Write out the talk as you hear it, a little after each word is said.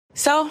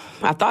So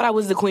I thought I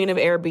was the queen of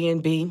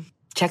Airbnb,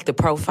 checked the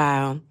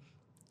profile.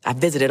 I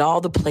visited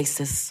all the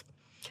places.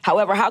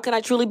 However, how can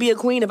I truly be a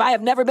queen if I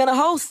have never been a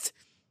host?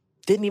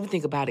 Didn't even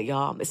think about it,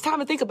 y'all. It's time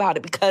to think about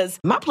it because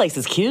my place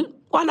is cute.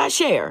 Why not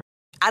share?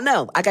 I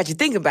know, I got you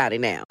thinking about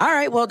it now. All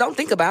right, well, don't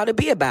think about it,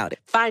 be about it.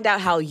 Find out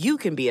how you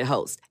can be a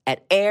host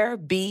at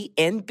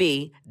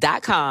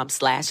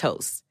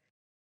airbnb.com/host.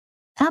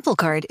 Apple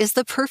Card is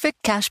the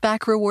perfect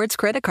cashback rewards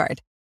credit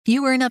card.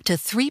 You earn up to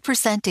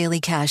 3% daily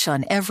cash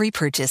on every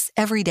purchase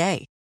every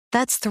day.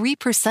 That's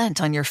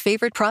 3% on your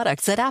favorite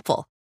products at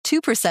Apple,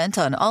 2%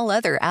 on all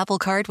other Apple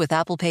Card with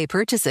Apple Pay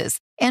purchases,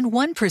 and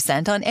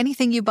 1% on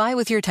anything you buy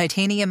with your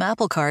titanium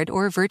Apple Card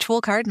or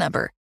virtual card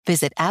number.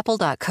 Visit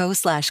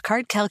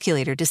apple.co/card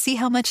calculator to see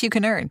how much you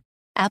can earn.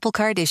 Apple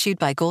Card issued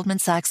by Goldman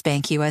Sachs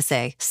Bank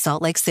USA,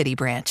 Salt Lake City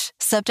branch.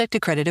 Subject to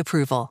credit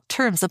approval.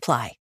 Terms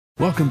apply.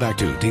 Welcome back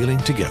to Dealing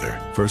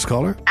Together. First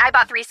caller? I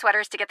bought 3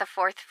 sweaters to get the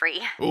 4th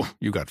free. Oh,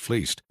 you got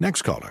fleeced.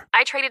 Next caller?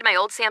 I traded my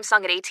old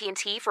Samsung at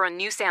AT&T for a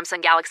new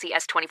Samsung Galaxy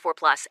S24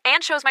 Plus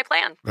and chose my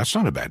plan. That's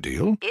not a bad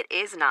deal. It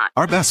is not.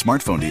 Our best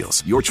smartphone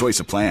deals. Your choice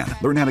of plan.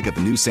 Learn how to get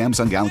the new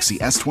Samsung Galaxy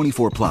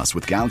S24 Plus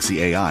with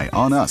Galaxy AI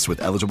on us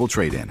with eligible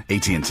trade-in.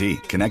 AT&T.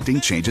 Connecting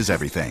changes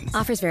everything.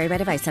 Offers vary by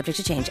device. Subject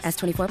to change.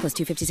 S24 plus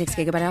 256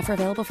 gigabyte offer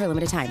available for a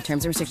limited time.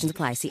 Terms and restrictions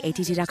apply. See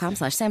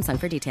att.com/Samsung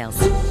for details.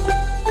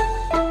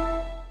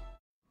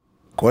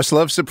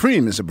 Questlove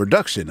Supreme is a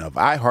production of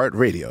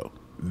iHeartRadio.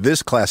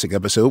 This classic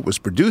episode was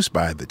produced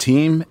by the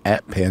team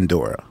at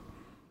Pandora.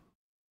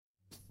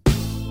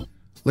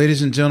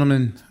 Ladies and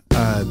gentlemen,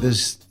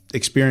 this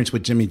experience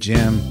with Jimmy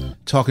Jam,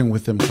 talking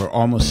with him for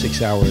almost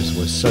 6 hours,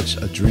 was such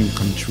a dream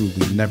come true.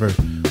 We never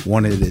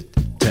wanted it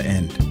to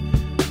end.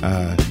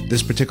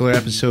 This particular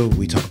episode,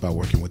 we talk about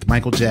working with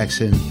Michael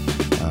Jackson,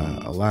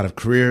 a lot of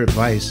career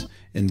advice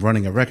in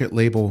running a record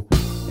label,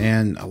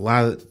 and a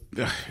lot of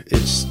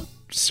it's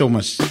so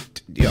much,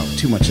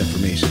 too much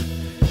information.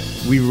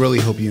 We really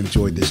hope you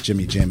enjoyed this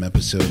Jimmy Jam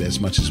episode as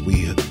much as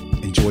we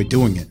enjoyed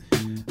doing it.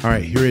 All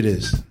right, here it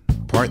is,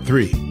 part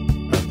 3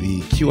 of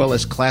the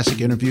QLS Classic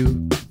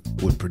interview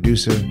with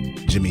producer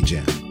Jimmy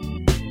Jam.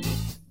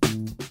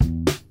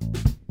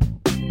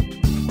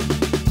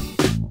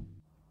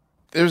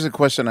 There's a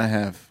question I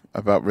have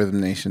about Rhythm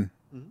Nation,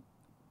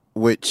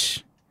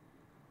 which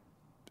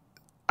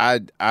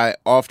I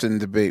often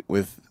debate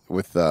with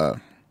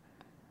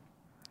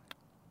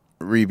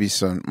Reeby's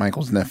son,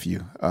 Michael's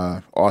nephew,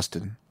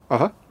 Austin,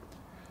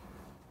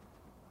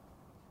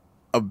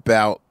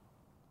 about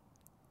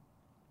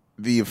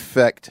the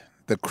effect,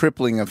 the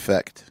crippling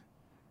effect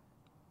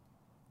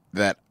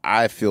that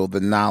I feel the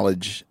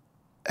knowledge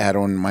had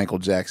on Michael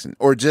Jackson,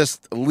 or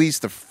just at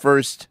least the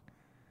first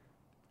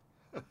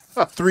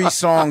 3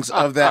 songs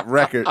of that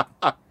record.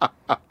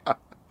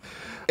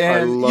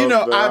 And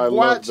I've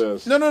watched.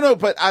 This. No,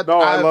 but I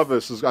love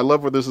this. I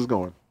love where this is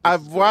going.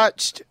 I've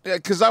watched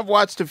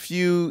a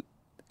few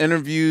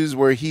interviews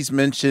where he's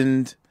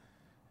mentioned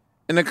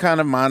in a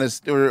kind of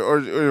modest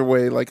or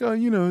way, like,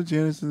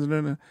 Janice.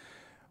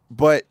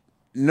 But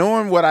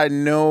knowing what I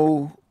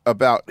know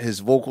about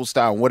his vocal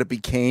style and what it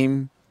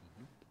became,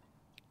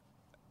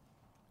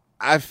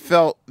 I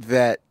felt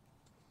that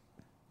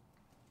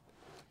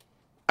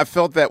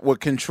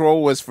what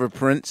Control was for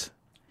Prince,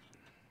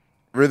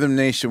 Rhythm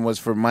Nation was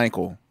for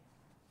Michael,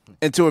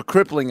 and to a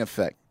crippling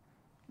effect,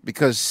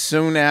 because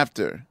soon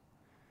after,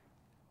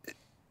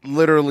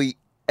 literally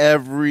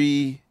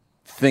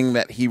everything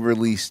that he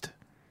released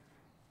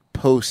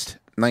post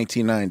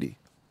 1990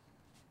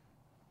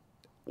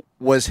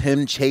 was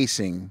him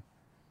chasing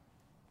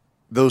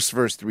those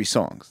first 3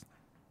 songs: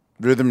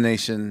 Rhythm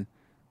Nation,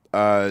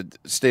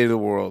 State of the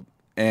World,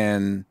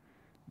 and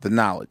The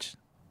Knowledge.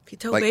 He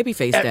told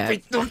Babyface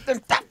that.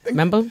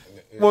 Remember?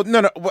 Well,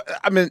 no.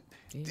 I mean,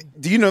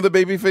 do you know the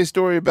Babyface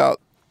story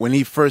about when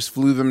he first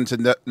flew them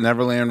to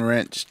Neverland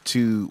Ranch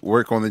to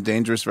work on the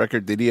Dangerous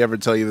record? Did he ever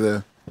tell you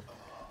the...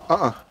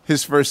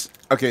 His first...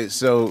 Okay,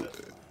 so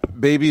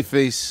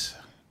Babyface...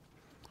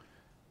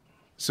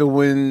 So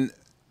when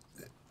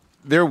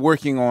they're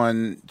working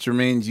on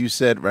Jermaine's You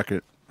Said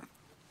record,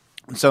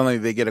 suddenly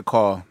they get a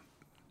call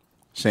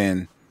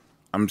saying,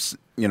 I'm,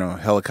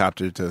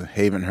 helicopter to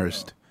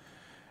Havenhurst.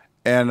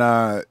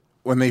 And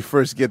when they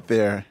first get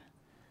there,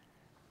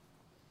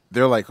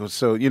 they're like, well,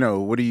 so,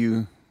 what do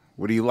you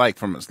like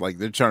from us? Like,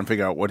 they're trying to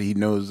figure out what he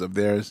knows of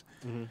theirs.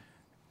 Mm-hmm.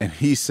 And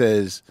he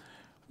says,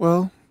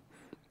 well,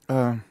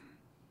 I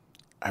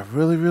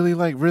really, really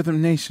like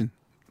Rhythm Nation.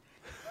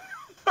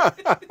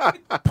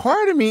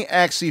 Part of me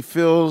actually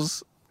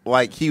feels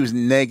like he was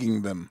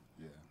negging them.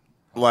 Yeah.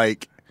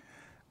 Like,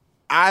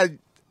 I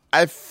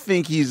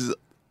think he's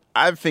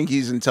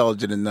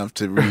intelligent enough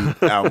to read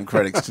album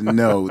credits to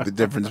know the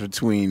difference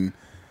between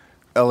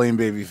L.A. and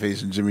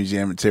Babyface and Jimmy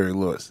Jam and Terry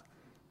Lewis.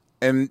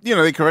 And,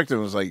 they corrected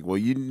him. It was like, well,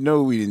 we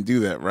didn't do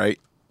that, right?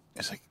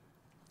 It's like,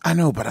 I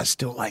know, but I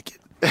still like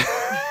it.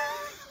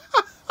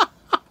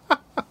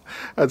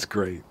 That's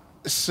great.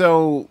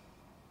 So,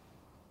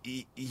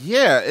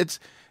 yeah, it's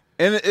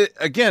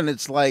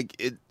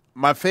like,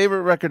 my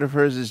favorite record of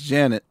hers is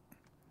Janet.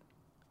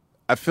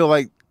 I feel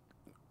like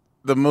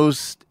the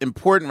most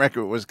important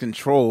record was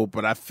Control,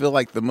 but I feel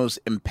like the most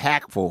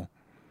impactful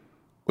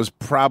was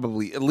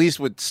probably, at least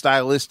with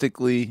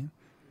stylistically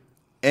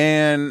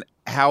and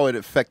how it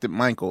affected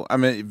Michael. I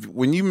mean,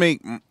 when you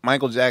make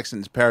Michael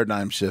Jackson's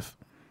paradigm shift,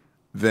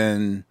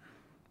 then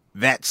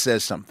that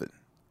says something.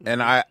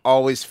 And I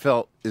always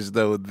felt as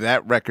though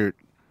that record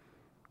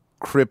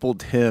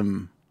crippled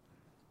him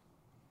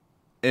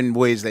in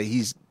ways that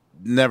he's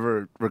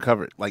never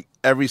recovered. Like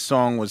every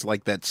song was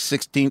like that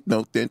 16th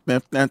note,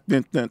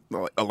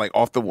 like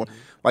off the one.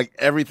 Like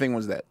everything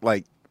was that.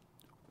 Like,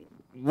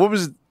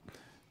 was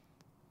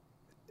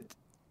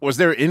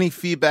there any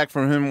feedback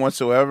from him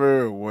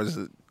whatsoever? Or was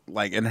it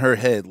like in her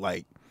head,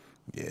 like,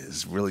 yeah,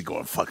 it's really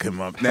going to fuck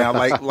him up now?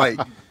 Like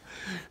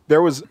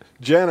There was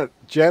Janet.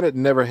 Janet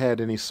never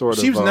had any sort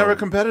of. She was never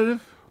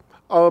competitive.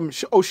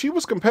 She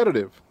was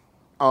competitive,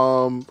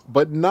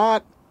 but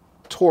not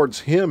towards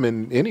him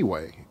in any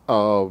way.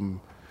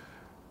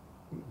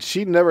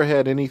 She never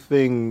had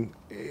anything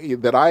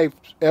that I've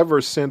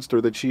ever sensed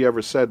or that she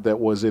ever said that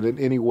was in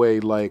any way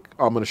like,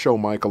 I'm going to show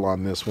Michael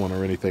on this one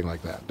or anything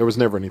like that. There was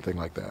never anything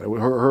like that.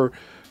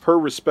 Her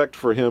respect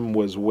for him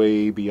was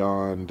way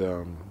beyond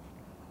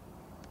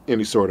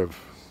any sort of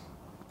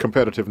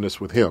competitiveness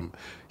with him.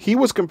 He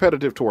was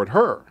competitive toward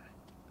her.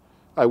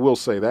 I will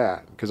say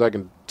that because I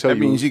can tell you.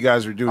 That means you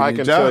guys are doing. I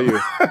can tell you.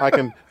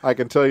 I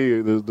can tell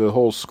you the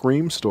whole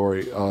Scream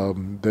story.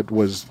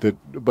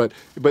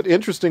 But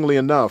interestingly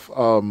enough,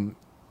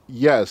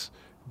 yes,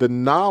 the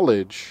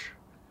knowledge.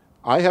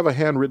 I have a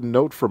handwritten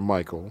note from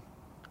Michael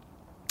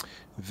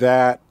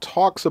that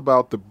talks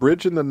about the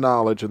bridge and the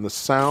knowledge and the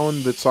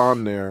sound that's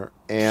on there.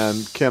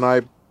 And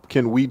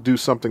can we do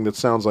something that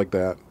sounds like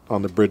that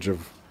on the bridge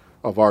of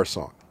our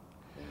song?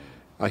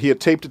 He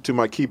had taped it to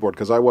my keyboard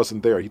because I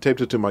wasn't there. He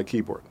taped it to my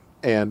keyboard,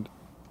 and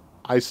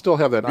I still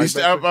have that. I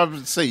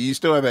would say you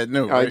still have that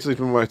note. Right?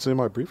 It's in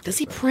my briefcase. Does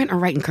he print or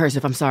write in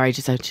cursive? I'm sorry, I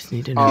just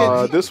need to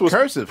know. This was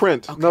cursive.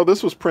 Print. Okay. No,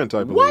 this was print.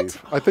 I believe.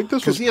 What? I think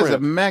this was he print. has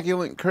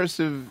immaculate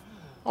cursive.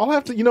 I'll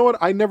have to. You know what?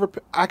 I never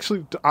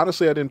actually.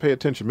 Honestly, I didn't pay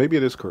attention. Maybe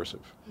it is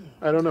cursive.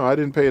 I don't know. I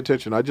didn't pay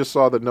attention. I just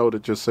saw the note.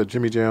 It just said,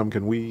 "Jimmy Jam,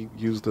 can we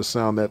use the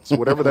sound that's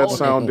whatever that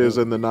sound is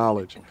in the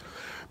knowledge?"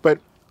 But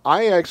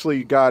I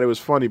actually it was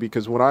funny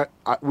because when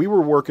we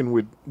were working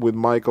with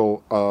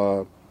Michael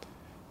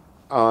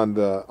on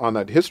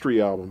that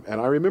History album, and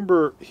I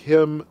remember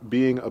him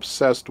being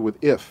obsessed with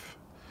If,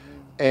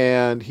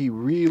 and he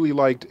really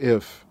liked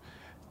If,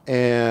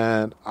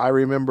 and I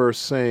remember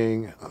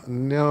saying,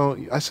 no,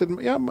 I said,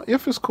 yeah,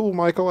 If is cool,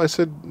 Michael. I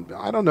said,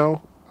 I don't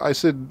know. I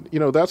said,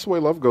 That's the Way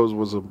Love Goes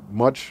was a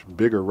much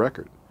bigger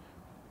record.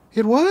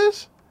 It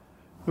was?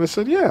 And I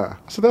said, yeah.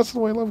 I said, That's the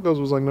Way Love Goes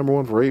was like number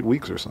one for 8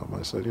 weeks or something.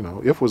 I said,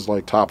 If was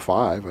like top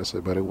 5. I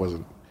said, but it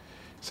wasn't.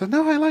 He said,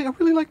 no, I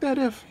really like that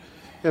If.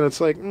 And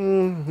it's like,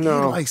 no.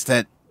 He likes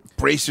that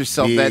brace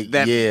yourself, that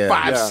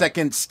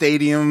 5-second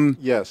stadium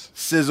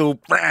sizzle.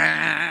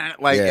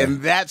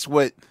 And that's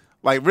what,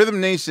 like, Rhythm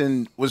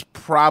Nation was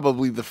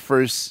probably the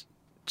first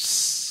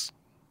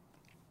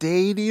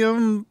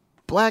stadium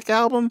Black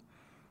album.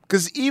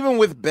 Because even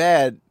with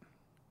Bad,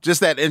 just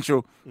that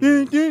intro,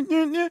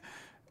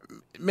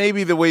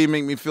 maybe the way you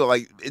make me feel,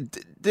 like it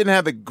didn't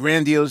have the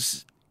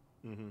grandiose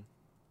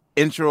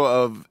intro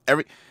of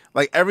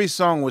every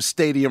song was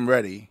stadium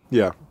ready.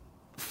 Yeah.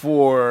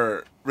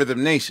 For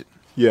Rhythm Nation.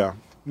 Yeah.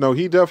 No,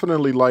 he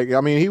definitely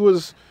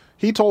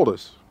he told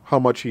us how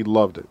much he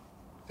loved it.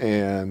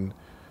 And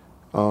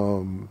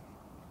wanted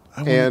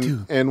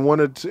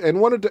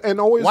to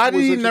always. Why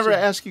did he never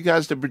ask you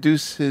guys to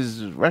produce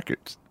his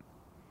records?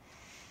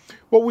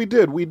 Well, we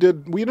did. We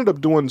ended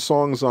up doing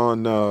songs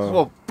on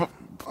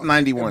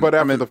 91.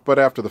 But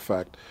after the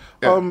fact.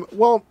 Yeah.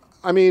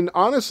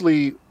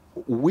 Honestly,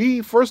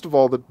 first of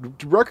all, the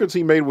records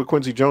he made with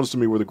Quincy Jones to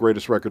me were the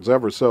greatest records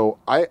ever. So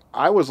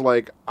I was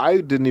like, I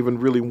didn't even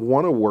really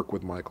want to work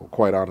with Michael,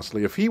 quite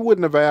honestly. If he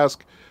wouldn't have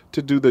asked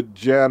to do the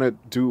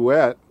Janet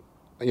duet,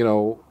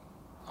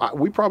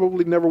 we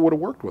probably never would have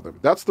worked with him.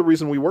 That's the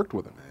reason we worked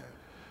with him.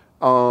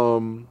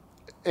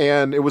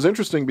 And it was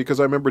interesting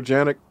because I remember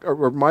Janet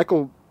or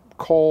Michael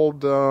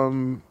called,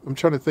 I'm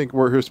trying to think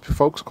where his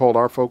folks called,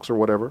 our folks or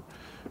whatever.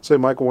 Say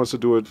Michael wants to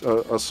do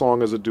a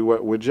song as a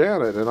duet with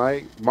Janet,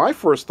 and my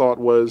first thought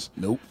was,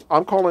 nope.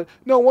 I'm calling.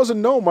 No, it wasn't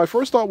no. My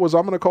first thought was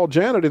I'm going to call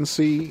Janet and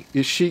see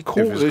is she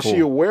cool? Is she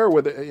aware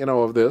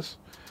of this?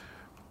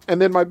 And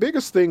then my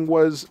biggest thing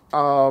was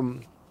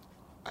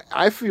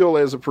I feel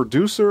as a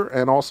producer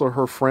and also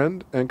her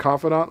friend and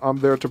confidant,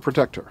 I'm there to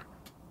protect her,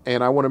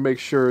 and I want to make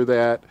sure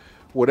that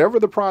whatever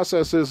the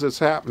process is that's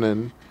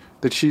happening,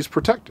 that she's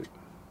protected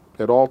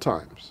at all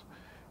times.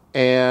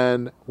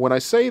 And when I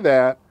say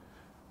that.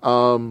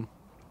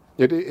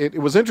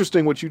 It was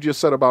interesting what you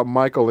just said about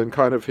Michael and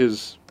kind of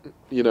his,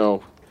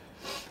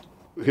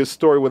 his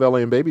story with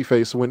L.A. and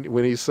Babyface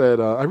when he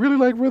said, I really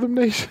like Rhythm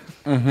Nation.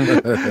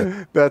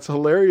 That's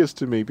hilarious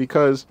to me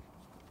because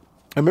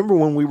I remember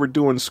when we were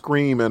doing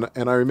Scream, and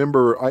I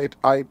remember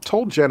I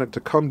told Janet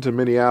to come to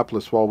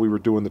Minneapolis while we were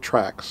doing the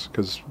tracks,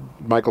 because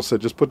Michael said,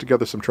 just put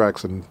together some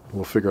tracks and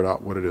we'll figure it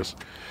out what it is.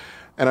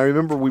 And I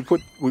remember we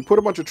put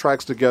a bunch of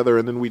tracks together,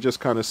 and then we just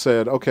kind of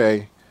said,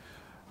 okay,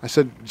 I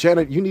said,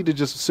 Janet, you need to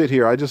just sit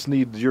here. I just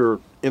need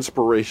your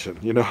inspiration,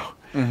 you know?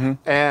 Mm-hmm.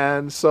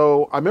 And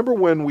so I remember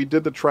when we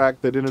did the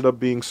track that ended up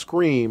being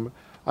Scream,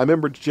 I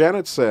remember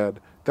Janet said,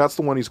 that's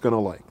the one he's going to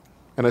like.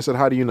 And I said,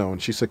 how do you know?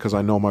 And she said, because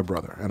I know my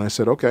brother. And I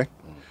said, okay.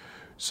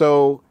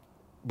 So,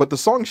 but the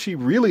song she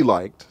really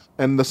liked,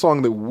 and the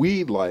song that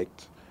we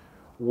liked,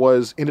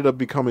 ended up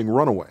becoming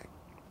Runaway.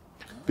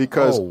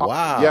 Because,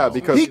 wow.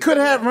 Because he could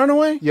have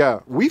Runaway?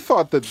 Yeah, we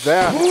thought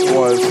that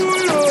was...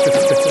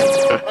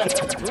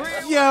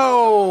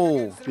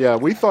 Yo! Yeah,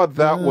 we thought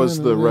that was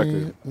the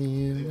record.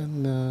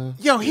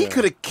 Yo, he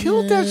could have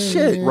killed that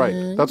shit.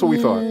 Right, that's what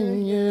we thought.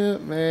 Yeah,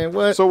 man,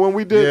 what? So when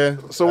we did...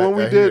 Yeah, so when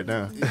we did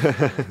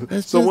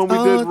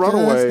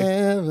Runaway...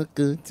 Have a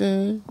good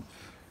time.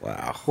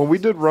 Wow. When we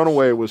did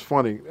Runaway, it was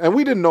funny. And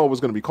we didn't know it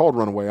was going to be called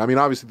Runaway. I mean,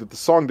 obviously, the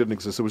song didn't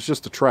exist. It was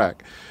just a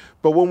track.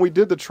 But when we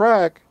did the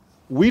track,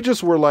 we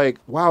just were like,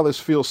 wow, this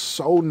feels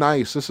so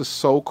nice. This is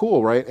so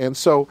cool, right? And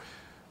so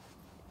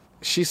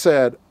she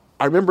said,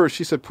 I remember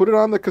she said, put it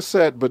on the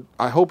cassette, but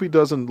I hope he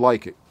doesn't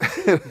like it.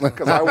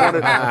 Because I want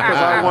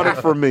it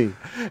for me.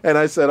 And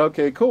I said,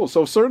 okay, cool.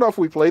 So sure enough,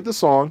 we played the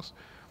songs.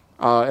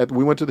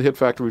 We went to the Hit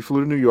Factory. We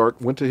flew to New York,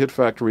 went to Hit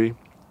Factory.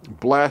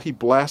 He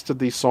blasted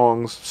these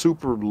songs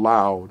super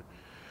loud.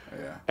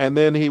 Yeah. And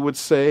then he would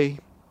say,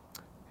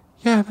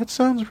 yeah, that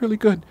sounds really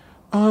good.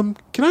 Can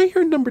I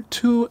hear number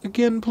 2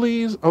 again,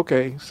 please?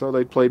 Okay, so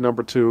they played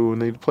number 2, and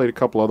they played a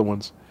couple other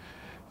ones.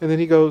 And then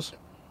he goes,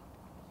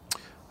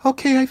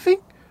 okay, I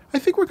think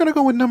we're going to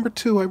go with number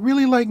 2. I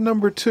really like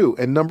number 2.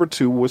 And number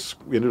 2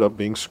 ended up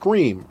being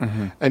Scream.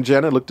 Mm-hmm. And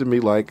Janet looked at me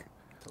like,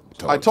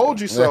 I told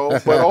you so,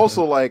 but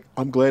also like,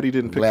 I'm glad he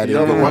didn't pick the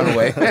other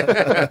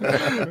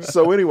one.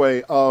 So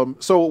anyway,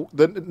 so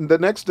the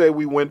next day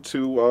we went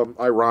to,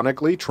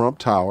 ironically, Trump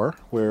Tower,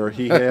 where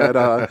he had,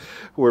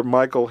 where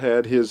Michael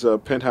had his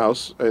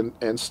penthouse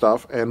and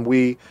stuff, and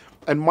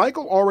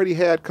Michael already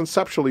had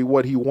conceptually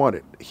what he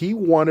wanted. He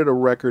wanted a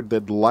record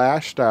that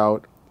lashed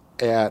out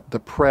at the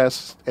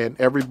press and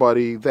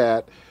everybody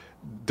that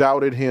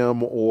doubted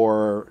him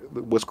or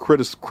was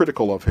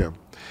critical of him.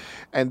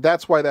 And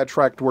that's why that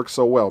track worked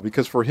so well,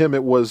 because for him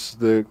it was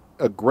the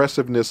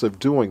aggressiveness of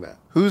doing that.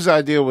 Whose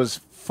idea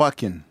was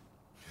fucking?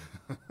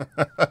 You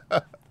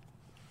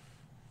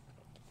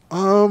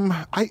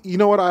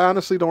know what? I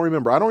honestly don't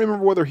remember. I don't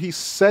remember whether he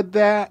said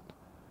that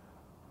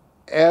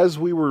as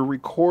we were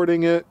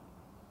recording it,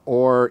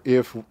 or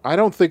if I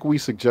don't think we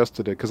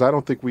suggested it, because I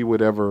don't think we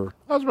would ever.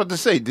 I was about to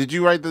say, did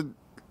you write the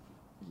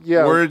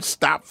yeah. Word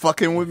 "stop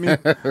fucking with me"?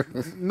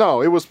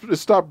 No, it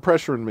stopped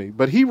pressuring me.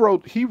 But he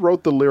wrote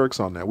the lyrics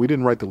on that. We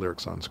didn't write the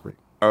lyrics on Scream.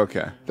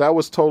 Okay, that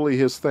was totally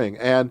his thing.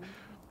 And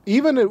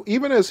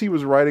even as he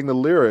was writing the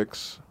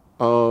lyrics,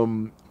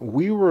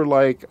 we were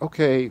like,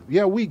 okay,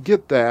 yeah, we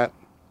get that.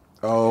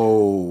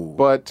 Oh,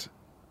 but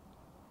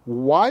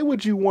why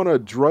would you want to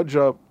drudge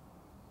up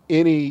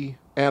any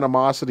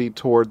animosity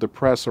toward the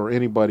press or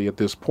anybody at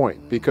this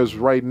point? Because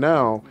right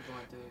now,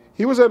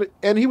 he was at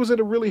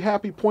a really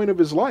happy point of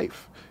his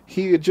life.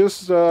 He had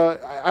just,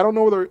 I don't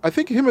know whether, I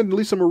think him and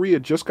Lisa Marie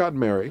had just gotten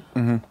married.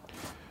 Mm-hmm.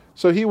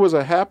 So he was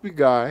a happy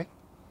guy.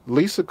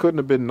 Lisa couldn't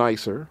have been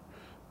nicer.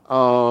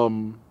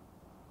 You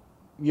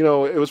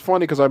know, it was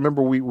funny because I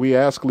remember we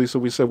asked Lisa,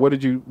 we said, what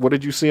did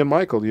you see in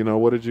Michael? You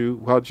know,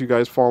 how did you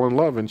guys fall in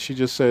love? And she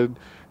just said,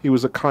 he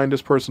was the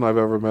kindest person I've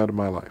ever met in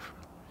my life.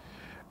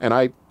 And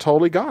I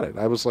totally got it.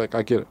 I was like,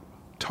 I get it.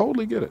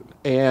 Totally get it.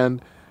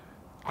 And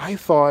I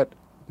thought,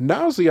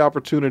 now's the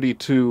opportunity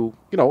to,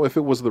 you know, if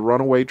it was the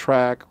Runaway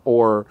track,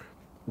 or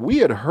we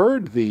had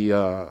heard the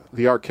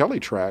R. Kelly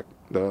track,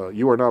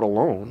 You Are Not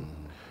Alone,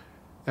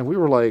 and we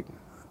were like,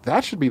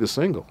 that should be the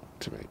single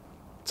to me.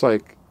 It's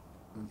like,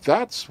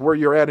 that's where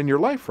you're at in your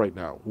life right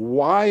now.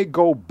 Why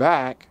go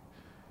back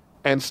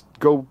and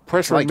go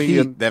pressure like me?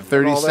 And that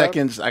 30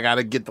 seconds, I got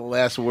to get the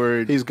last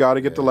word. He's got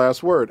to get the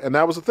last word. And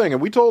that was the thing.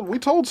 And we told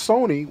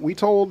Sony,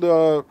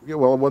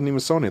 well, it wasn't even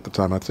Sony at the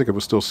time. I think it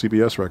was still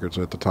CBS Records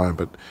at the time,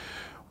 but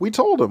we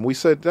told him, we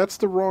said, that's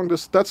the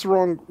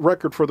wrong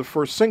record for the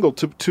first single.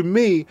 To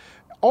me,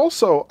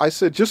 also, I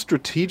said, just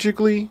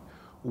strategically,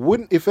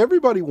 if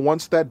everybody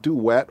wants that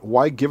duet,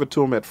 why give it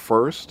to him at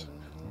first?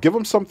 Give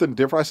him something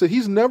different. I said,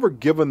 he's never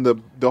given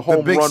the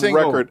home run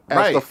single record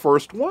as the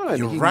first one.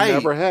 He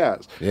never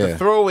has. Yeah. The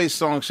throwaway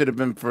song should have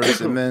been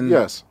first, and then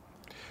yes.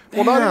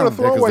 Well, not even a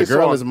throwaway song. The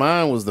Girl song. Is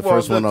Mine was the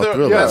first one on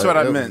Thriller. Yeah, that's what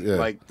I meant.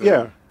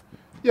 Yeah.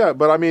 Yeah,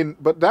 but I mean,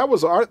 that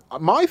was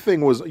my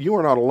thing was, You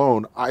Are Not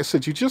Alone. I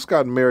said, you just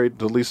got married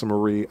to Lisa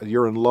Marie.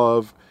 You're in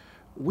love.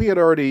 We had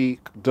already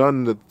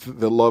done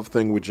the love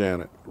thing with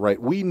Janet, right?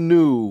 We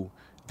knew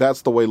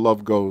That's the Way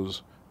Love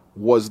Goes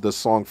was the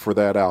song for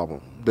that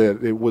album.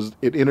 That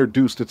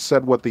it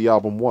said what the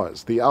album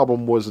was. The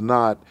album was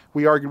not,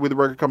 we argued with the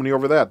record company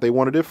over that. They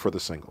wanted If for the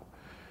single.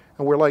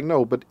 And we're like,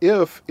 no, but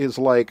If is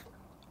like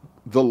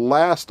the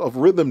last of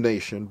Rhythm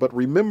Nation, but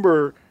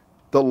remember,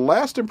 the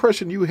last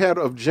impression you had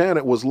of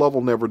Janet was Love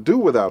Will Never Do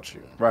Without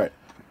You. Right.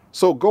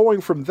 So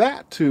going from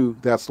that to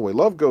That's the Way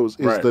Love Goes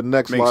is Right. the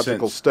next Makes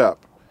logical sense.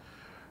 step.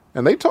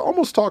 And they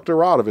almost talked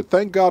her out of it.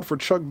 Thank God for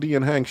Chuck D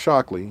and Hank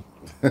Shockley,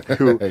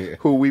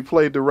 who we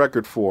played the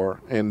record for,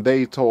 and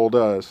they told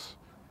us,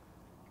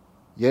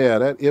 yeah,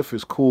 that If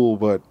is cool,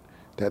 but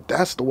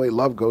That's the Way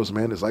Love Goes,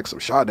 man, is like some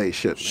Sade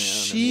shit, man.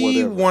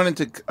 She wanted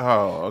to.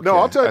 Oh, okay. No,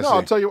 I'll tell you. I No,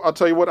 I'll see. tell you. I'll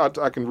tell you what.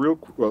 I can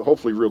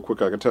hopefully real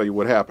quick. I can tell you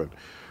what happened.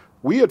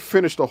 We had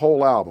finished the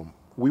whole album.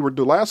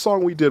 The last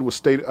song we did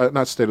was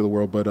not State of the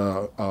World,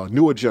 but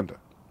New Agenda.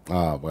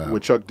 Ah, wow.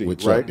 With Chuck D. With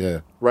Chuck, right? yeah.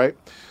 Right.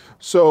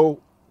 So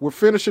we're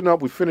finishing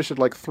up. We finished at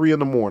like 3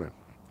 a.m.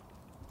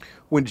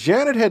 When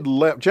Janet had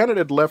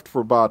left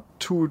for about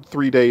 2 or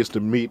 3 days to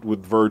meet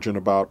with Virgin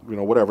about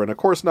whatever. And of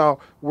course now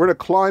we're in a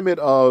climate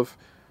of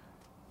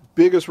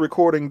biggest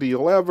recording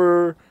deal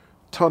ever,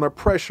 ton of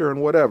pressure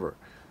and whatever.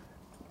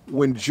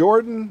 When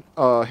Jordan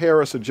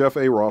Harris and Jeff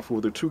Aroff, who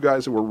were the two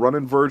guys that were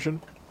running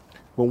Virgin,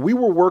 when we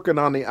were working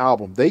on the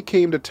album, they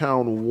came to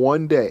town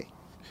one day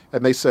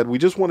and they said, we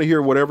just want to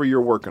hear whatever you're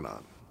working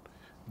on.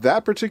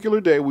 That particular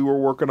day, we were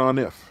working on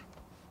If.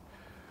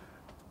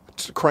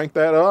 Cranked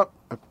that up,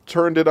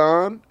 turned it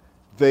on.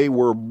 They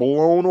were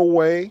blown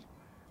away.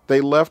 They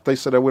left. They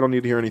said, we don't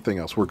need to hear anything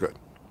else. We're good.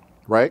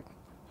 Right?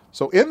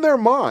 So in their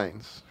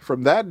minds,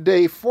 from that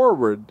day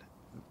forward,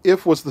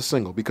 If was the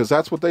single because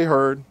that's what they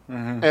heard.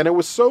 Mm-hmm. And it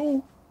was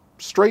so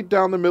straight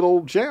down the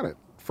middle Janet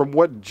from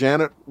what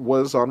Janet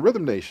was on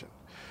Rhythm Nation.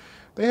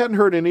 They hadn't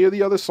heard any of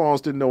the other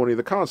songs, didn't know any of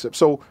the concepts.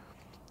 So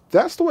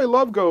That's the Way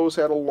Love Goes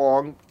had a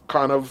long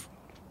kind of,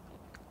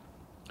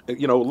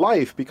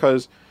 life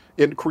because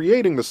in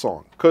creating the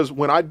song. Because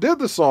when I did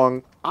the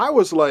song, I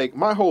was like,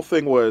 my whole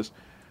thing was,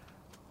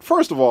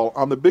 first of all,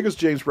 I'm the biggest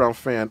James Brown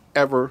fan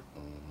ever,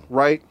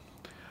 right?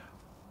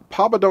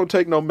 Papa Don't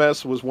Take No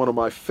Mess was one of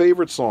my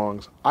favorite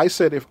songs. I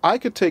said, if I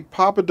could take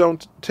Papa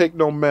Don't Take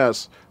No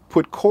Mess,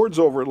 put chords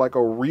over it like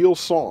a real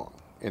song,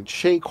 and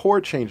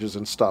chord changes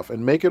and stuff,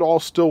 and make it all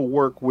still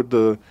work with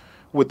the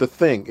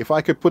thing. If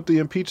I could put the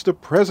Impeach the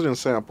President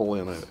sample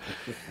in it.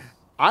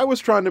 I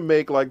was trying to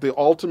make like the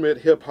ultimate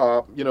hip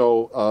hop,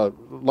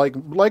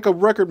 like a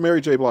record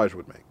Mary J. Blige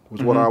would make,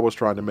 was what I was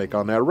trying to make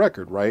on that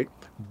record, right?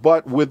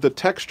 But with the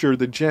texture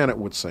that Janet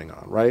would sing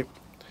on, right?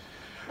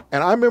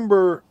 And I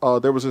remember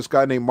there was this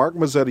guy named Mark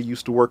Mazzetti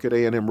used to work at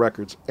A&M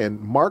Records, and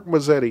Mark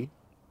Mazzetti.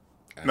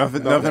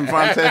 Nothing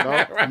Fonte?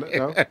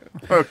 No.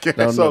 Okay.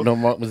 No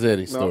Mark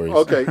Mazzetti stories.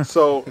 Okay,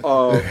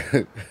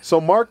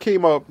 so Mark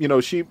came up.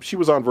 She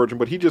was on Virgin,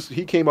 but he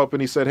came up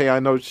and he said, "Hey, I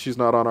know she's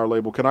not on our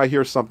label. Can I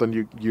hear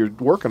something you're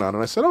working on?"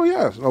 And I said, "Oh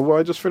yeah. Well,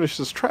 I just finished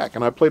this track,"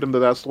 and I played him the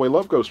That's the Way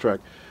Love Goes track,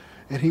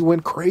 and he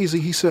went crazy.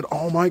 He said,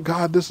 "Oh my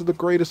God, this is the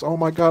greatest. Oh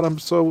my God,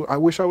 I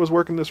wish I was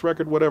working this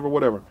record.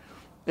 Whatever."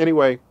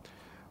 Anyway,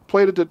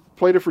 played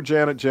it for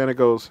Janet. Janet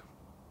goes,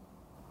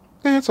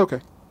 "It's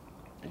okay."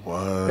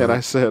 What? And I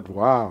said,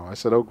 wow. I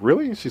said, oh,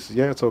 really? And she said,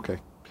 yeah, it's okay.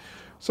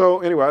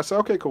 So anyway, I said,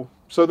 okay, cool.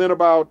 So then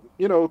about,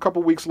 a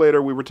couple weeks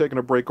later, we were taking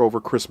a break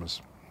over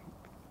Christmas.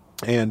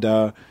 And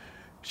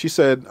she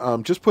said,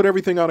 just put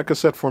everything on a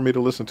cassette for me to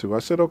listen to. I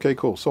said, okay,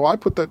 cool. So I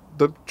put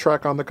the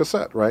track on the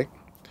cassette, right?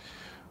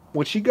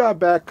 When she got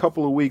back a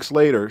couple of weeks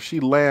later, she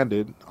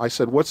landed. I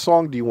said, what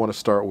song do you want to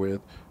start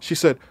with? She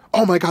said,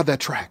 oh my God, that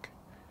track.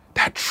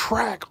 That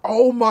track,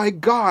 oh my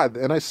God.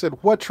 And I said,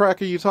 what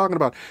track are you talking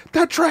about?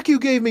 That track you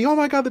gave me. Oh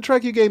my God, the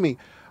track you gave me.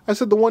 I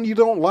said, the one you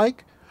don't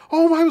like?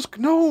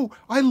 No,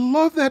 I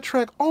love that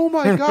track. Oh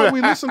my God,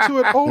 we listened to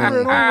it over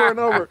and over and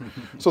over.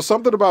 So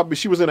something about,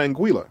 she was in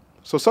Anguilla.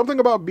 So something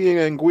about being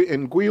in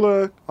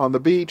Anguilla on the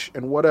beach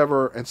and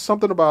whatever, and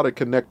something about it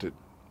connected.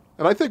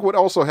 And I think what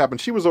also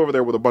happened, she was over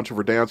there with a bunch of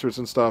her dancers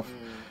and stuff.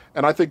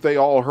 And I think they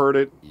all heard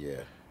it.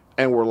 Yeah.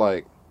 And were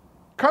like,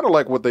 kind of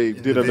like what they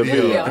did in the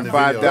video.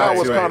 That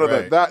was kind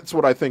of that's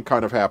what I think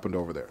kind of happened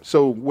over there.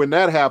 So when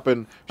that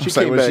happened, she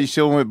came back. Was she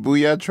showing with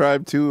Booyah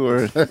Tribe too,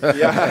 or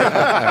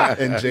yeah,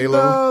 and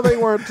J-Lo? No, they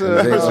weren't.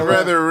 It was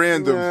rather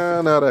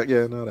random. Not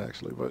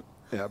actually, but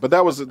yeah, but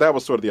that was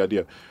sort of the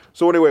idea.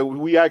 So anyway,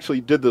 we actually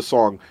did this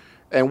song,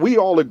 and we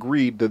all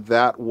agreed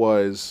that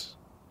was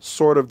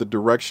sort of the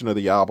direction of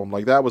the album.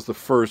 Like that was the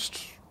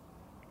first,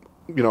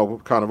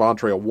 kind of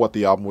entree of what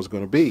the album was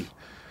going to be.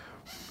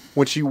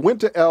 When she went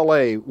to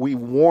L.A., we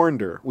warned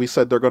her. We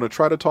said, they're going to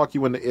try to talk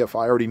you into If.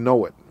 I already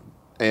know it.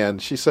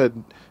 And she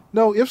said,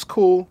 no, If's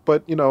cool,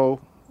 but,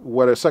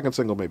 what a second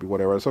single maybe,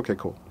 whatever. It's okay,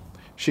 cool.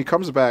 She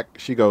comes back.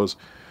 She goes,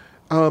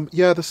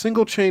 yeah, the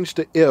single changed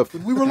to If.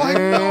 And we were like,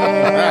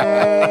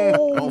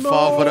 no. Don't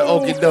fall for the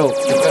okie doke.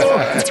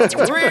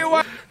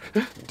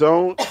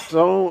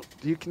 Don't,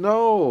 you can,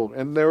 no.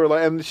 And they were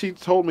like, and she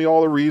told me all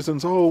the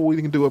reasons. Oh, we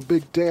can do a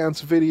big dance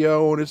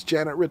video, and it's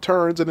Janet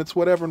Returns, and it's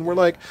whatever. And we're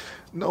like,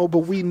 no, but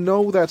we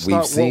know that's We've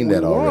not seen what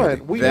that we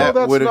already. want. We That know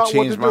that's would have not what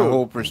changed to my do.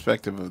 whole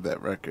perspective of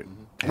that record.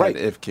 Right.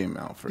 If came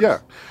out first. Yeah.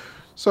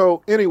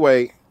 So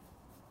anyway,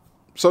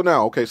 so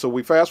now, okay, so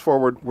we fast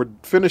forward. We're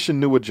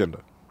finishing New Agenda.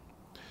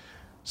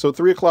 So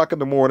 3:00 in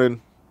the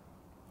morning,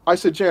 I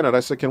said, Janet,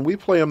 I said, can we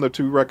play them the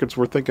 2 records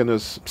we're thinking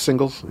as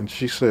singles? And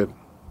she said,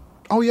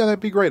 oh, yeah, that'd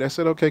be great. I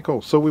said, okay,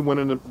 cool. So we went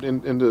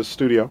into the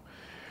studio.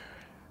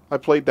 I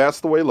played That's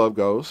the Way Love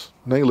Goes.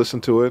 And they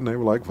listened to it, and they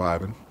were, like,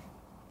 vibing.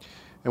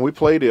 And we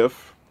played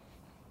If,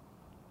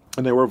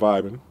 and they were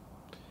vibing.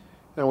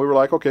 And we were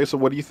like, okay, so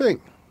what do you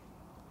think?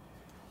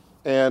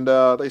 And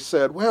they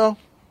said, well,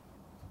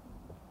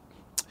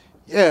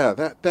 yeah,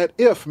 that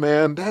If,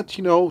 man, that,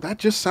 you know, that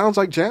just sounds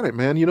like Janet,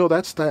 man. You know,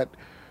 that's that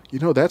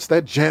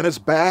Janet's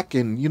back,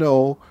 and, you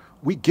know,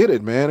 we get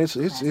it, man.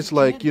 It's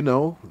like, you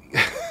know,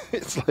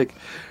 it's like,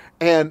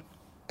 and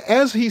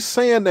as he's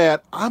saying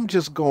that, I'm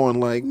just going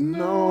like,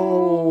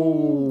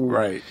 no.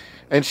 Right.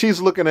 And she's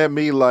looking at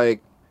me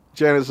like,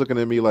 Janet's looking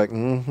at me like,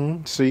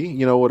 see,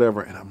 you know,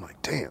 whatever. And I'm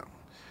like, damn.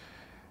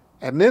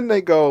 And then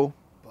they go,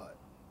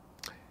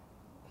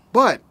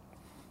 but,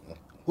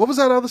 what was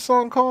that other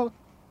song called?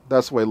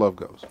 That's the Way Love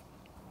Goes.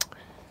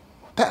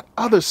 That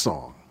other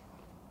song.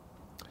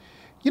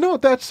 You know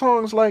what that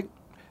song's like?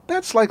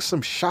 That's like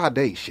some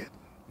Sade shit.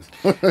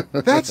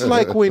 That's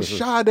like when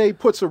Sade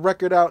puts a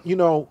record out, you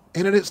know,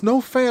 and it's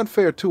no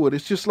fanfare to it.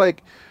 It's just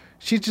like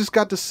she just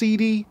got the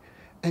CD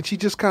and she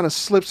just kind of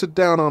slips it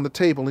down on the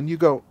table and you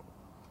go,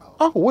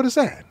 oh, what is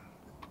that?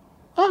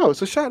 Oh,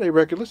 it's a Sade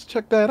record. Let's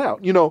check that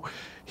out. You know,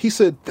 he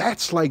said,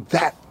 that's like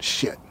that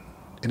shit.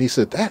 And he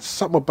said, that's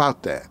something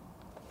about that.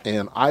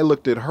 And I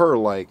looked at her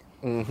like,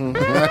 And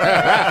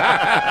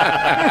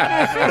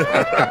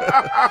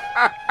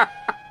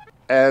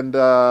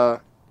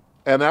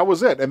that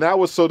was it. And that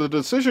was, so the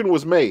decision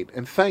was made.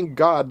 And thank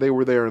God they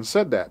were there and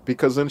said that.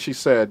 Because then she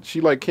said, she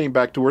like came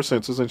back to her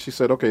senses and she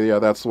said, okay, yeah,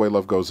 That's the Way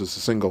Love Goes is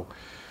a single.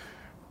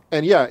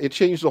 And yeah, it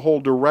changed the whole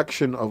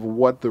direction of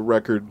what the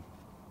record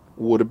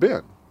would have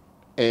been.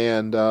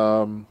 And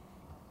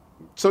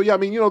so, yeah, I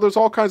mean, you know, there's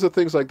all kinds of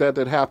things like that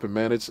happen,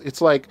 man.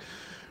 It's like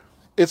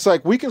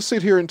we can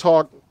sit here and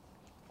talk.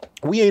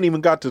 We ain't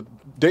even got to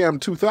damn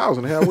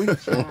 2000, have we?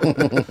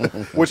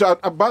 Which, I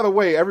by the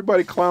way,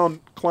 everybody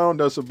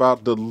clowned us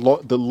about the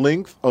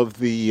length of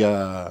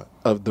the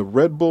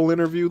Red Bull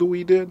interview that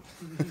we did.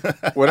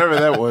 Whatever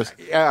that was.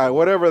 Yeah,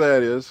 whatever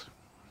that is.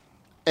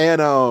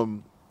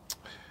 And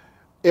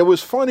it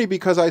was funny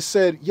because I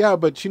said, yeah,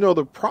 but, you know,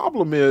 the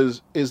problem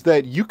is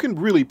that you can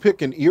really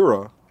pick an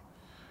era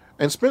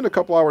and spend a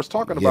couple hours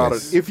talking about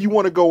it if you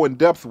want to go in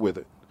depth with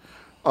it.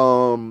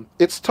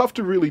 It's tough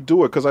to really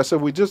do it because I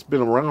said we've just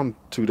been around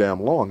too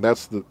damn long.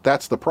 That's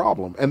the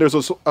problem. And there's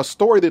a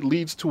story that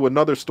leads to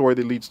another story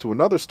that leads to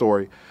another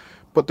story,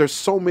 but there's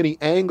so many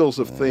angles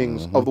of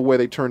things of the way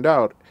they turned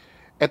out.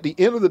 At the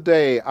end of the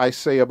day, I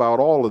say about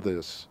all of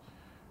this,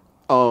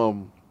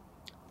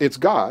 it's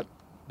God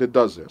that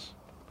does this.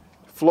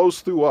 It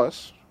flows through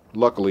us.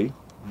 Luckily,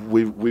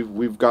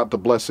 we've got the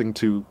blessing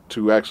to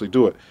actually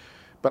do it.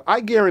 But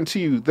I guarantee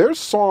you,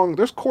 there's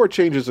chord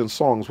changes in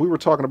songs. We were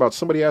talking about,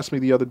 somebody asked me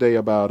the other day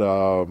about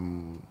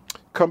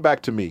Come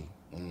Back to Me.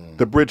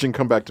 The bridge in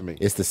Come Back to Me.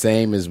 It's the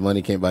same as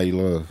Money Can't Buy You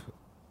Love.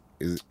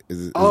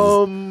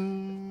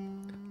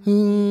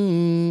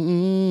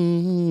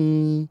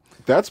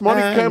 That's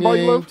Money Can't Buy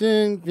You Love?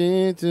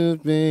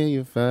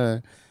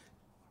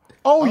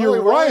 Oh,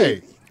 you're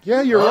right.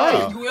 Yeah, you're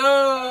right.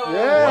 Whoa.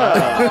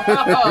 Yeah.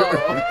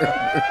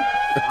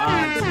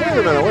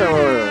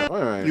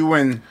 Wait a minute. You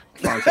win.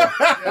 You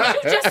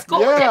just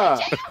scored. Yeah,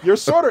 you're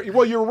sort of.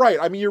 Well, you're right.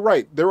 I mean, you're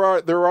right. There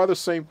are the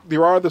same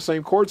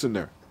chords in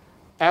there,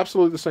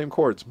 absolutely the same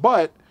chords.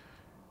 But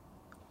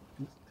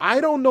I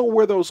don't know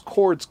where those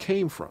chords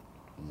came from,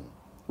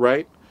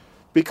 right?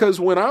 Because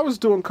when I was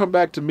doing "Come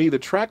Back to Me," the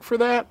track for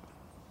that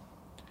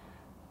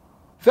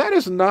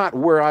is not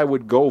where I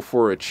would go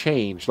for a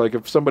change. Like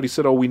if somebody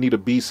said, "Oh, we need a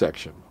B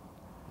section,"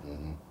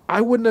 I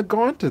wouldn't have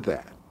gone to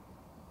that,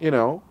 you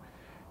know.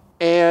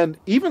 And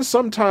even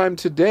sometime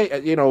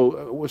today, you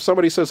know, if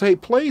somebody says, hey,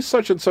 play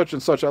such and such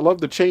and such, I love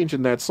the change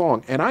in that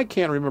song. And I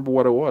can't remember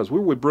what it was. We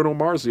were with Bruno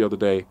Mars the other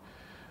day,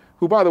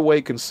 who, by the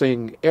way, can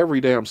sing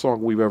every damn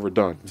song we've ever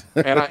done.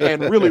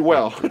 And really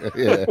well,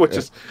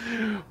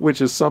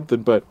 which is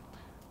something. But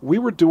we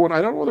were doing,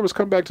 I don't know whether it was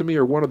Come Back to Me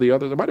or one or the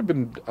other. There might have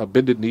been a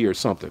Bended Knee or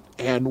something.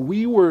 And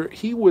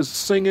he was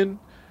singing,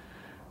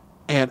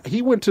 and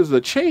he went to the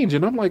change,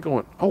 and I'm like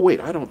going, oh, wait,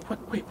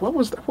 what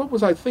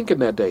was I thinking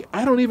that day?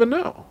 I don't even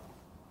know.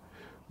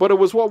 But it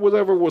was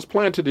whatever was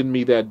planted in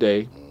me that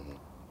day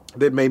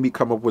that made me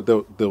come up with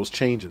those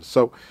changes.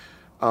 So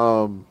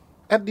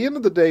at the end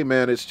of the day,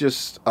 man, it's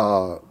just,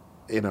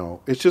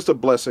 it's just a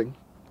blessing.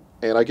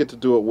 And I get to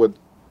do it with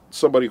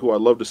somebody who I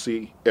love to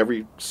see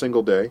every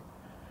single day.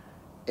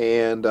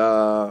 And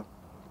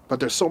but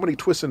there's so many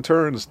twists and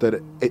turns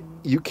that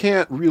you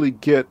can't really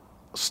get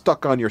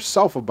stuck on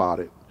yourself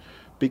about it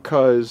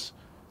because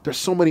there's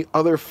so many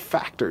other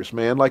factors,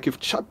 man. Like if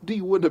Chuck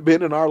D wouldn't have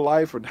been in our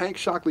life and Hank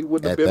Shockley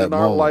wouldn't have been in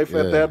our life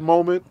at that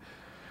moment,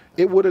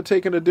 it would have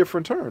taken a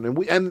different turn.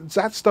 And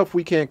that's stuff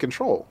we can't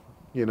control,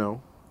 you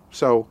know.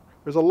 So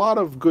there's a lot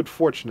of good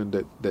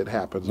fortune that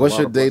happens. What's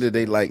your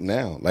day-to-day like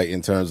now? Like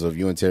in terms of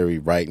you and Terry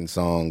writing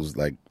songs,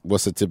 like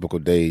what's a typical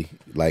day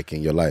like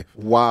in your life?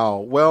 Wow.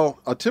 Well,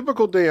 a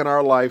typical day in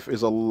our life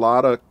is a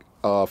lot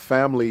of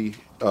family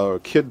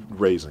kid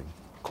raising,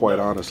 quite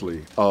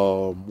honestly.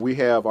 We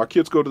have, our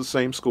kids go to the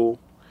same school.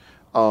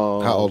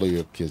 How old are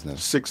your kids now?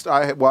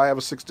 I have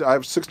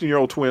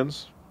 16-year-old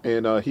twins,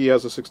 and he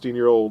has a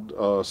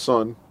 16-year-old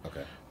son.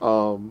 Okay.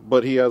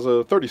 But he has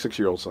a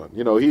 36-year-old son.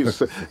 He's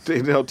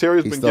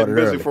Terry's been getting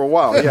busy early. for a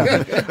while.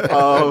 Yeah.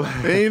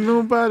 Ain't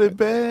nobody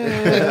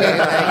bad.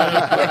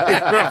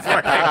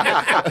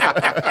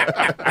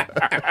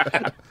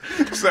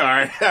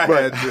 Sorry.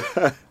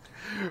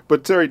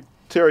 But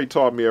Terry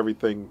taught me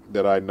everything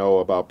that I know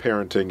about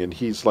parenting, and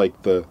he's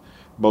like the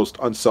most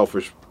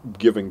unselfish,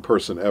 giving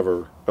person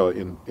ever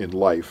in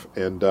life.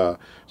 And so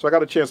I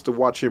got a chance to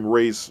watch him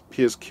raise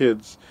his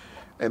kids.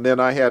 And then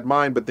I had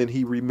mine, but then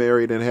he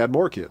remarried and had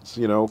more kids,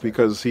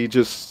 because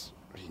he's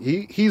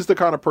the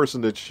kind of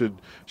person that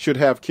should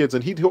have kids.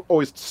 And he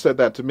always said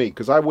that to me,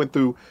 because I went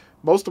through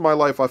most of my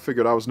life, I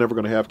figured I was never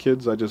going to have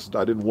kids. I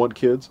didn't want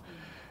kids.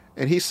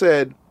 And he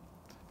said,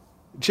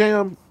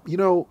 Jam,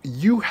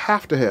 you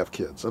have to have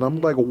kids. And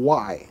I'm like,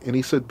 why? And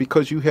he said,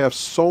 because you have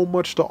so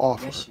much to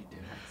offer. Yes, you do.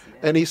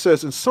 And he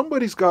says, and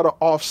somebody's got to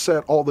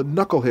offset all the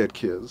knucklehead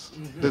kids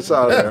that's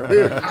out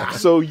there.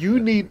 So you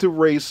need to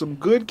raise some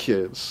good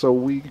kids so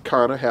we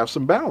kind of have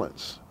some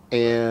balance.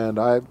 And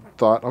I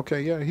thought,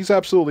 okay, yeah, he's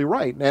absolutely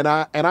right. And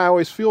I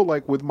always feel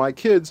like with my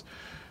kids,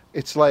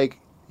 it's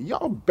like,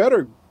 y'all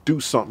better do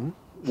something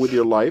with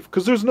your life,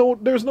 because there's no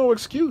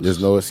excuse.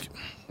 There's no excuse.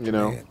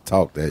 Man,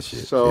 talk that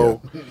shit.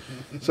 So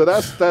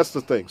that's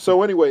the thing.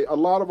 So anyway, a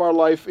lot of our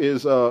life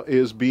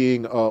is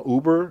being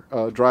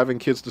Uber, driving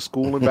kids to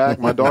school and back.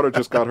 My daughter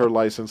just got her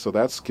license, so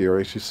that's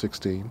scary. She's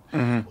 16.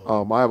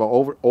 Mm-hmm. I have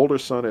an older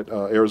son at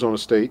Arizona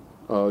State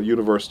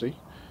University,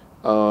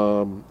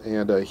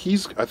 and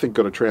he's, I think,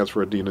 going to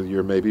transfer at the end of the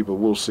year maybe, but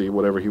we'll see,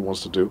 whatever he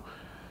wants to do.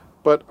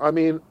 But I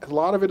mean, a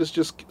lot of it is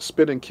just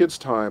spending kids'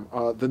 time.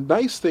 The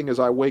nice thing is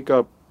I wake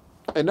up,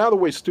 and now the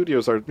way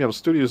studios are,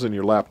 studios in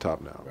your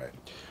laptop now. Right.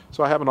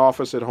 So I have an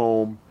office at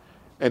home,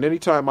 and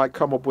anytime I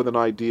come up with an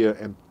idea,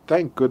 and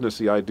thank goodness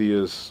the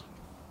ideas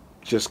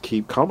just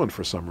keep coming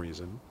for some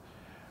reason,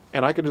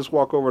 and I can just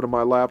walk over to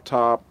my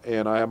laptop,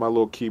 and I have my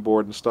little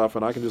keyboard and stuff,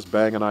 and I can just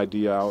bang an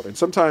idea out. And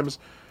sometimes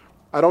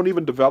I don't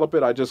even develop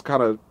it. I just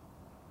kind of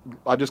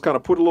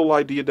put a little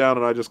idea down,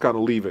 and I just kind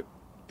of leave it.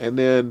 And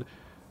then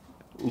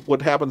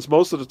what happens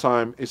most of the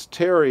time is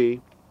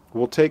Terry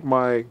will take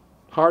my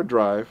hard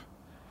drive,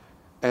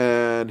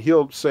 and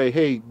he'll say,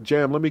 hey,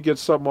 Jam, let me get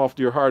something off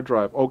your hard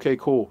drive. Okay,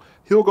 cool.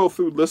 He'll go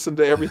through, listen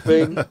to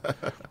everything,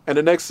 and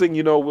the next thing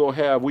you know,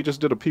 we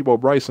just did a Peabo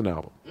Bryson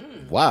album.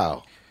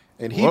 Wow.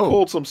 And he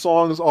pulled some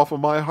songs off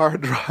of my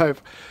hard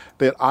drive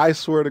that I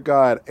swear to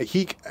God,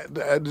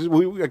 because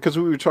we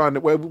were trying to,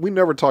 we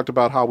never talked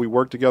about how we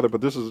work together, but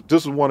this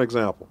is one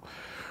example.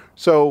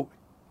 So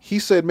he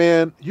said,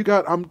 man,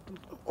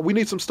 we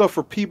need some stuff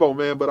for Peabo,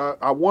 man, but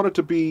I want it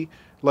to be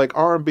like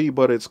R&B,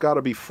 but it's got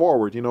to be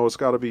forward, it's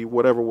got to be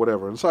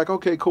whatever. And it's like,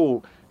 okay,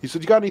 cool. He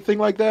said, you got anything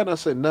like that? And I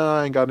said,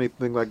 nah, I ain't got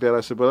anything like that. I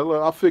said, but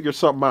I'll figure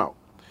something out.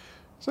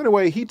 So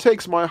anyway, he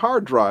takes my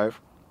hard drive.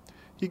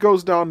 He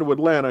goes down to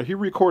Atlanta. He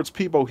records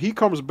Peabo. He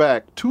comes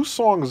back, 2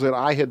 songs that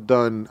I had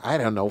done, I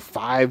don't know,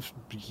 5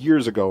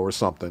 years ago or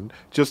something,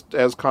 just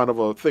as kind of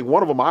a thing.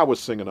 One of them I was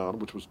singing on,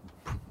 which was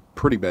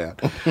pretty bad.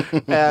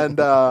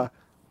 And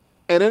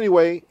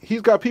anyway,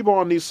 he's got Peabo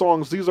on these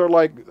songs. These are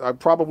like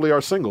probably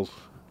our singles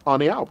on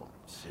the album.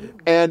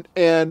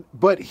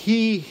 But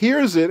he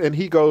hears it and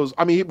he goes,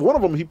 I mean, one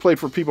of them he played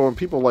for people and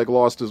people like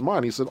lost his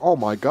mind. He said, oh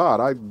my God,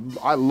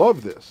 I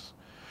love this.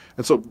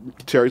 And so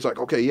Terry's like,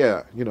 okay,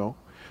 yeah,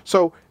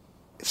 So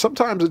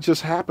sometimes it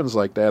just happens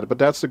like that, but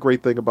that's the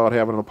great thing about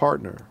having a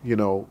partner,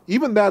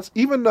 Even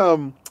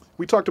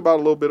we talked about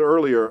a little bit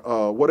earlier,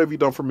 what have you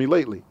done for me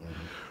lately?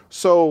 Mm-hmm.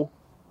 So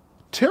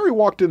Terry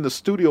walked in the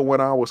studio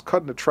when I was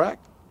cutting the track,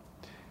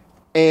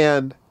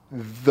 and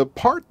the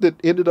part that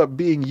ended up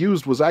being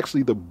used was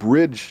actually the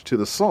bridge to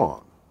the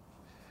song.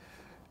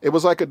 It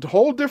was like a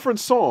whole different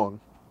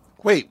song.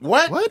 Wait,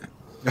 what? What?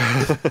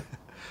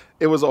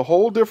 It was a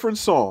whole different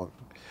song,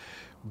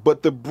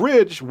 but the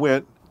bridge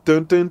went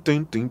dun dun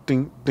dun dun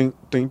dun dun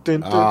dun dun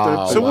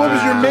dun. So what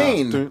was your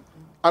main?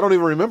 I don't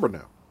even remember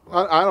now.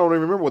 I don't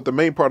even remember what the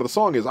main part of the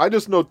song is. I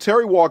just know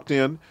Terry walked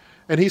in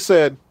and he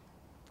said,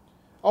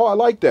 oh, I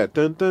like that.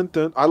 Dun, dun,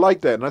 dun. I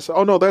like that. And I said,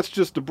 oh, no, that's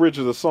just the bridge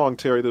of the song,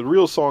 Terry. The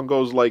real song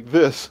goes like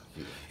this.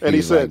 And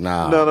he said,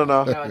 like, nah.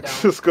 No.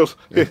 Just goes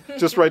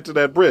just right to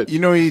that bridge.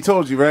 He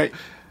told you, right?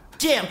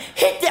 Jim,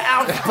 hit the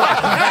out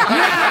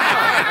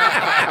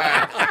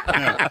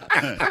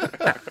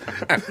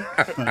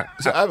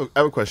So I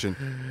have a question.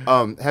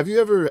 Have you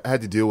ever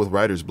had to deal with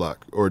writer's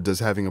block, or does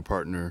having a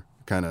partner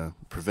kind of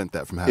prevent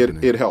that from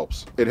happening? It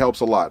helps. It helps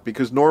a lot,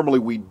 because normally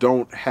we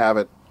don't have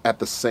it at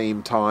the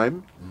same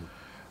time.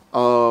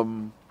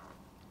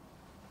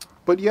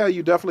 But yeah,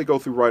 you definitely go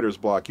through writer's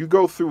block. You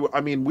go through, I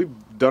mean, we've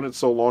done it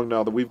so long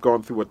now that we've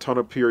gone through a ton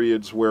of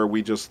periods where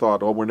we just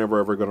thought, oh, we're never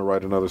ever going to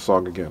write another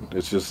song again.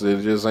 It just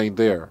ain't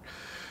there.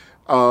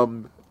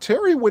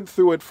 Terry went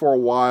through it for a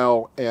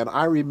while, and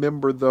I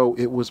remember, though,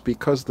 it was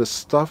because the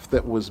stuff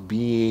that was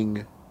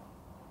being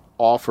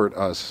offered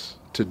us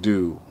to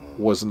do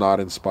was not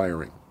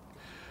inspiring.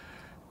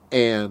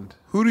 And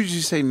who did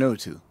you say no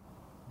to?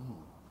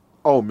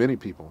 Oh, many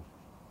people.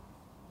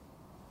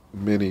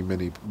 Many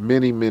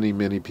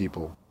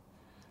people.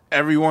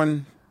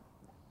 Everyone?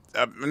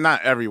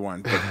 Not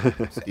everyone.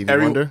 But Stevie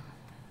Wonder?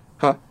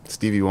 Huh?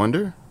 Stevie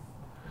Wonder?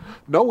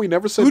 No, we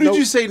never said no. no. Who did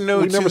you say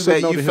no to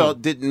that you to felt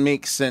him. didn't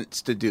make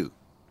sense to do?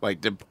 Like,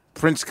 did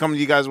Prince come to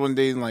you guys one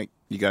day and, like,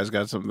 you guys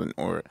got something?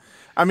 Or,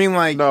 I mean,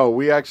 like... No,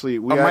 we actually...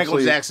 Michael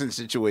Jackson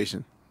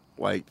situation.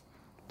 Like...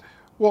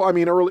 Well, I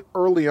mean,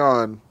 early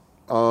on...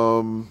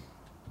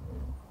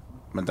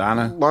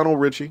 Madonna? Lionel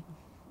Richie.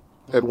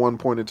 At one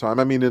point in time.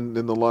 I mean, in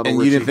the Lionel Richie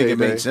And you didn't think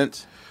heyday. it made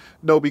sense?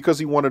 No, because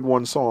he wanted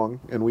one song,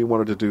 and we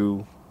wanted to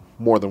do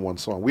more than one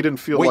song. We didn't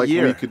feel What like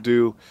year? we could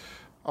do...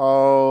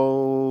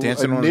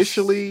 Dancing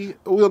initially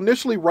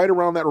right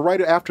around that, or right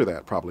after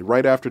that, probably.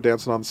 Right after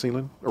Dancing on the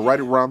Ceiling. Or right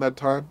around that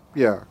time.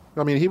 Yeah.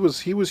 I mean, he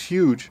was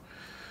huge.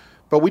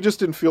 But we just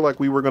didn't feel like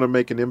we were going to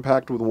make an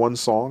impact with one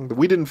song.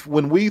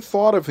 When we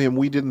thought of him,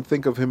 we didn't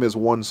think of him as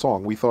one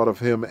song. We thought of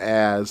him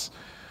as...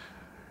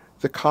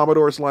 the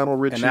Commodore's Lionel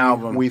Richie. An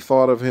album. We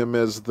thought of him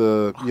as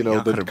the,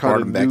 the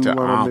kind of back new to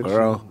Lionel Richie.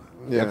 Girl.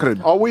 Yeah.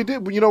 could've- Oh, we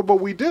did. But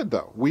we did,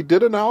 though. We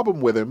did an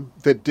album with him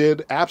that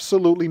did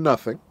absolutely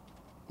nothing.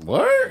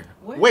 Word?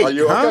 Wait, Are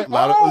you okay?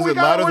 Was it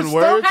louder than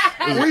words?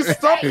 We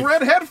stumped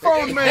Red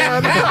Headphone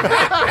Man.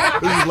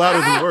 This is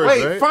louder than words,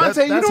 Wait, right? Fonte,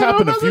 you that's don't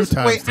happened know a about few this?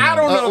 times Wait, I now.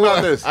 don't know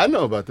about this. I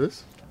know about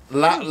this.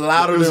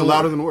 Louder It was than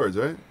louder than words,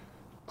 right?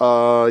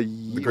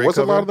 Gray Was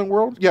it cover? Louder Than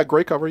World? Yeah,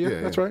 Gray cover. Yeah,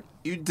 Yeah, that's yeah. right.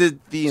 You did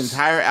the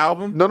entire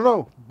album?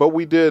 No. But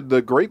we did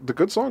the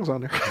good songs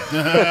on there.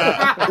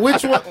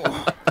 Which one?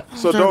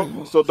 So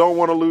don't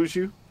want to lose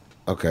you.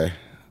 Okay.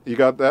 You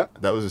got that?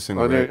 That was a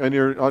single. On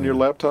your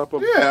laptop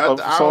of, Yeah, of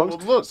I songs.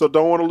 will look. So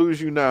don't want to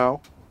lose you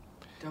now.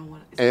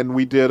 And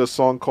we did a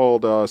song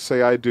called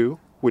 "Say I Do,"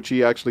 which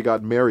he actually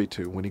got married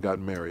to when he got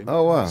married.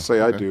 Oh, wow. "Say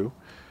I Okay. Do,"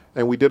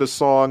 and we did a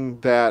song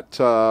that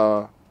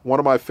one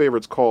of my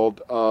favorites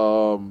called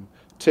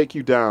 "Take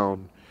You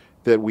Down,"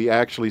 that we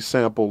actually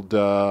sampled.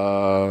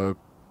 I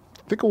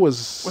think it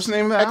was What's the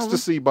name of that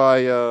 "Ecstasy"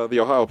 by the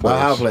Ohio Players.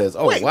 Ohio Players.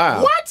 Oh, Wait,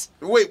 wow. what?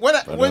 Wait,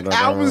 what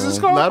album is this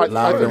called? I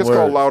Louder think Than it's called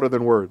Words. "Louder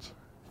Than Words."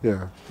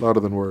 Yeah,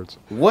 "Louder Than Words."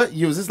 What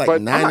year was this? Like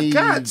But- oh my 90?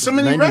 God, so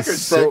many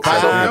records. So- I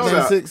don't know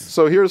that. 96?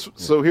 So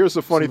here's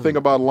the funny thing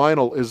about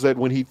Lionel is that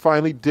when he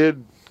finally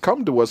did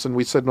come to us and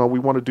we said, no, we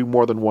want to do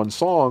more than one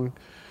song,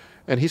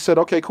 and he said,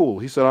 okay, cool.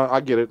 He said, I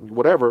get it,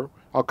 whatever.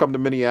 I'll come to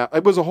Minneapolis.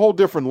 It was a whole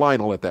different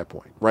Lionel at that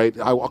point, right?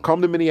 I'll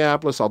come to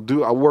Minneapolis. I'll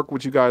work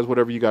with you guys,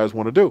 whatever you guys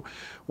want to do.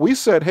 We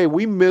said, hey,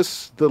 we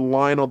miss the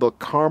Lionel, the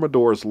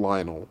Commodore's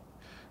Lionel.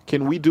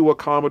 Can we do a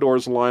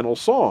Commodore's Lionel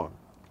song?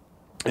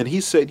 And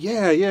he said,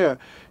 yeah.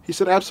 He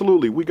said,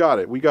 absolutely, we got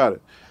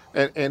it.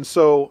 And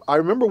so I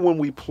remember when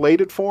we played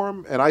it for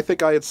him, and I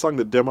think I had sung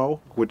the demo,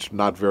 which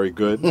not very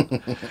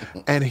good.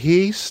 And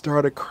he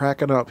started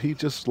cracking up. He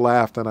just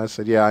laughed, and I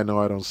said, yeah, I know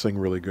I don't sing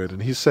really good.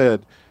 And he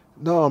said,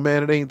 no,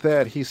 man, it ain't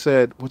that. He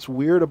said, what's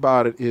weird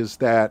about it is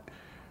that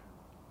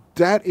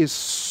is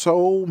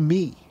so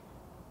me,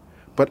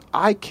 but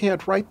I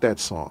can't write that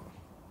song.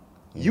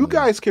 You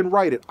guys can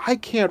write it. I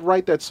can't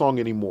write that song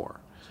anymore.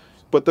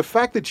 But the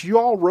fact that you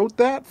all wrote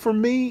that for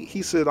me,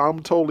 he said,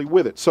 I'm totally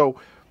with it. So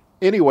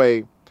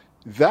anyway,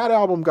 that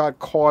album got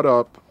caught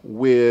up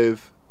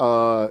with,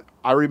 I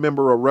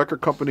remember a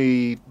record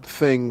company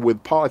thing with,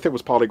 I think it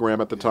was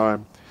Polygram at the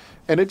time.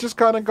 And it just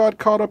kind of got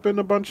caught up in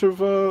a bunch of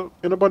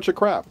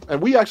crap.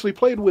 And we actually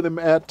played with him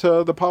at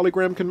the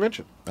Polygram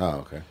convention. Oh,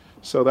 okay.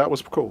 So that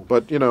was cool.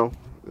 But,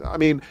 I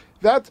mean,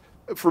 that,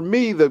 for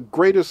me, the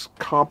greatest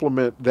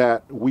compliment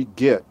that we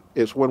get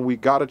is when we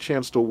got a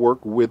chance to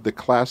work with the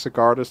classic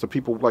artists, the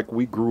people like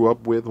we grew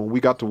up with, when we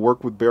got to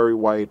work with Barry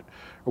White,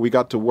 or we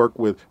got to work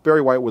with,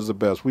 Barry White was the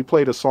best. We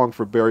played a song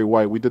for Barry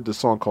White. We did the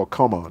song called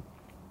Come On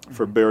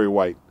for Barry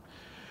White.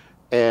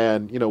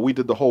 And, we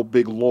did the whole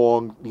big,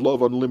 long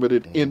Love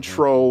Unlimited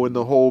intro and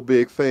the whole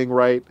big thing,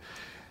 right?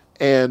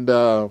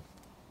 And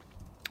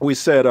we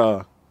said,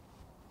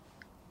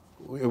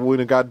 when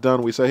it got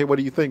done, we said, hey, what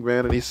do you think,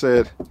 man? And he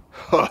said,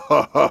 ha,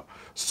 ha, ha,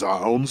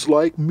 sounds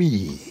like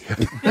me.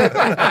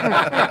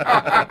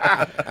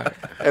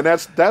 And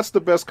that's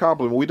the best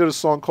compliment. We did a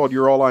song called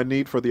You're All I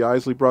Need for the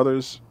Isley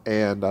Brothers.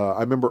 And I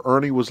remember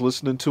Ernie was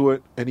listening to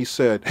it, and he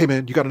said, hey,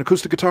 man, you got an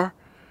acoustic guitar?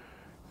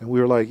 And we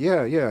were like,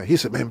 yeah. He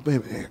said, man,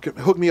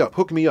 hook me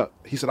up.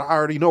 He said, I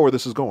already know where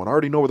this is going. I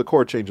already know where the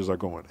chord changes are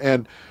going.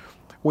 And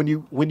when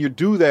you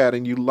do that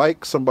and you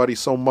like somebody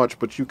so much,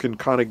 but you can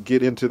kind of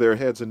get into their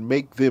heads and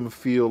make them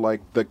feel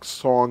like the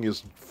song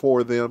is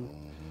for them,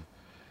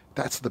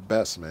 that's the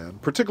best, man.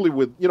 Particularly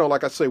with,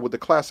 like I say, with the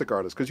classic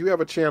artists, because you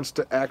have a chance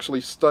to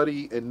actually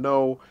study and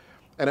know.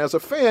 And as a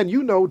fan,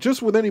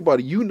 just with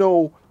anybody,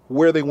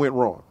 where they went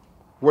wrong,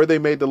 where they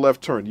made the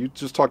left turn. You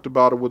just talked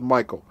about it with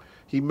Michael.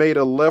 He made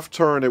a left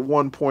turn at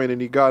one point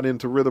and he got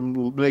into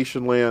Rhythm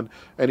Nation land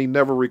and he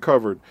never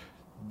recovered.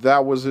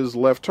 That was his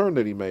left turn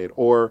that he made.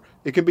 Or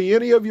it can be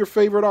any of your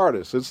favorite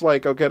artists. It's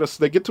like, okay,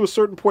 they get to a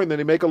certain point and then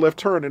they make a left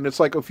turn, and it's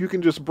like, if you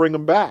can just bring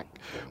them back.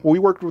 When we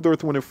worked with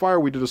Earth, Wind & Fire,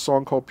 we did a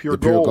song called Pure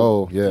Gold. Pure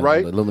Gold, yeah.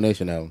 Right? The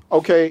Illumination album.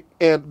 Okay,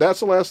 and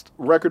that's the last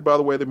record, by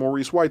the way, that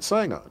Maurice White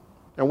sang on.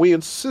 And we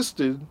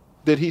insisted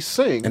that he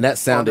sing. And that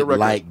sounded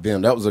like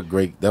them. That was a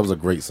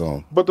great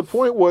song. But the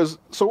point was,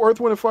 so Earth,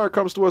 Wind & Fire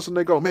comes to us and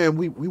they go, man,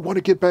 we want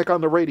to get back on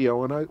the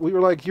radio. And we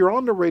were like, you're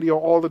on the radio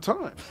all the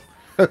time.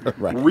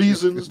 Right.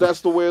 Reasons, that's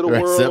the way of the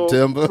world.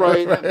 September.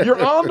 Right.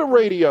 You're on the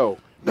radio.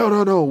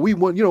 No. We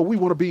want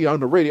to be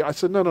on the radio. I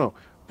said, no.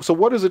 So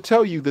what does it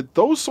tell you? That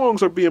those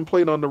songs are being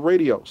played on the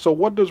radio. So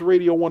what does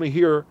radio want to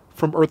hear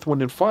from Earth,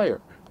 Wind & Fire?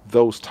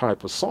 Those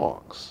type of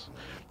songs.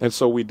 And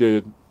so we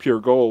did Pure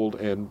Gold,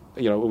 and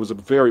it was a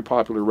very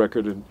popular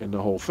record in the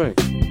whole thing.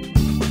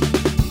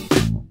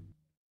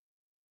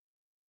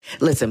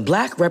 Listen,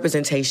 Black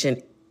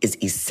representation is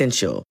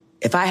essential.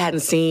 If I hadn't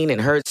seen and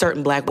heard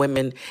certain Black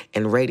women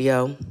in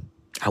radio,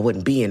 I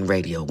wouldn't be in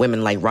radio.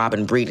 Women like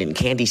Robin Breeden,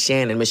 Candy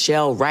Shannon,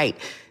 Michelle Wright,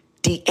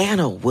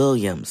 Deanna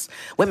Williams.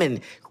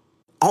 Women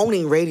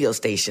owning radio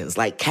stations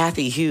like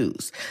Kathy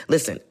Hughes.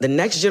 Listen, the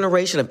next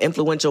generation of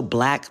influential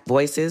Black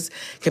voices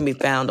can be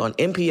found on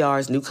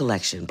NPR's new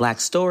collection,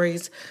 Black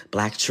Stories,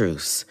 Black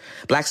Truths.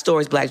 Black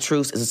Stories, Black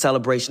Truths is a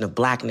celebration of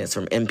Blackness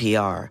from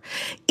NPR.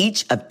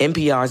 Each of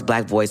NPR's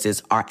Black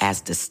voices are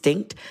as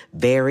distinct,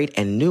 varied,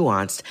 and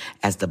nuanced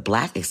as the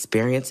Black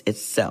experience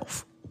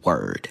itself.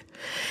 Word.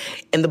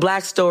 In the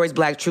Black Stories,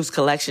 Black Truths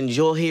collection,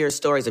 you'll hear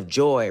stories of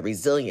joy,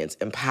 resilience,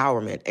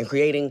 empowerment, and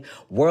creating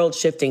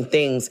world-shifting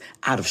things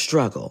out of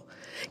struggle.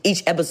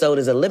 Each episode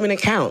is a living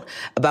account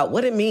about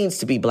what it means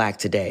to be Black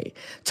today,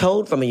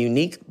 told from a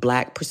unique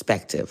Black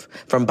perspective.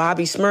 From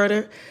Bobby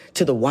Shmurda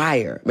to The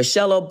Wire,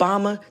 Michelle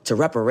Obama to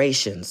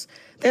reparations.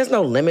 There's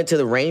no limit to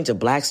the range of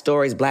Black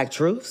Stories, Black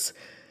Truths.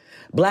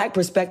 Black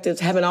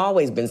perspectives haven't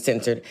always been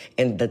centered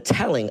in the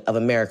telling of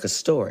America's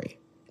story.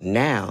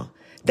 Now,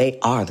 they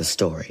are the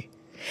story.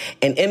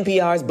 In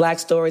NPR's Black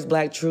Stories,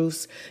 Black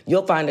Truths,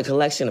 you'll find a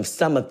collection of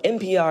some of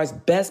NPR's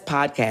best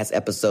podcast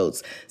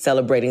episodes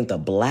celebrating the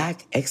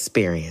Black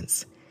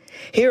experience.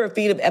 Here are a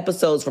feed of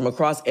episodes from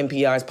across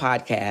NPR's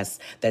podcasts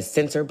that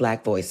center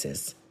Black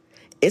voices.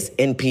 It's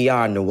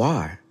NPR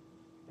Noir.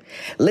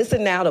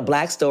 Listen now to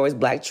Black Stories,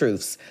 Black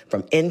Truths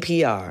from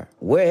NPR,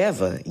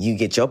 wherever you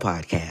get your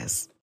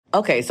podcasts.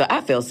 Okay, so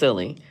I feel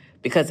silly.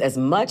 Because as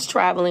much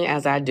traveling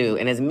as I do,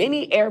 and as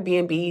many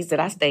Airbnbs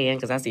that I stay in,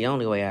 because that's the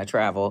only way I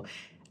travel,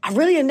 I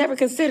really have never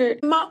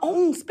considered my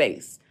own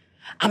space.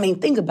 I mean,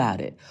 think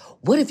about it.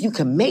 What if you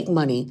can make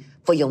money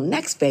for your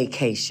next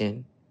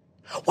vacation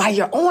while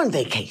you're on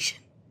vacation?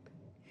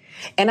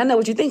 And I know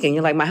what you're thinking.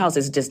 You're like, my house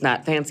is just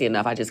not fancy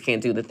enough. I just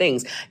can't do the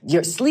things.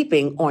 You're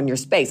sleeping on your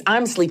space.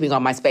 I'm sleeping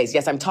on my space.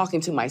 Yes, I'm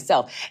talking to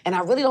myself. And I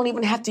really don't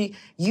even have to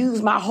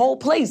use my whole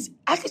place.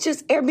 I could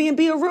just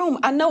Airbnb a room.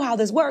 I know how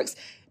this works.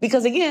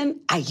 Because again,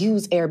 I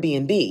use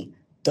Airbnb.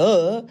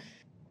 Duh.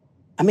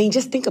 I mean,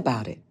 just think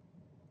about it.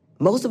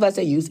 Most of us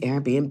that use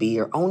Airbnb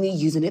are only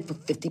using it for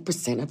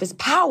 50% of its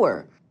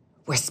power.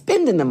 We're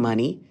spending the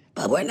money,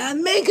 but we're not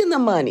making the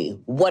money.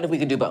 What if we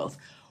could do both?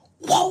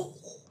 Whoa,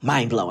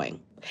 mind-blowing.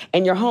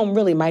 And your home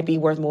really might be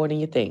worth more than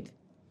you think.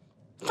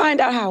 Find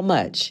out how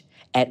much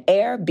at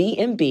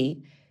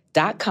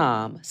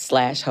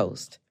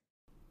airbnb.com/host.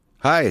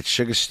 Hi, it's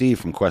Sugar Steve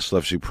from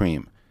Questlove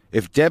Supreme.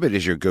 If debit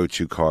is your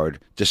go-to card,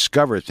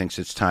 Discover thinks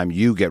it's time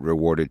you get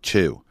rewarded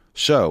too.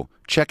 So,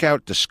 check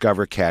out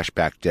Discover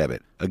Cashback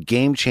Debit, a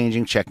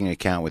game-changing checking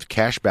account with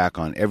cash back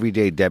on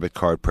everyday debit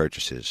card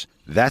purchases.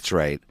 That's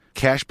right.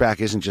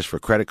 Cashback isn't just for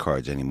credit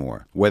cards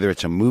anymore. Whether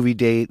it's a movie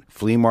date,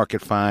 flea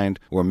market find,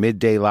 or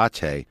midday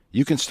latte,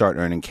 you can start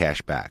earning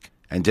cash back.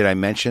 And did I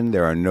mention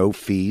there are no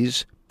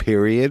fees,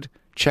 period?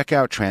 Check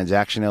out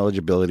transaction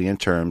eligibility and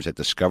terms at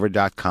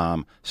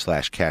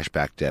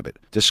discover.com/cashbackdebit.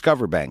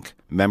 Discover Bank,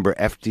 member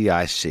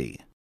FDIC.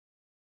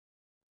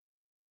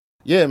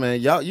 Yeah, man,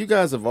 you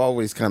guys have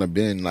always kind of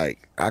been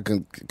like, I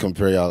can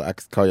compare y'all, I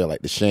could call y'all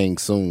like the Shang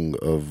Tsung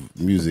of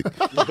music.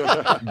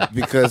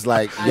 Because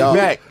like y'all,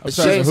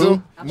 Shang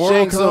Tsung,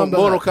 Mortal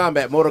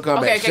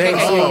Kombat. Okay, Shang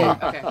Tsung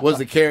was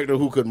the character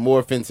who could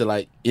morph into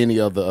like any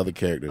of the other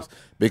characters.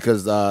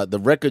 Because the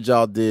record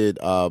y'all did,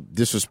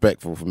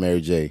 Disrespectful for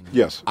Mary J.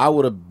 Yes. I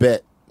would have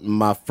bet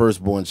my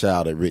firstborn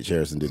child that Rich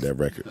Harrison did that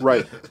record.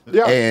 Right.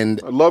 Yeah. And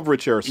I love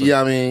Rich Harrison.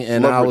 Yeah, I mean,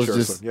 and love I was Rich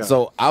just, Harrison,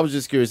 so I was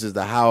just curious as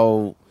to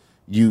how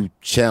you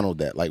channeled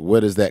that. Like,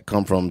 where does that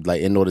come from?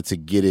 Like, in order to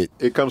get it,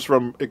 it comes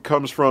from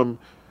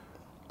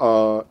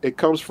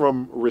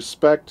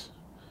respect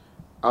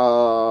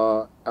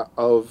of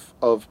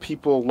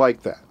people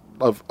like that,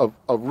 of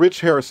Rich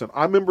Harrison.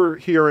 I remember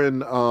hearing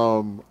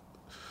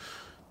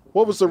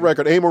what was the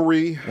record?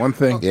 Amory. One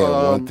Thing.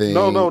 One Thing.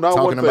 No, not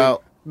Talking One Thing.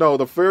 About. No,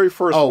 the very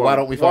first one. Why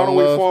Don't We Fall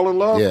in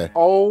Love? Yeah.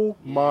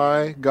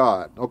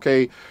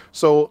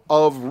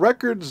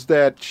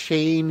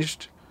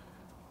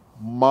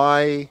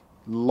 my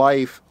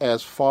life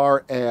as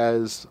far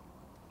as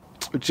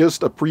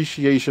just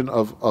appreciation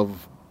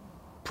of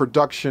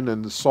production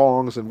and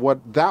songs and what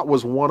that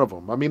was one of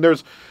them. I mean,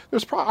 there's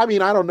I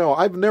mean, I don't know.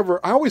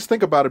 I always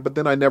think about it, but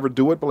then I never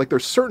do it. But like,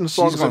 there's certain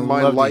songs in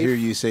my life. To hear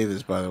you say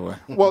this, by the way.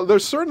 Well,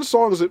 there's certain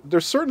songs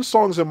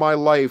in my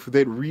life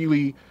that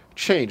really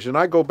changed, and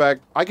I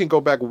can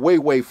go back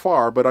way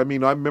far. But I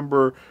mean, I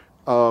remember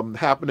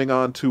happening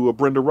on to a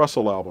Brenda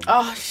Russell album.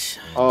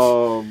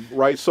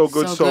 Right, So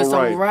Good,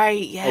 So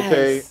Right.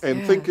 Yes. Okay,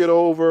 and Think It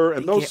Over,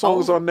 and those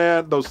songs on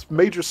that, those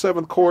major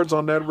seventh chords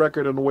on that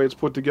record, and the way it's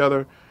put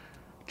together,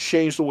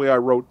 changed the way I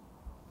wrote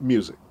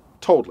music.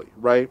 Totally,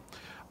 right?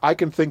 I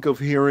can think of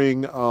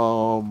hearing,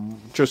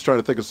 just trying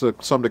to think of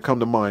something to come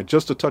to mind,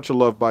 Just a Touch of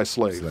Love by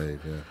Slave.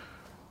 Yeah.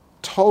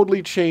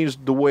 Totally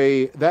changed the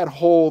way that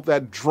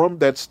drum,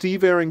 that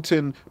Steve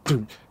Arrington,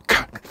 with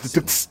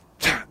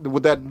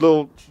that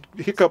little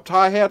hiccup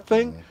hi-hat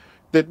thing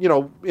that,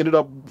 ended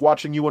up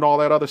watching you and all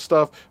that other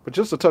stuff. But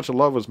Just a Touch of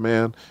Love was,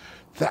 man,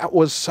 that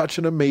was such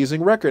an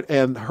amazing record.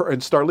 And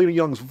Starlina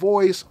Young's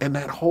voice and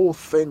that whole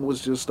thing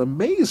was just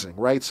amazing,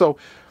 right? So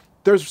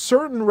there's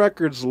certain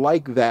records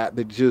like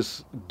that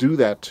just do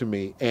that to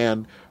me.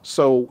 And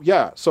so,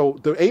 yeah, so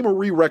the A.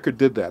 Marie record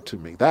did that to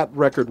me. That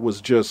record was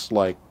just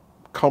like,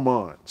 come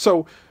on.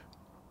 So,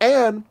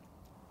 and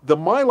the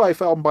My Life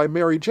album by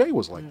Mary J.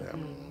 was like that.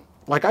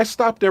 Like, I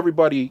stopped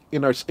everybody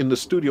in the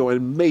studio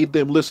and made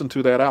them listen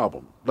to that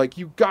album. Like,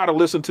 you got to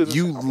listen to this.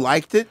 You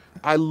liked it?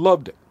 I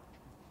loved it.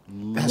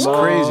 That's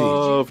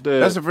Loved crazy. it.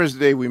 That's the first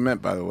day we met,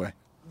 by the way.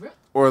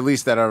 Or at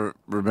least that I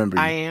remember.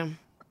 I am.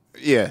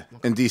 Yeah,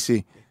 in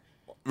D.C.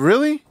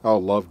 Really? Oh,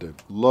 loved it.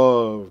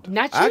 Loved.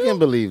 Not you. I can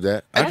believe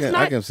that. I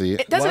That's can see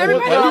it. Doesn't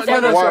everybody else Why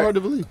ever? that's so hard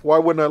to believe? Why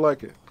wouldn't I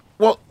like it?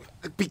 Well,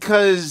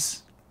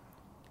 because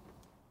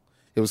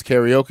It was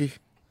karaoke.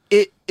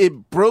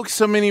 it broke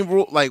so many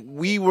rules. Like,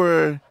 we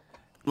were,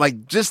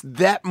 like, just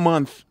that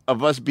month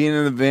of us being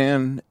in the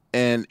van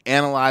and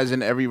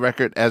analyzing every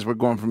record as we're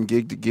going from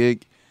gig to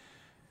gig.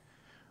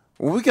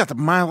 When we got the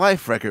My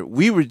Life record,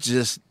 we were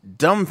just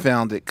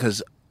dumbfounded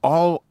because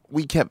all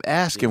we kept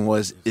asking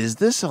was, is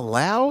this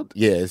allowed?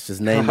 Yeah, it's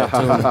just named that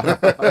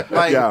tune.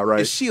 Like, Yeah,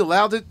 right. Is she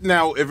allowed it?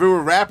 Now, if it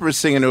were rappers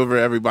singing over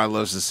Everybody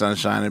Loves the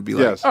Sunshine, it'd be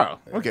like, Yes. oh,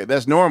 okay,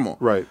 that's normal.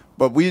 Right.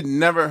 But we'd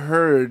never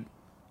heard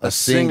a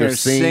singer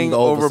sing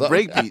over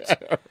something.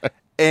 breakbeats.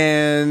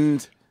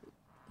 And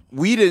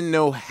we didn't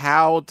know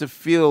how to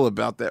feel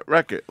about that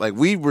record. Like,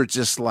 we were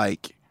just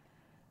like,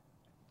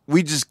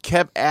 we just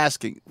kept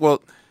asking.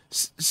 Well,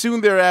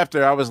 soon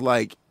thereafter, I was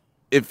like,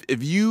 if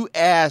you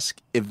ask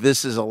if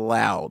this is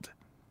allowed,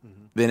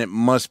 then it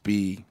must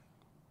be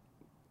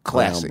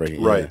classic.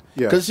 Groundbreaking, Right,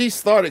 yeah.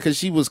 Because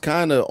she was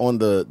kind of on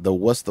the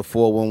What's the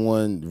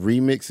 411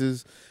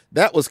 remixes.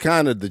 That was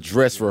kind of the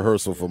dress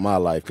rehearsal for My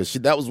Life, because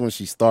that was when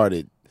she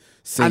started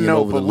singing I know,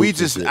 over the but we loops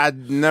and just, shit. I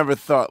never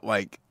thought,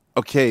 like,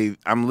 okay,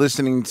 I'm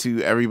listening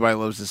to Everybody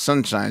Loves the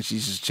Sunshine.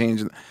 She's just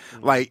changing.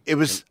 Like, I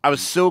was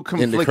so in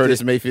conflicted. the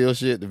Curtis Mayfield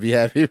shit to Be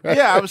Happy. Right?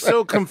 Yeah, I was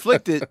so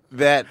conflicted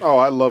that. Oh,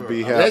 I love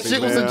Be Happy. That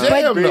shit was a man.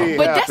 jam, Be though.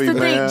 But that's Happy, the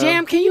thing, man.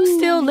 Jam. Can you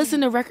still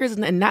listen to records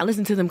and not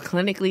listen to them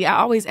clinically? I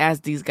always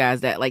ask these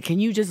guys that. Like, can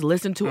you just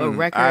listen to a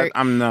record?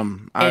 I'm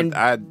numb. and-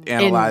 I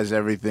analyze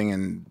everything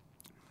and.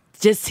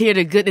 Just hear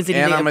the goodness and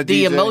And I'm a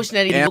the DJ. emotion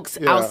that he And- evokes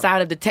Yeah.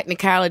 outside of the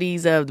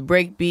technicalities of the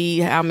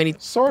breakbeat. How many?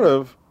 Sort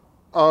of.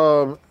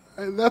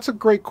 That's a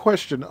great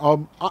question.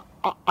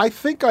 I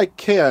think I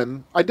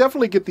can. I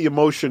definitely get the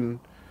emotion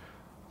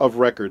of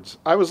records.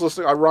 I was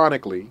listening,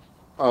 ironically,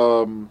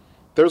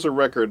 there's a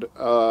record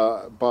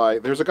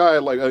there's a guy,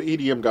 like an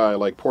EDM guy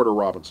like Porter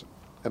Robinson.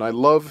 And I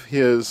love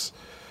his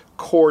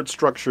chord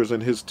structures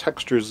and his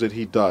textures that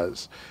he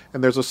does.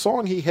 And there's a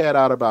song he had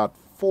out about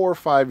 4 or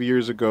 5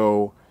 years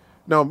ago.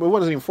 No, it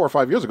wasn't even 4 or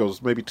 5 years ago. It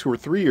was maybe 2 or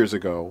 3 years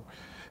ago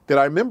that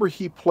I remember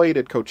he played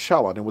at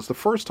Coachella. And it was the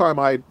first time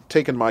I'd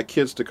taken my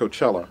kids to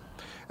Coachella.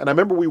 And I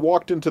remember we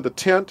walked into the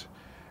tent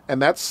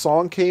and that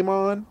song came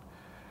on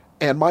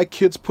and my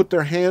kids put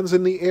their hands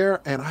in the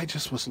air and I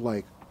just was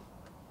like,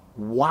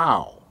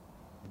 wow.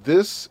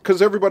 This,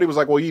 because everybody was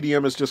like, well,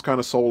 EDM is just kind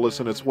of soulless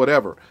and it's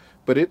whatever.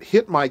 But it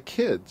hit my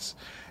kids.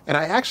 And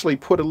I actually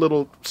put a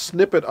little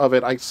snippet of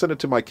it. I sent it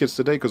to my kids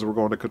today because we're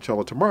going to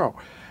Coachella tomorrow.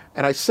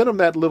 And I sent them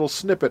that little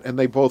snippet and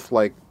they both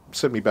like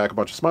sent me back a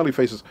bunch of smiley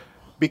faces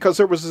because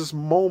there was this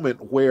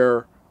moment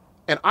where,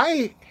 and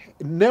I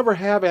never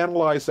have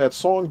analyzed that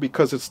song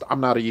because I'm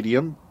not an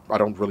EDM. I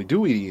don't really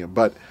do EDM.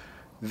 But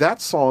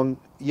that song,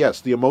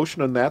 yes, the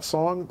emotion in that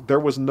song, there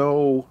was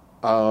no,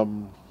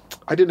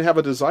 I didn't have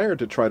a desire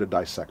to try to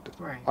dissect it.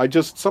 Right. I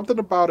just, something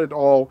about it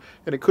all,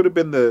 and it could have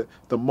been the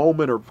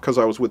moment or because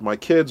I was with my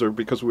kids or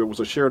because it was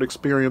a shared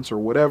experience or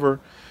whatever.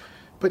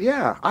 But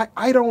yeah,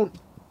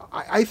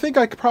 I think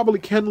I probably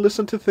can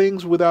listen to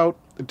things without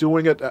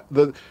doing it.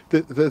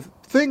 The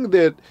thing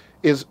that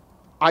is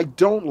I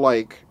don't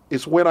like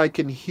is when I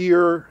can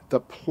hear the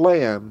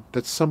plan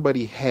that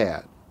somebody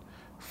had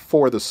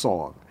for the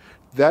song.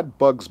 That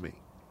bugs me.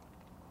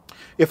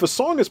 If a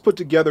song is put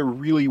together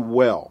really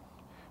well,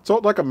 So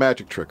like a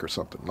magic trick or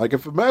something. Like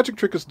if a magic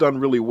trick is done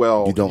really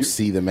well, you don't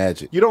see the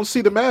magic. You don't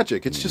see the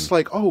magic. It's just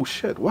like, oh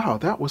shit, wow,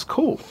 that was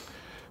cool.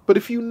 But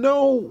if you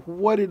know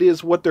what it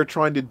is, what they're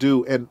trying to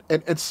do,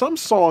 and some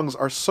songs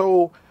are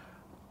so,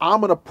 I'm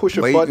going to push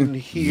a button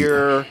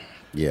here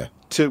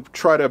to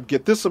try to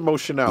get this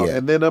emotion out,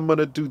 and then I'm going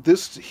to do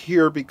this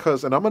here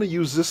and I'm going to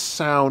use this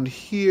sound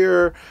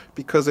here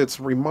because it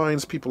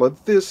reminds people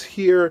of this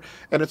here,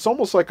 and it's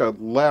almost like a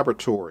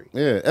laboratory.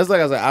 Yeah, that's like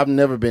I said, I've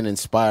never been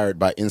inspired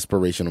by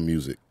inspirational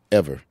music,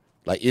 ever.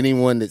 Like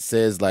anyone that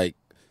says like,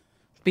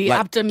 be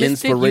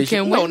optimistic. You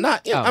can win. No,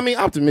 not. I mean,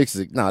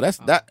 optimistic. No,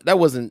 that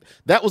wasn't.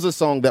 That was a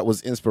song that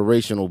was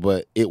inspirational,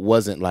 but it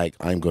wasn't like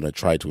I'm gonna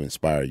try to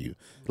inspire you.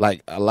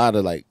 Like a lot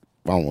of like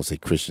I don't want to say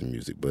Christian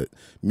music, but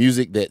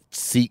music that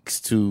seeks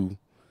to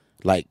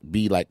like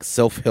be like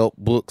self-help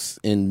books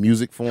in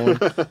music form.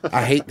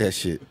 I hate that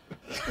shit.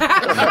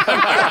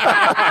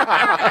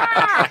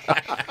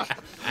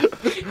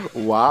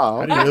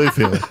 Wow. How do you really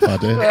feel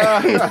about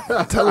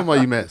that? Tell them why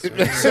you mad.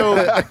 So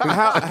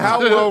how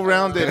well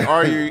rounded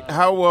are you?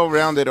 How well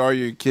rounded are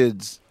your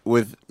kids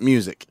with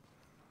music?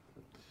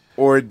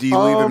 Or do you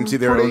leave them to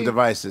their own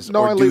devices?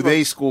 No, or do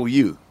they school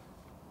you?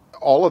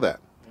 All of that.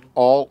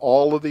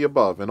 All of the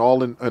above, and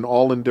all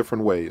in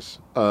different ways.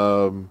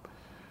 I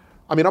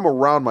mean, I'm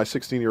around my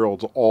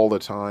 16-year-olds all the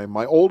time.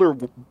 My older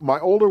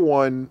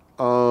one,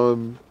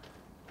 I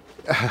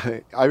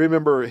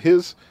remember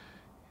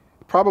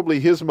probably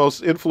his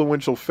most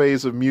influential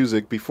phase of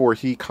music before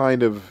he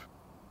kind of,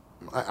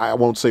 I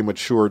won't say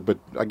matured, but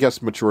I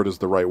guess matured is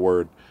the right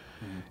word.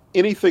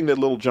 Anything that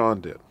Lil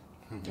Jon did,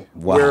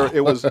 where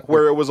it was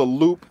a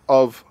loop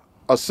of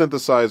a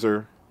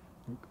synthesizer,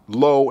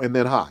 low and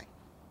then high.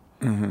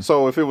 Mm-hmm.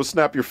 So if it was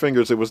Snap Your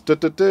Fingers, it was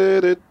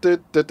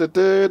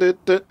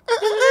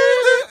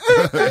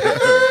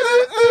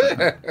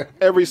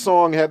every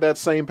song had that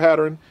same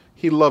pattern.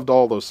 He loved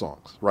all those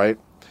songs, right?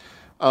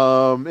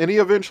 And he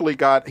eventually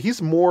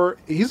he's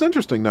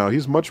interesting now.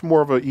 He's much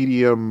more of an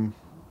EDM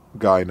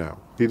guy now.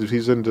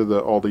 He's into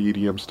all the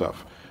EDM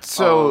stuff.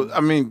 So, I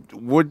mean,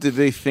 what do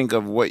they think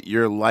of what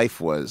your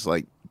life was?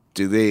 Like,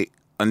 do they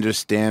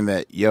understand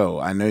that,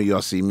 I know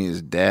y'all see me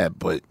as dad,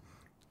 but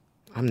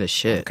I'm the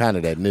shit. I'm kind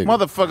of that nigga.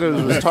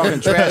 Motherfuckers was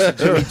talking trash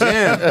to Jimmy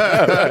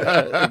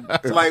Jam.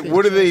 Like,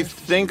 what do they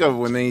think of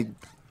when they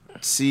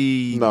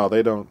see... No,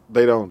 they don't.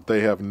 They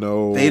have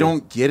no... They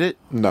don't get it?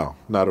 No,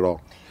 not at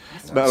all.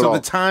 So the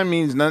time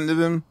means nothing to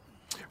them?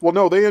 Well,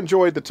 no, they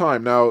enjoyed the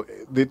time. Now,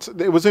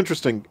 it was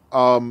interesting.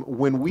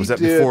 When we was that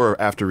before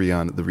or after the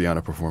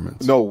Rihanna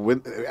performance? No,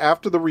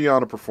 after the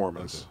Rihanna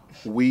performance,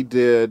 we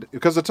did,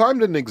 because the time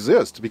didn't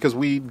exist, because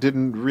we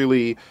didn't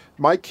really,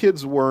 my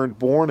kids weren't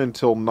born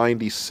until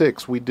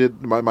 96. We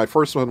did, my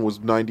first one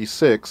was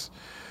 96.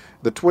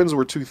 The twins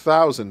were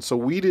 2000, so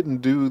we didn't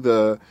do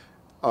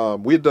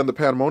we had done the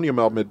Pandemonium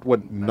album at,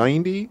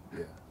 90?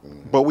 Yeah.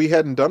 But we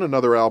hadn't done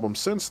another album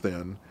since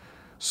then.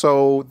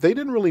 So they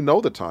didn't really know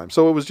the time.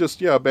 So it was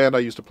just, a band I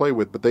used to play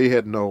with, but they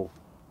had no,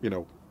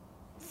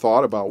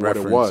 thought about what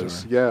it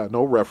was. Right? Yeah,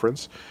 no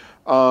reference.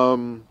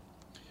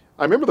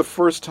 I remember the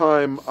first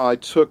time I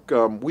took,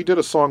 we did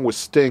a song with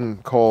Sting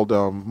called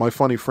My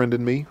Funny Friend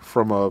and Me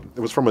it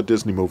was from a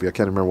Disney movie. I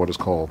can't remember what it's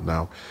called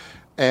now.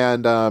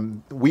 And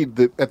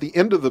at the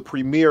end of the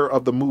premiere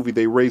of the movie,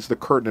 they raised the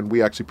curtain and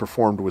we actually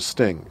performed with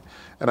Sting.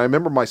 And I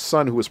remember my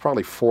son, who was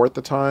probably 4 at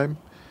the time,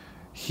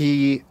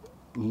 he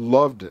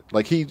loved it.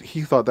 Like he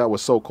thought that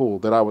was so cool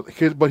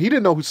but he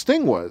didn't know who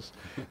Sting was.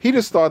 He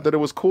just thought that it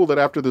was cool that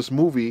after this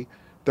movie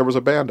there was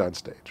a band on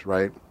stage,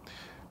 right?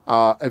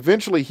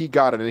 Eventually he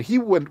got it, and he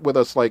went with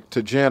us like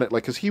to Janet,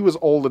 like because he was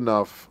old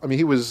enough. I mean,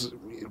 he was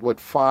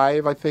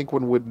 5, I think,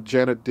 when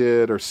Janet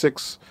did, or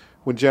 6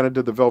 when Janet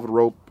did the Velvet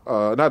Rope,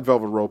 not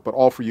Velvet Rope, but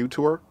All For You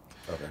tour.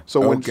 Okay. So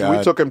when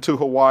we took him to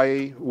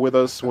Hawaii with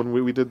us when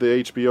we did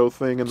the HBO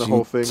thing and the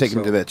whole thing. Take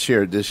him to that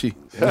chair, did she?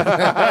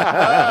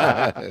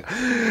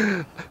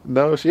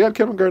 No, she had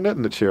Kevin Garnett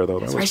in the chair, though.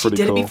 That's that was right. pretty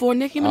She did cool. it before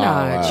Nicki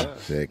Minaj. Wow.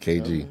 Yeah,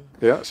 KG.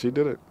 Yeah, she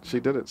did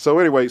it. So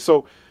anyway,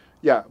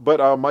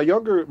 but my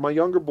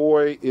younger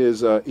boy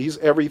is he's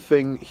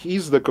everything.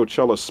 He's the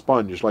Coachella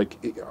sponge. Like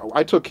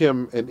I took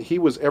him, and he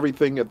was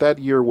everything. At that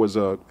year was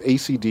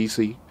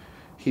AC/DC.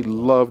 He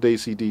loved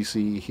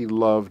AC/DC. He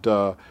loved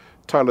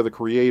Tyler the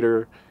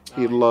Creator.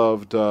 He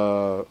loved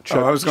Chuck.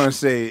 I was going to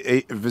say,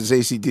 if it's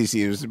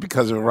AC/DC, it was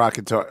because of Rock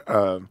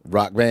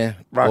Band?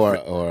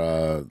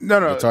 Or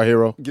Guitar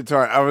Hero?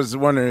 Guitar. I was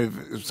wondering if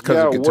it was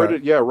because of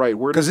Guitar. Right.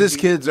 Because his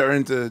kids are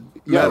into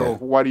metal.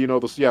 Why do you know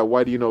this? Yeah,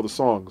 why do you know the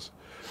songs?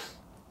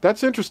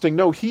 That's interesting.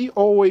 No, he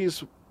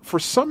always, for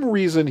some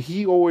reason,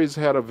 he always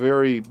had a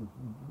very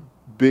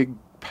big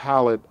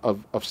palette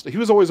of he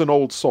was always an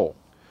old soul.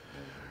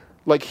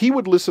 Like, he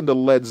would listen to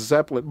Led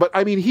Zeppelin, but,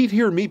 I mean, he'd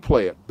hear me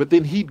play it, but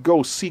then he'd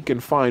go seek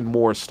and find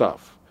more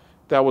stuff.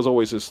 That was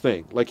always his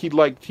thing. Like, he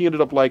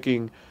ended up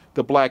liking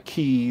the Black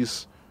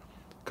Keys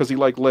because he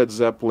liked Led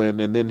Zeppelin,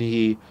 and then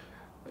he,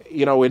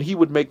 and he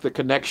would make the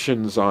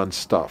connections on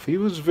stuff. He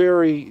was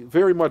very,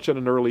 very much at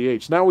an early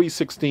age. Now he's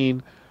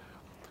 16.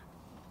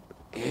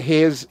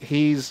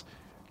 He's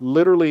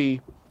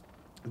literally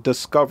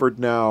discovered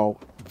now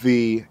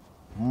the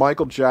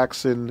Michael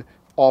Jackson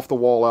Off the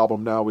Wall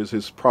album now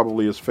is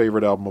probably his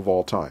favorite album of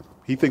all time.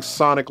 He thinks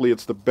sonically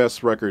it's the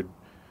best record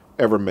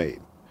ever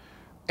made.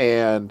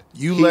 And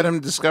you let him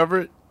discover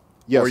it?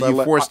 Yes, or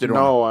you forced it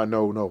on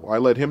him? No. I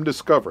let him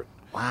discover it.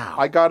 Wow.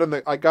 I got in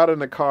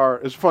the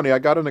car. It's funny. I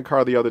got in the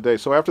car the other day.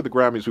 So after the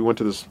Grammys, we went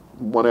to this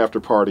one after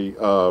party.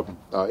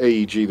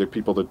 AEG, the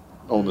people that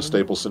own the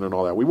Staples Center and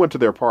all that. We went to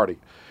their party.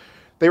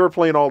 They were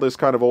playing all this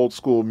kind of old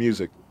school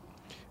music,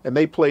 and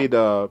they played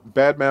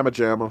Bad Mama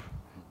Jamma.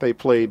 They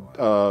played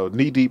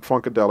Knee Deep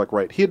Funkadelic.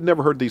 Right? He had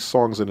never heard these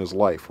songs in his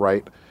life.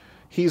 Right?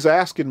 He's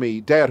asking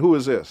me, Dad, who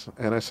is this?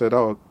 And I said,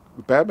 oh,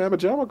 Bad Mama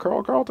Jamma,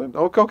 Carl Carlton.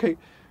 Okay.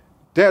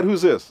 Dad,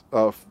 who's this?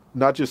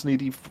 Not just Knee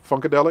Deep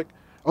Funkadelic.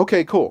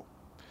 Okay, cool.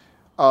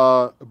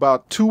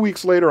 About 2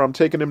 weeks later, I'm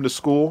taking him to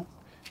school.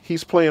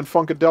 He's playing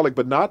Funkadelic,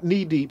 but not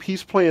knee deep.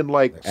 He's playing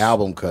like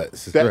album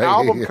cuts. The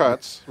album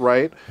cuts,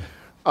 right?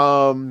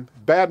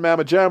 Bad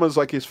Mama Jamma is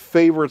like his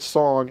favorite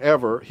song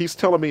ever. He's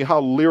telling me how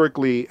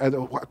lyrically,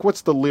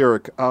 what's the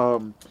lyric?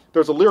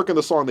 There's a lyric in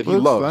the song that he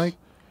loves.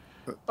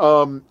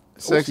 Like,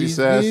 sexy,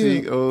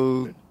 sassy,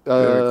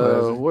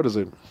 what is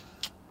it?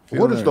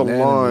 What is the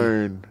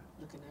line?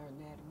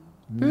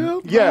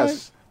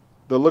 Yes.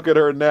 The look at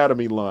her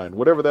anatomy line,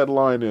 whatever that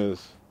line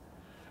is.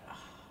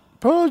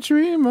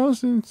 Poetry,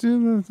 emotion,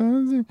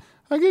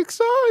 I get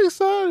so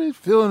excited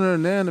feeling her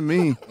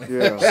anatomy.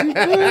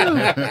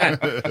 Yeah.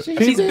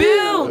 She's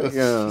built.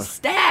 Yeah. She's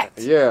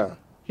stacked. Yeah.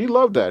 He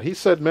loved that. He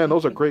said, man,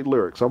 those are great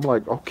lyrics. I'm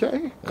like,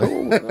 okay,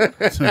 cool.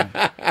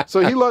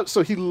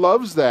 So he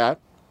loves that.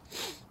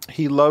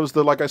 He loves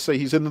like I say,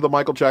 he's into the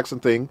Michael Jackson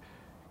thing.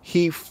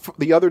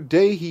 The other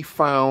day he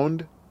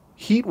found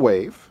Heat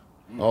Wave.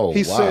 Oh,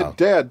 he said,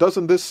 Dad,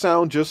 doesn't this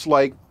sound just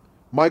like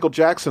Michael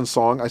Jackson's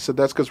song? I said,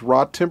 that's because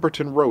Rod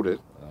Temperton wrote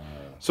it.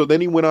 So then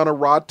he went on a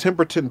Rod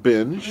Temperton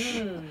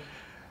binge,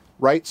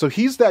 right? So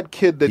he's that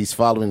kid that... He's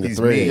following the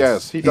thread.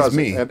 Yes, he does.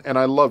 And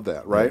I love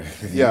that, right?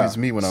 Yeah. He was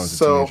me when I was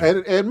a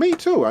teenager. And me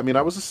too. I mean,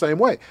 I was the same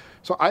way.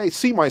 So I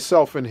see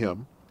myself in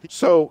him.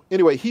 So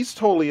anyway, he's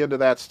totally into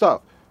that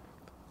stuff.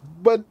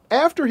 But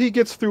after he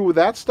gets through with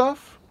that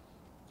stuff,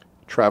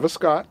 Travis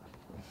Scott...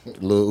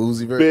 Lil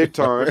Uzi Vert, big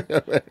time.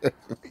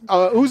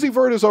 Uzi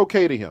Vert is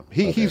okay to him.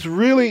 He's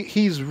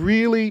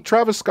really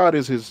Travis Scott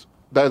is his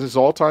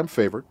all-time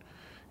favorite.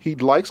 He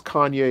likes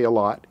Kanye a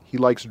lot. He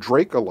likes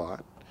Drake a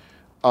lot.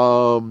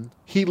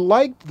 He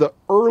liked the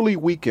early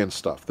Weekend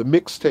stuff, the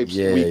mixtapes,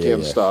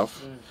 Weekend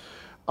stuff.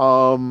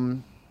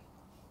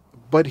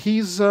 But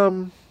he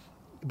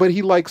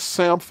likes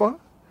Sampha.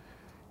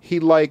 He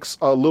likes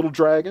Little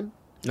Dragon.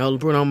 No,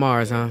 Bruno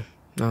Mars, huh?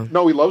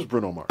 No, he loves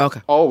Bruno Mars.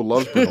 Okay. Oh,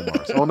 loves Bruno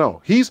Mars. Oh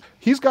no, he's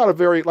got a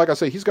very, like I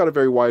say, he's got a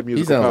very wide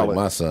musical palette. Like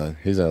my son.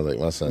 He sounds like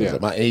my son. Yeah.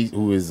 Like my age,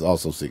 who is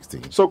also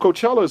 16. So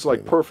Coachella is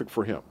like perfect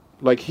for him.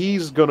 Like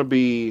he's gonna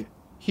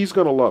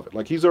love it.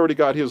 Like he's already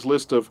got his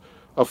list of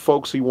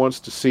folks he wants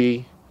to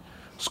see.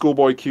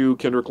 Schoolboy Q,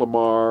 Kendrick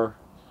Lamar.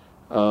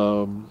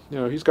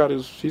 He's got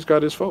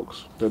his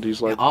folks that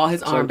he's like all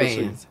his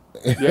armbands.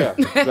 Yeah,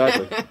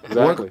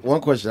 exactly.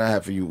 One question I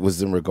have for you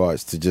was in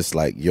regards to just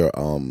like your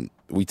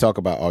we talk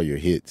about all your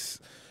hits,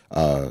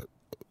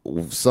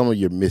 some of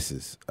your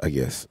misses, I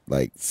guess,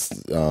 like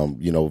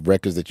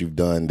records that you've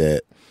done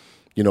that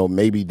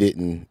maybe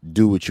didn't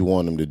do what you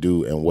want them to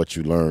do, and what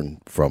you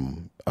learned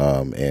from,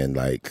 and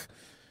like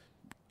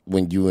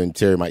when you and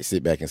Terry might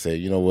sit back and say,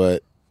 you know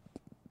what,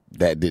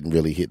 that didn't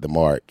really hit the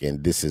mark,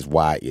 and this is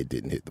why it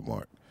didn't hit the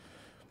mark.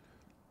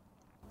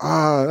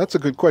 That's a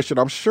good question.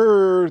 I'm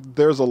sure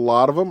there's a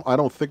lot of them. I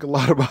don't think a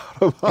lot about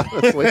them,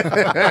 honestly.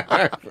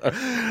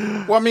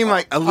 Well, I mean,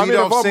 like a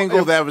lead-off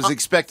single that was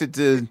expected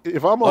to...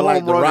 If I'm a or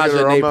like home the run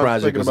hitter, Rajane I'm not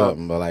project thinking or about...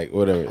 something, but like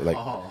whatever. Like,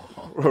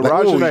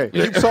 Rajane.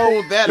 You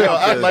told that No, out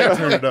I'd there. like to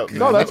turn it up. Man.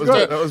 No, that's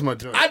good. That was my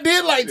joint. I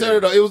did like Turn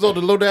It Up. It was on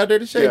the Low Down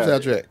Dirty Shame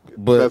soundtrack.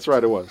 But That's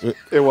right, it was.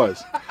 It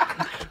was.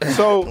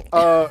 So,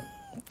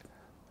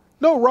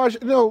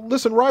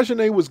 listen,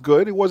 Rajane was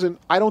good. It wasn't,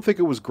 I don't think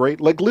it was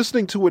great. Like,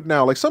 listening to it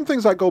now, like, some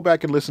things I go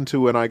back and listen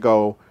to and I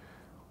go,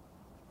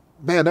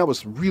 man, that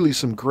was really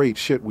some great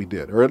shit we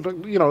did. Or, at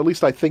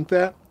least I think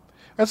that.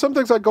 And some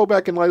things I go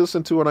back and I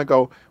listen to and I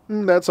go,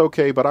 that's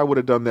okay, but I would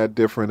have done that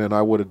different and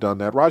I would have done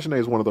that. Rajane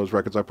is one of those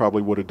records I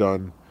probably would have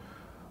done,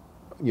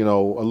 a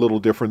little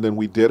different than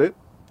we did it.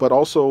 But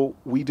also,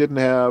 we didn't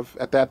have,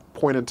 at that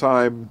point in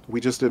time,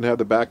 we just didn't have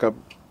the backup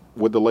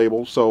with the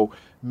label. So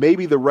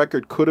maybe the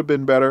record could have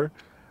been better.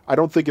 I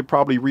don't think it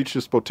probably reached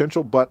its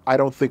potential, but I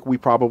don't think we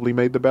probably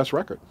made the best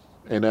record.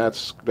 And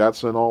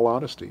that's in all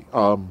honesty.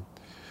 I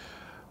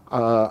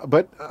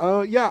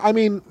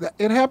mean,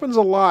 it happens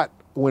a lot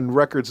when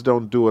records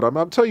don't do it.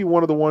 I'll tell you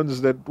one of the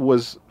ones that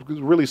was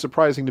really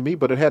surprising to me,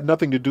 but it had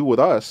nothing to do with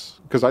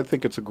us, because I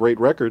think it's a great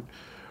record,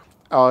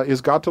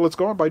 is God Till It's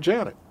Gone by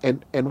Janet.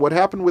 And what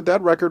happened with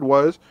that record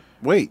was,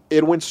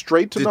 it went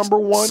straight to number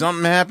one.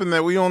 Something happened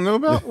that we don't know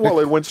about? Well,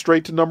 it went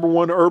straight to number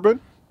one urban.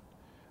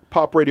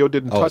 Pop radio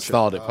didn't touch it.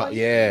 it.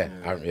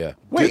 Yeah.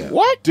 Wait,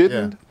 what?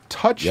 Didn't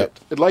touch it.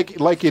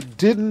 Like it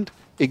didn't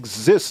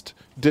exist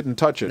didn't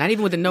touch it. Not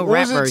even with the no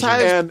rap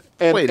version.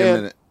 Wait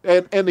a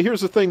minute. And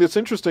here's the thing that's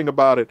interesting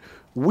about it.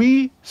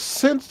 We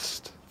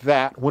sensed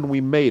that when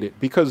we made it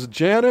because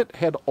Janet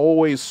had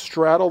always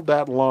straddled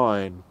that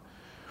line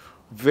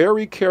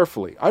very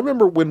carefully. I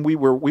remember when we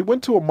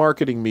went to a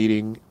marketing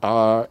meeting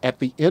at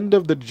the end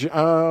of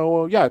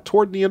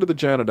toward the end of the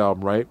Janet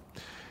album, right?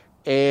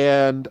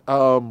 And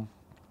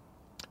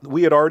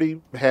we had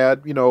already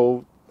had, That's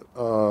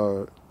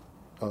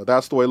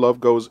the Way Love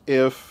Goes,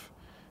 If,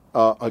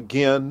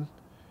 Again,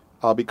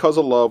 Because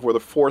of Love were the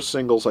 4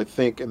 singles, I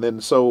think. And then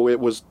so it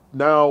was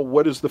now,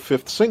 what is the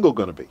 5th single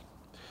going to be?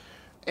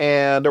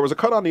 And there was a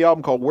cut on the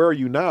album called Where Are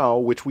You Now,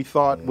 which we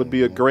thought would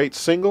be a great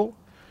single.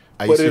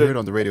 I used to hear it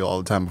on the radio all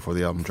the time before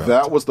the album dropped.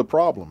 That was the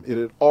problem. It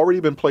had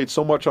already been played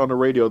so much on the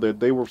radio that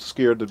they were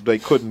scared that they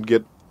couldn't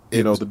get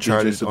the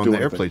DJs to on do the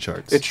anything. airplay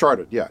charts. It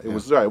charted, yeah. It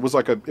was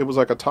like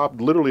a top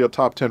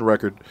 10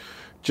 record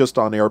just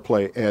on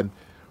airplay. And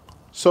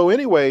so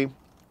anyway,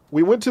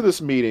 we went to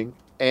this meeting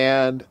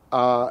and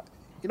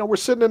we're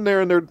sitting in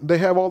there and they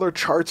have all their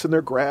charts and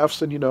their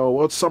graphs and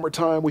it's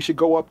summertime, we should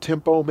go up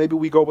tempo, maybe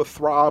we go with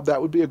Throb, that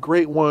would be a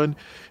great one,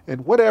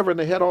 and whatever, and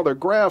they had all their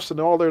graphs and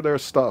all their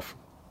stuff.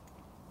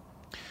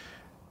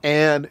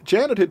 And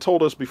Janet had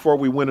told us before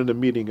we went in the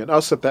meeting, and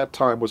us at that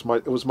time was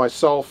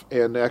myself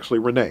and actually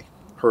Renee,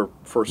 her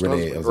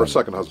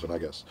second husband, I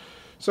guess.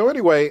 So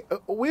anyway,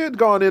 we had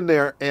gone in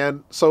there,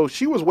 and so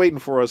she was waiting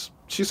for us.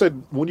 She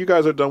said, when you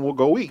guys are done, we'll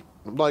go eat.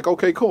 I'm like,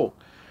 okay, cool.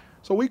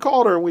 So we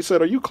called her and we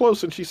said, are you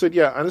close? And she said,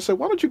 yeah. And I said,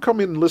 why don't you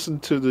come in and listen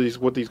to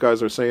what these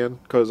guys are saying?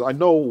 Because I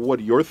know what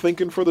you're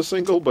thinking for the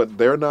single, but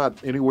they're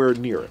not anywhere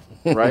near it,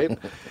 right?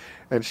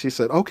 And she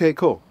said, okay,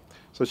 cool.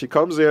 So she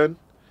comes in,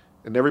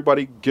 and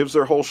everybody gives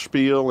their whole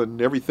spiel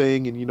and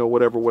everything, and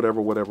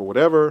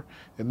whatever.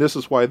 And this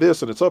is why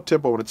this, and it's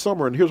up-tempo, and it's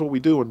summer, and here's what we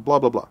do, and blah,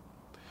 blah, blah.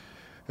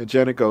 And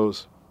Janet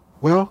goes,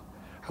 well,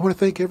 I want to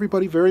thank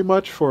everybody very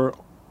much for,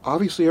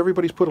 obviously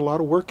everybody's put a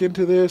lot of work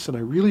into this, and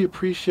I really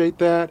appreciate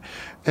that.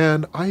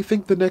 And I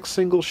think the next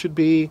single should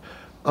be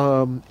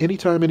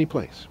Anytime,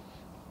 Anyplace.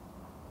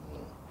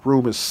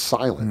 Room is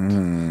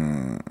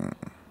silent.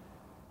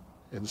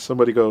 And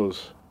somebody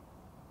goes,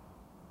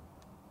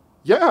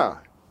 yeah,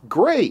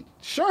 great,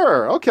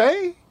 sure,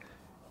 okay,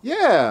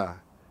 yeah.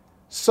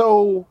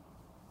 So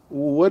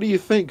what do you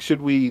think?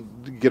 Should we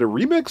get a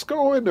remix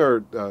going?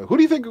 Or who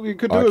do you think we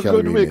could do a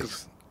good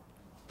remix?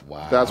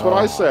 Wow. That's what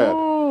I said.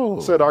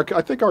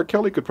 I think R.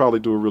 Kelly could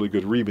probably do a really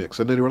good remix.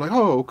 And then they were like,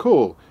 oh,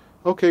 cool.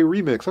 Okay,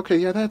 remix. Okay,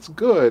 yeah, that's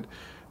good.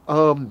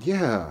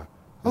 Yeah.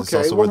 Is this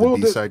also where the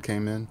B-side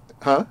came in?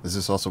 Huh? Is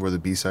this also where the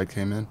B-side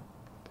came in?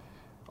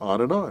 On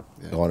and On.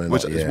 Yeah. On and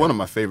Which is one of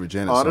my favorite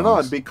Janet songs. On and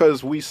On,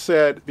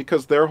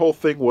 because their whole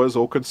thing was,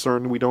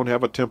 concerned we don't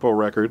have a tempo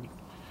record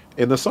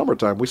in the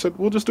summertime. We said,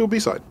 we'll just do a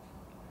B-side.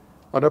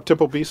 An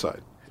up-tempo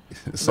B-side.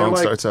 The song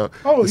starts out,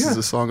 this is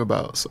a song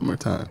about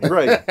summertime.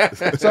 Right,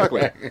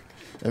 exactly.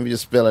 Let me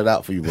just spell it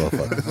out for you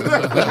motherfuckers.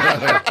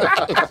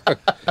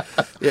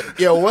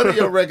 One of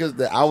your records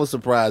that I was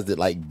surprised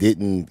that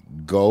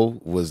didn't go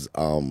was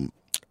When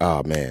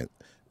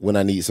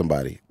I Need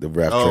Somebody, the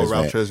Ralph Tresvant.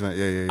 Ralph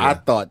Tresvant, yeah. I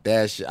thought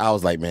that shit, I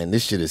was like, man,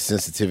 this shit is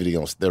sensitivity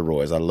on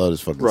steroids. I love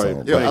this fucking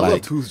song. Yeah, I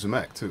loved Who's the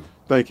Mac too.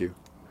 Thank you.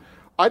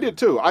 I did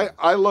too.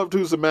 I loved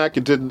Who's the Mac.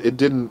 It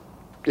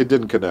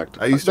didn't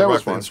connect. I used to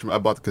rock the instrument. I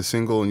bought the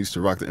single and used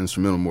to rock the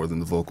instrumental more than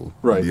the vocal,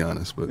 to be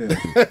honest. But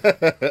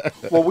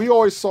well, we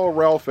always saw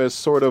Ralph as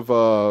sort of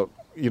a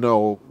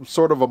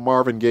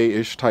Marvin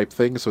Gaye-ish type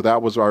thing. So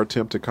that was our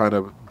attempt to kind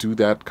of do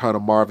that kind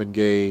of Marvin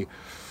Gaye,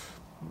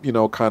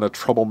 kind of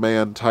trouble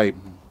man type,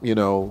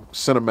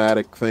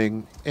 cinematic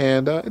thing.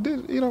 And it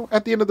did,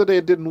 at the end of the day,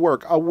 it didn't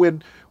work.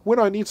 When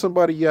I Need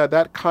Somebody,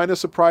 that kind of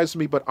surprised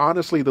me. But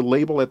honestly, the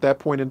label at that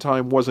point in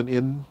time wasn't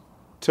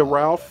into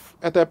Ralph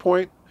at that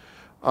point.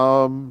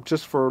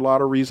 Just for a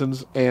lot of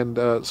reasons, and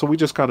so we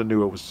just kind of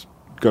knew it was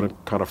going to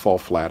kind of fall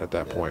flat at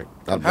that point.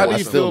 How do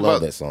you feel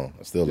about that song?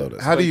 I still love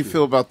that song. How do you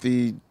feel about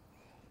the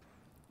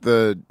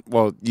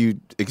you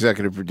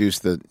executive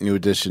produced the New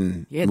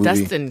Edition movie.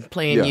 Dustin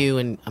playing you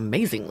and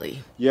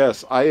amazingly.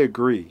 Yes, I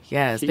agree.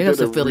 Yes, because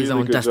of Philly's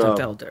own Dustin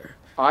Felder.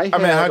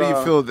 How do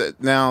you feel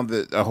that now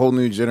that a whole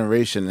new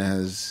generation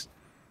has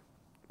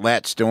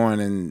latched on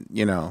and,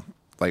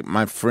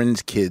 my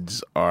friends'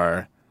 kids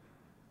are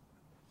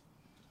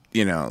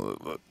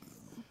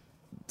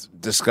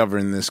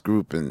discovering this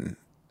group, and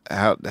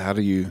how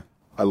do you?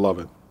 I love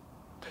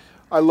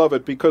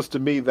it because to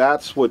me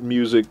that's what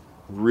music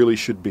really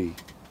should be.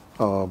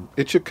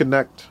 It should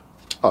connect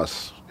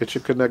us. It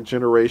should connect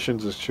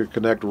generations. It should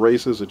connect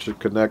races. It should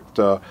connect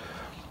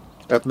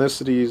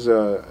ethnicities,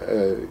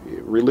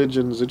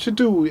 religions. It should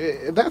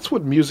do. That's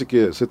what music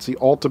is. It's the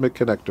ultimate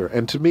connector,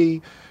 and to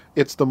me,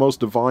 it's the most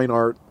divine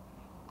art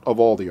of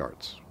all the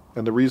arts.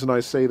 And the reason I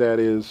say that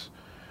is,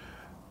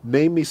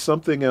 name me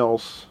something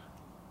else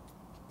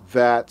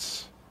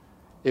that's,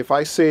 if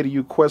I say to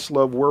you,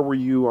 Questlove, where were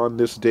you on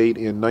this date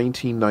in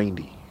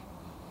 1990?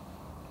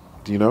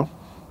 Do you know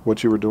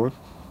what you were doing?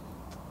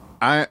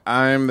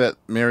 I'm that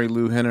Mary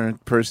Lou Henner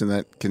person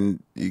that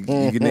can you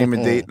can name a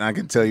date and I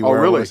can tell you where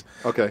really? I was.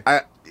 Okay.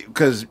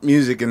 Because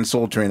music and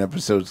Soul Train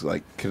episodes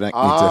like connect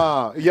me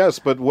to. Yes,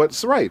 but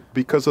what's right?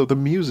 Because of the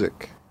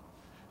music.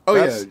 Oh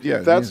yeah.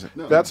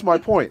 That's my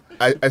point.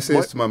 I say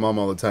this to my mom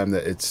all the time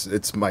that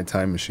it's my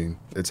time machine.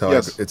 It's how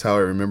it's how I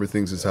remember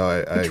things. It's how I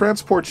it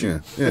transports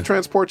you. Yeah. It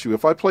transports you.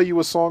 If I play you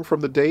a song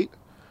from the date,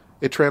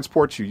 it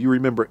transports you. You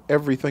remember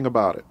everything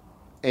about it.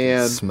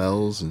 And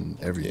smells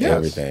and everything. Yes.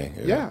 Everything.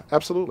 Yeah,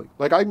 absolutely.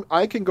 Like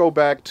I can go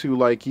back to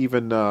like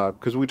even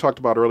because we talked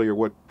about earlier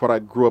what I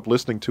grew up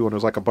listening to, and it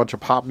was like a bunch of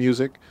pop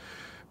music.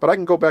 But I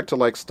can go back to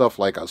like stuff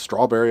like a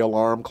Strawberry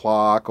Alarm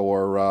Clock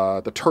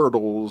or the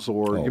Turtles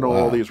or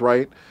all these,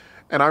 right?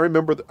 And I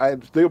remember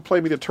they would play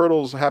me the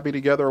Turtles, Happy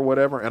Together or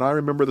whatever, and I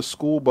remember the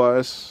school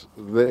bus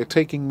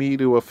taking me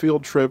to a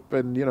field trip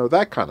and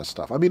that kind of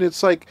stuff. I mean,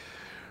 it's like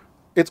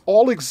it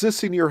all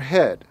exists in your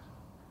head,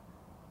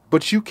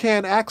 but you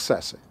can't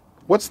access it.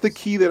 What's the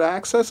key that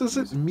accesses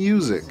it?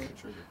 Music.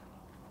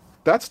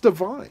 That's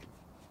divine.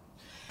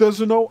 There's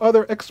no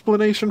other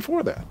explanation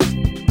for that.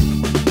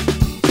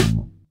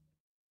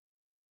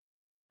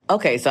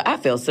 Okay, so I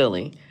feel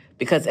silly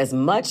because as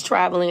much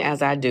traveling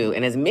as I do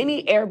and as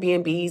many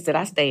Airbnbs that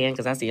I stay in,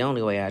 because that's the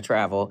only way I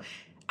travel,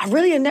 I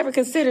really had never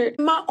considered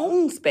my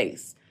own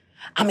space.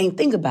 I mean,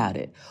 think about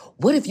it.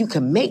 What if you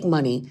can make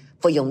money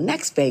for your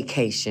next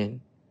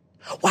vacation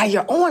while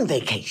you're on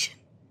vacation?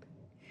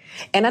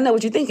 And I know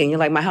what you're thinking. You're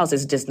like, my house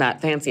is just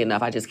not fancy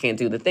enough. I just can't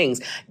do the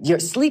things. You're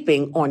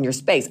sleeping on your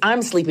space.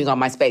 I'm sleeping on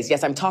my space.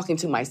 Yes, I'm talking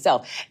to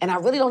myself. And I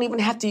really don't even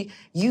have to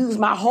use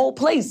my whole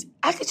place.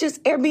 I could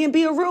just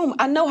Airbnb a room.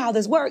 I know how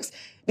this works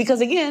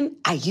because, again,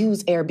 I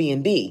use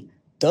Airbnb.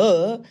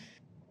 Duh.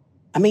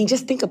 I mean,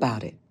 just think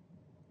about it.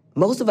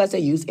 Most of us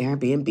that use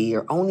Airbnb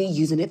are only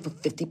using it for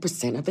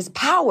 50% of its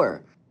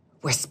power.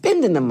 We're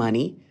spending the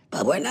money,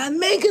 but we're not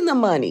making the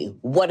money.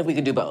 What if we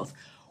could do both?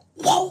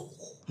 Whoa,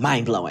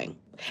 mind-blowing.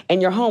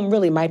 And your home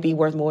really might be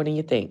worth more than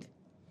you think.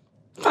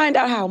 Find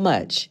out how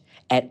much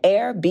at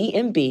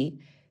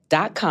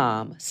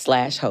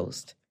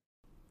airbnb.com/host.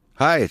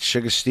 Hi, it's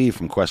Sugar Steve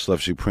from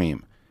Questlove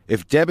Supreme.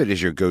 If debit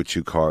is your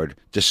go-to card,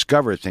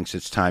 Discover thinks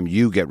it's time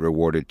you get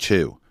rewarded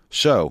too.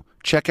 So,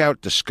 check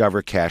out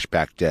Discover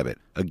Cashback Debit,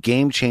 a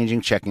game-changing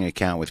checking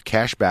account with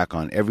cash back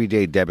on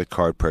everyday debit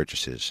card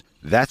purchases.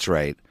 That's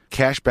right.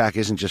 Cashback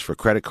isn't just for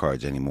credit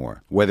cards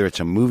anymore. Whether it's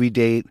a movie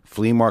date,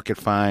 flea market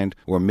find,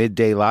 or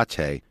midday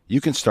latte, you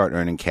can start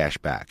earning cash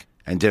back.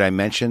 And did I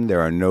mention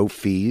there are no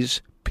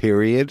fees,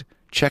 period?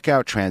 Check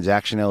out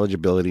transaction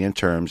eligibility and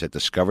terms at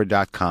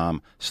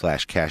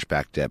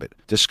discover.com/cashbackdebit.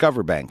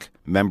 Discover Bank,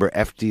 member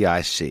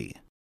FDIC.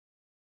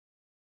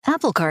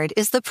 Apple Card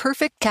is the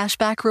perfect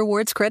cashback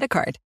rewards credit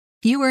card.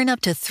 You earn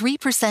up to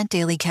 3%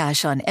 daily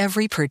cash on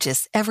every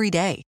purchase every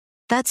day.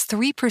 That's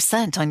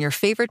 3% on your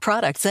favorite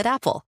products at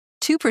Apple,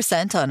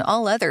 2% on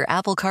all other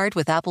Apple Card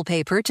with Apple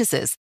Pay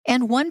purchases,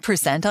 and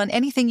 1% on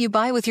anything you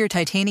buy with your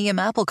titanium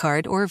Apple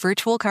Card or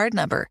virtual card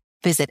number.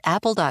 Visit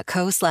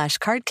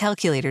apple.co/card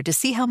calculator to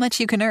see how much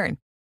you can earn.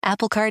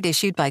 Apple Card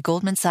issued by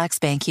Goldman Sachs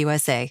Bank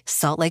USA,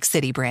 Salt Lake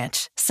City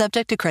branch.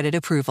 Subject to credit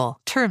approval.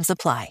 Terms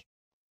apply.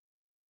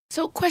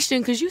 So,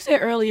 question, because you said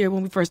earlier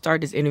when we first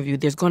started this interview,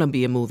 there's going to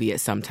be a movie at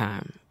some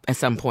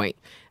point.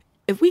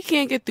 If we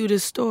can't get through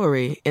this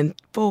story in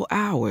 4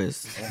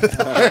 hours,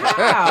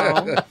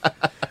 how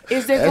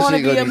is there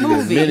going to be a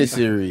movie?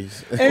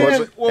 Miniseries.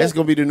 That's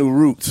going to be the new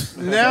Roots.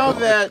 Now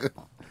that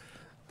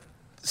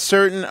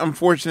certain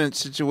unfortunate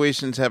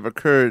situations have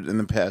occurred in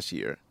the past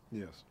year,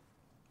 yes,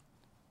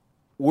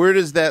 where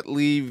does that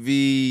leave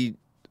the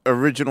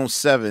original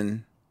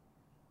 7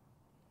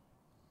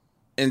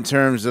 in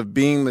terms of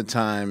being the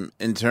time,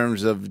 in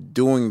terms of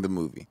doing the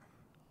movie?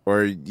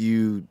 Or are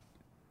you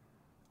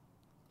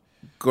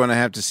going to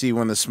have to see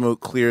when the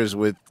smoke clears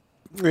with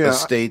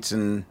estates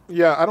and...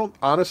 Yeah, I don't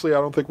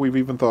think we've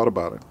even thought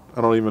about it.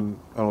 I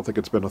don't think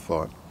it's been a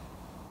thought.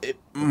 It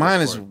might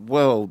as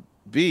well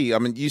be. I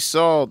mean, you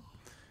saw...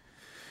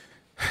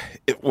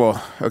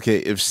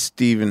 if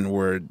Steven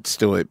were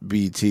still at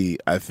BT,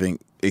 I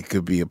think it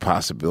could be a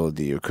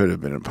possibility or could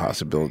have been a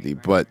possibility,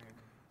 but...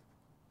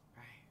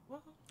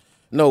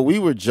 No, we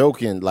were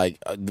joking, like,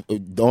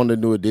 on the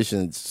New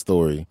Edition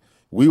story.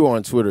 We were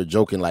on Twitter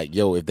joking, like,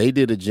 yo, if they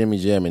did a Jimmy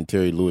Jam and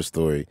Terry Lewis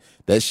story,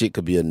 that shit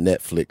could be a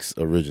Netflix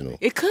original.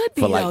 It could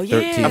be, for like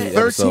 13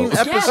 episodes.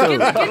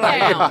 Get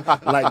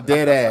down. Like,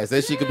 dead ass.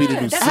 That shit could be the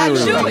new That's how you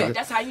serial. do it.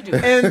 That's how you do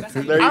it. And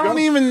I don't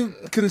even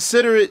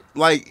consider it,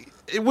 like,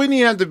 it wouldn't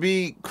even have to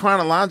be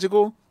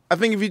chronological. I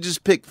think if you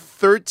just pick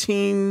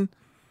 13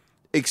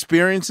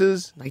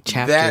 experiences like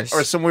chapters that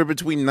are somewhere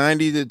between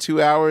 90 to 2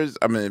 hours,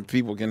 I mean,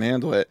 people can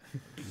handle it.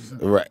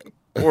 Right.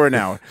 Or an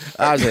hour.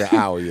 I was an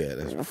hour, yeah.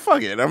 Well,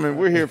 fuck it. I mean,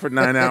 we're here for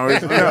 9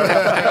 hours.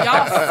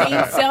 Y'all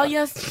seen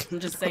Celia's? I'm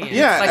just saying.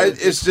 Yeah,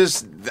 it's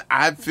just,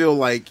 I feel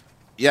like,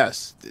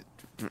 yes,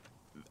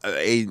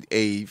 a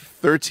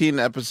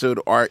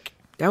 13-episode arc.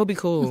 That would be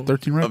cool.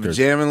 13 records. Of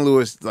Jam and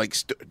Lewis, like,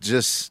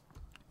 just,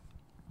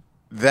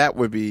 that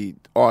would be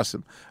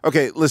awesome.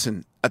 Okay,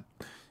 listen.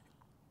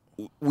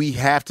 we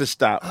have to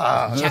stop.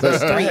 Chapter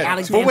 3,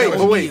 Alexander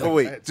But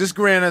wait. Just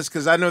grant us,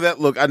 because I know that.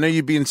 Look, I know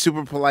you're being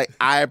super polite.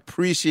 I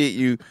appreciate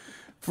you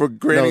for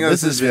granting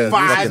us this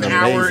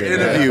 5-hour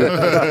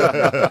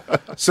interview.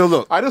 So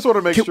look, I just want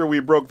to make sure we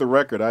broke the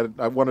record.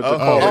 I wanted to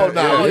call. Oh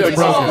no, we just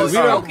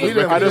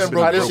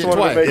wanted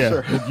to make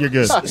sure. You're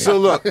good. So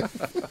look,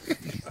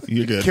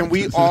 you're good. can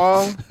we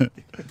all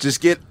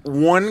just get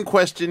one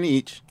question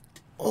each?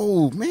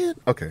 Oh man.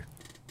 Okay.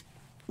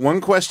 One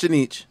question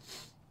each.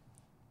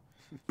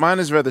 Mine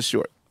is rather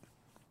short,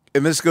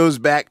 and this goes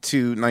back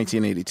to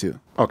 1982.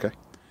 Okay.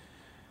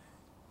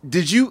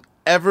 Did you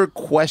ever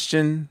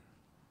question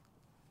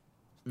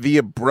the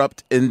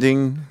abrupt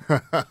ending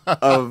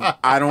of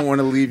 "I Don't Want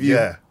to Leave You"?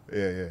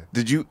 Yeah.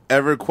 Did you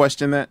ever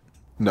question that?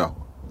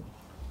 No.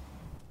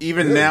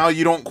 Even now,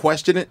 you don't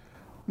question it?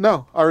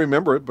 No, I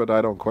remember it, but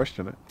I don't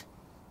question it.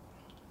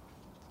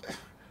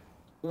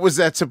 Was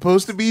that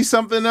supposed to be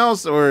something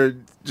else, or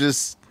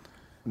just...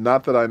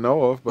 Not that I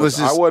know of, but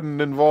I wasn't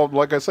involved.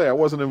 Like I say, I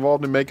wasn't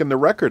involved in making the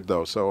record,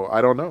 though, so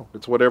I don't know.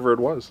 It's whatever it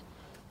was.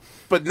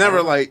 But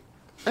never like,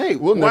 hey,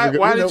 why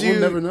did you... We'll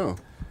never know.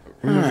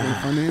 We're never going to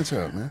find the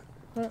answer out, man.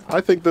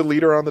 I think the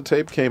leader on the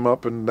tape came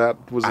up, and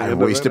that was the end of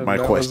it. I wasted my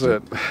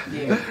question.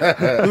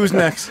 Who's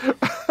next?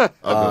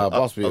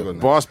 Boss Bill.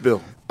 Boss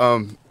Bill.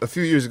 A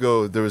few years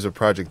ago, there was a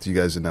project you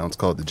guys announced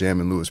called the Jam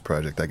and Lewis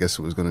Project. I guess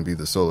it was going to be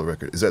the solo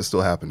record. Is that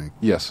still happening?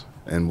 Yes.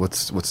 And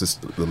what's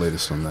the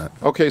latest on that?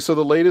 Okay, so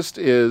the latest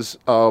is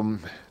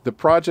the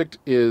project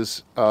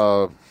is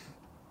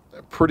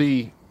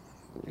pretty.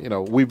 You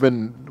know, we've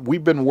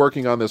been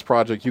working on this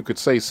project. You could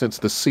say since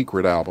the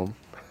Secret album.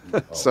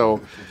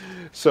 So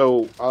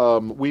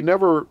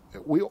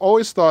we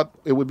always thought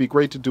it would be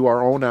great to do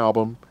our own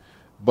album,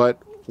 but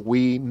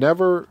we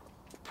never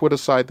put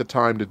aside the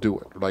time to do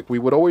it. Like, we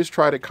would always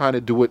try to kind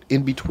of do it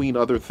in between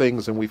other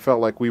things, and we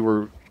felt like we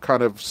were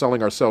kind of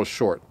selling ourselves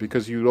short,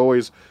 because you'd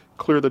always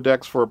clear the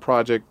decks for a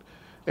project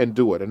and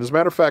do it. And as a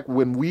matter of fact,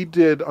 when we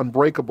did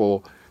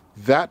Unbreakable,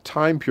 that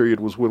time period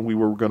was when we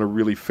were going to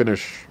really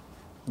finish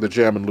the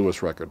Jam and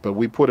Lewis record, but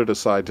we put it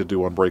aside to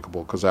do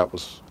Unbreakable because that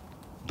was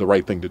the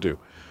right thing to do.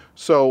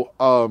 So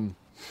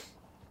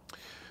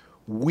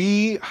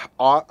we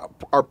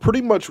are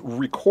pretty much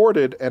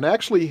recorded and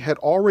actually had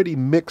already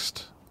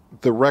mixed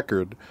the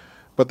record,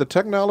 but the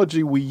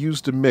technology we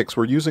used to mix,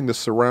 we're using the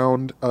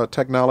surround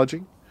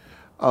technology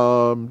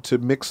to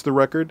mix the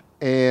record,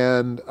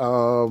 and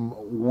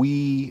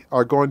we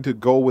are going to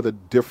go with a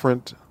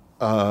different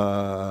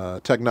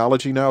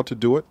technology now to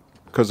do it,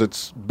 because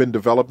it's been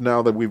developed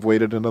now that we've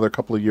waited another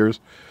couple of years.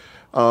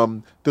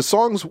 The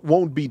songs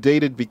won't be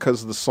dated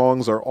because the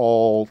songs are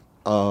all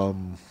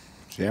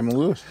Jam and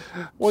Lewis.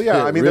 Well,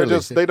 yeah, I mean, really?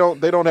 they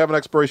don't have an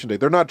expiration date.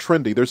 They're not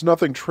trendy. There's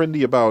nothing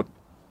trendy about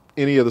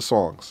any of the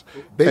songs.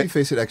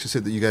 Babyface had actually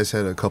said that you guys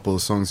had a couple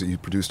of songs that you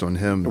produced on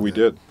him. We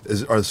did.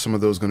 Are some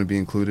of those going to be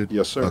included?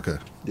 Yes, sir. Okay.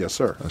 Yes,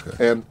 sir.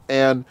 Okay.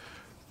 And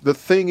the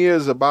thing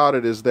is about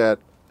it is that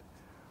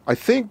I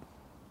think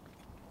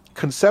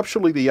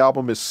conceptually the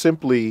album is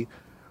simply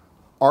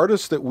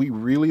artists that we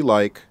really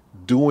like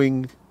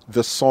doing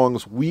the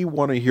songs we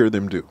want to hear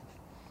them do.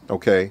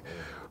 Okay?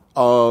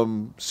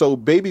 So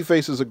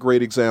Babyface is a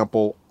great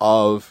example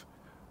of,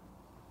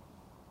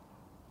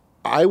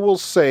 I will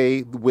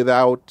say,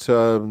 without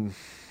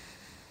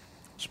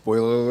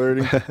spoiler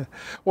alerting.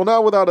 Well,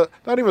 not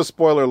even a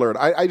spoiler alert.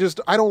 I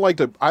don't like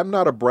to. I'm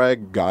not a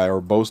brag guy or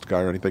boast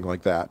guy or anything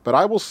like that. But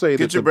I will say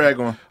get your brag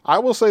on. I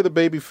will say the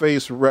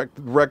Babyface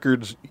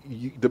records,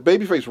 the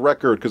Babyface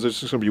record, because there's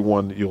just going to be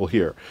one you'll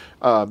hear.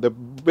 The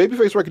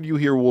Babyface record you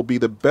hear will be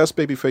the best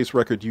Babyface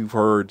record you've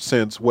heard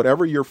since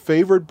whatever your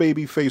favorite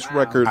Babyface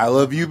record. I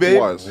Love You, Babe.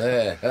 Was.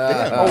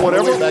 Oh,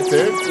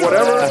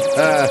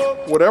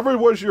 whatever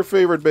was your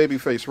favorite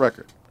Babyface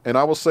record. And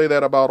I will say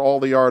that about all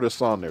the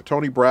artists on there.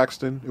 Tony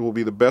Braxton, it will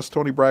be the best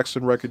Tony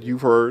Braxton record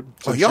you've heard.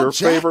 Since your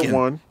favorite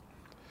one.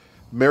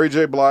 Mary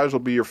J. Blige will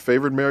be your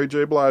favorite Mary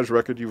J. Blige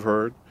record you've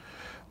heard.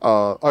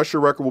 Usher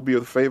record will be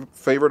your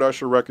favorite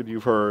Usher record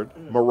you've heard.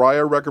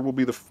 Mariah record will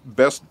be the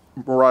best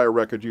Mariah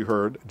record you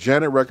heard.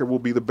 Janet record will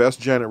be the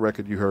best Janet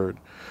record you heard.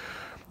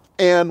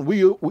 And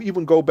we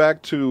even go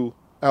back to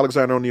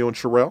Alexander O'Neal and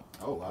Cherrelle.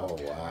 Oh,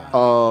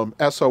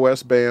 wow.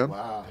 SOS Band.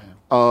 Wow.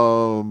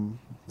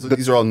 So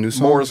these are all new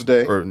songs? Morris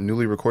Day. Or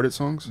newly recorded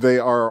songs? They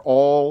are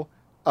all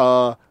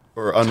or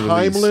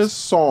timeless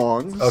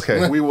songs,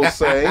 okay. We will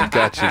say.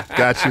 Got you.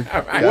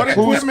 What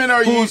equipment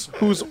are you?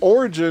 Whose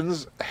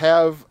origins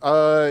have,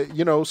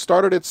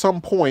 started at some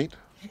point,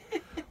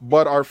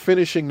 but are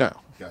finishing now.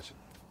 Gotcha.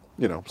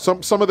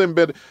 Some of them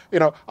been,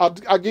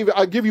 I'll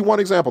give you one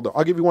example, though.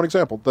 I'll give you one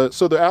example.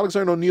 So the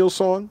Alexander O'Neal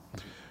song,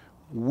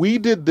 we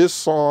did this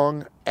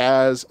song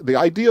as, the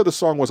idea of the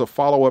song was a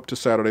follow-up to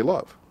Saturday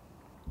Love.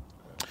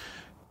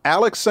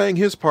 Alex sang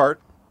his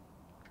part.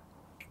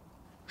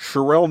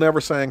 Cherrelle never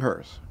sang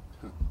hers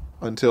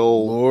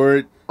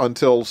until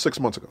 6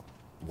 months ago.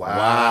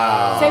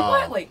 Wow. Say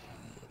what? Wait.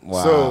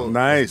 Wow. So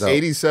nice.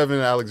 87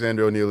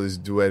 Alexander O'Neal is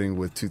duetting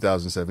with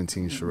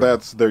 2017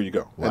 Cherrelle. There you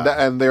go. Wow.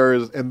 And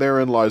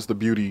therein lies the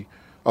beauty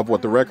of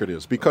what the record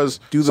is, because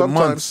Do the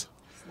sometimes,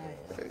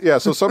 yeah.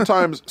 So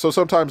sometimes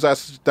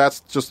that's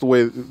just the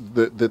way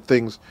that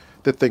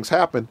things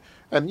happen.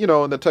 And,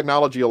 and the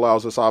technology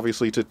allows us,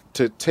 obviously,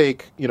 to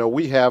take,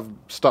 we have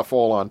stuff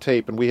all on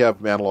tape, and we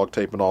have analog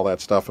tape and all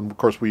that stuff. And, of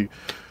course, we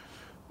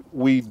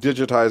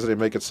digitize it and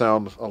make it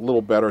sound a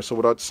little better so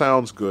it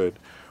sounds good.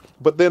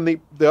 But then the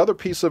other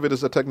piece of it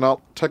is a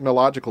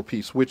technological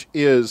piece, which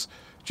is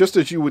just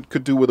as you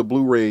could do with a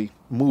Blu-ray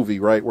movie,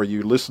 right, where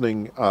you're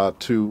listening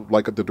to,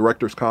 like, the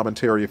director's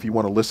commentary, if you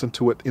want to listen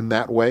to it in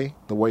that way,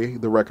 the way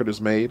the record is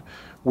made.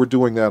 We're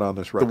doing that on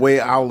this record. The way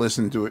I'll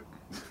listen to it.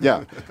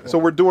 Yeah. So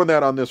we're doing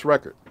that on this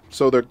record.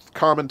 So the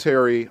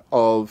commentary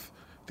of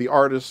the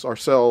artist,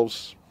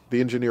 ourselves,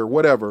 the engineer,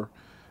 whatever,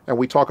 and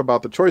we talk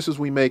about the choices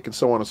we make and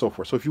so on and so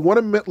forth. So if you want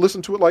to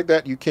listen to it like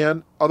that, you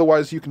can.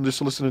 Otherwise, you can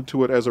just listen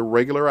to it as a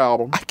regular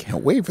album. I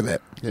can't wait for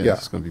that. Yeah.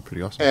 It's going to be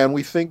pretty awesome. And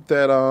we think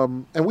that,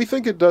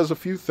 it does a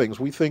few things.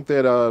 We think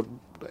that,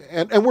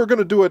 and we're going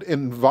to do it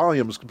in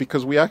volumes,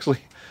 because we actually,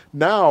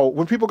 now,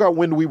 when people got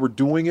wind we were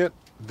doing it,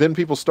 then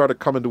people started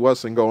coming to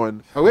us and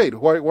going, "Oh wait,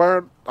 why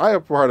aren't I a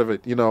part of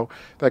it?"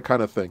 That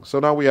kind of thing. So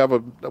now we have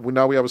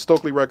a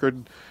Stokely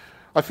record.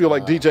 I feel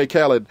like DJ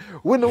Khaled.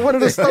 When are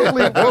the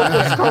Stokely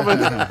vocals coming?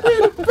 We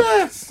the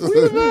best.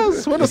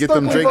 When the get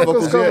them Drake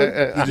vocals coming?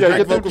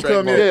 Get vocals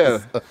coming.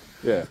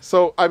 Yeah.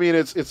 So I mean,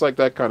 it's like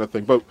that kind of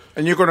thing. But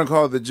and you're going to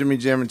call it the Jimmy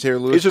Jam and Terry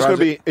Lewis. It's just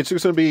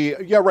going to be.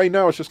 Yeah, right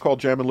now it's just called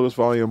Jam and Lewis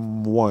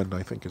Volume 1.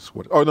 I think is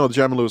what. Oh no, the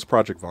Jam and Lewis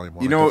Project Volume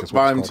 1. You know what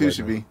Volume 2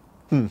 should be?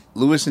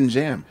 Lewis and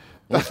Jam.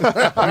 All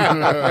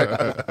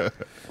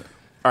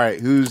right,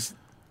 who's?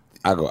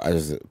 I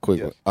just a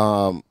quick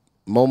one.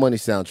 Mo Money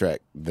soundtrack,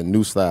 the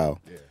new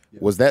style. Yeah.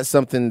 Was that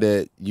something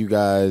that you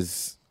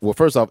guys? Well,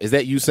 first off, is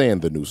that you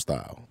saying the new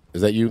style?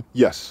 Is that you?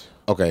 Yes.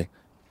 Okay.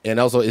 And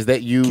also, is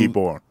that you? Keep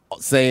on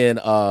saying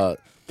the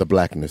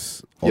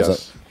blackness.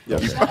 Yes.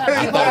 Yes.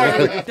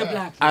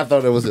 I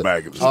thought it was.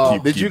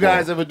 Did you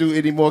guys ever do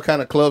any more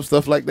kind of club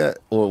stuff like that,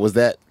 or was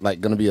that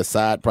like going to be a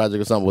side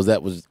project or something? Was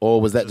that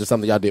just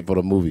something y'all did for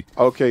the movie?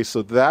 Okay,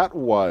 so that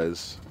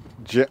was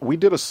we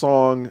did a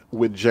song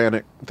with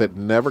Janet that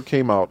never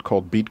came out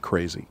called "Beat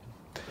Crazy,"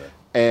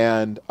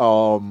 and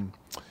one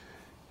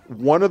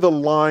of the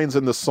lines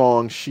in the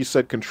song, she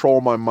said, "Control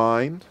my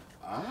mind,"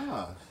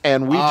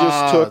 and we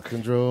just took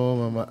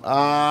control my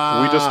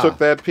mind. We just took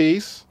that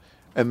piece,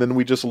 and then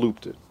we just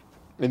looped it.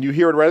 And you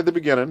hear it right at the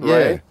beginning,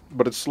 right?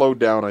 But it's slowed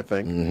down, I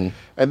think. Mm-hmm.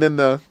 And then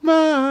the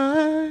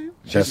mine.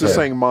 She's just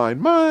saying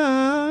mine.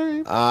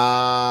 Mine.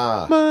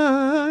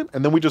 Mine.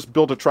 And then we just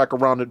built a track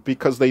around it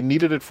because they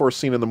needed it for a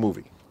scene in the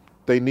movie.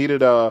 They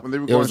needed It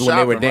was when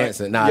they were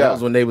dancing. Right? That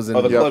was when they was in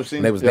the club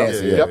scene. They was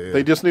dancing. Yep.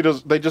 They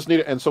just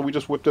needed, and so we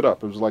just whipped it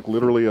up. It was like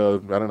literally a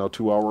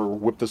 2-hour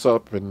whip this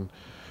up, and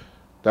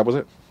that was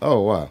it.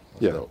 Oh wow.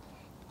 Yeah.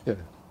 Yeah.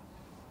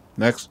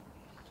 Next.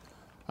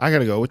 I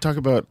gotta go. We talk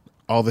about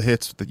all the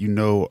hits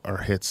that are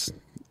hits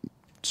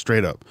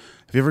straight up.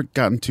 Have you ever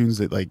gotten tunes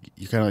that like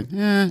you kind of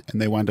like,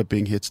 and they wind up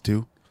being hits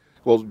too?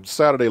 Well,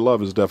 Saturday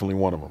Love is definitely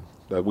one of them.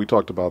 We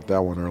talked about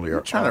that one earlier.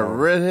 You're trying to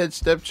redhead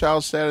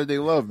stepchild Saturday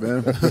Love,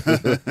 man.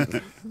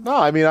 No,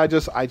 I mean, I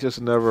just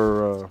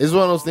never. It's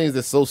one of those things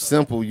that's so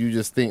simple. You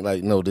just think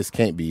like, no, this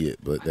can't be it,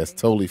 but that's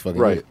totally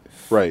fucking it.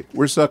 Right.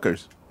 We're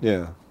suckers.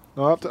 Yeah.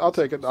 No, I'll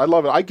take it. I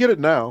love it. I get it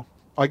now.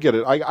 I get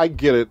it. I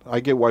get it. I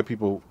get why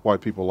people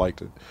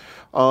liked it.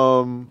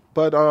 No,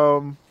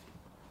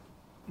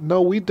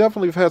 we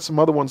definitely have had some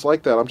other ones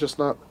like that. I'm just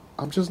not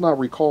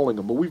recalling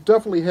them. But we've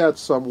definitely had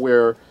some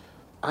where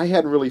I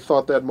hadn't really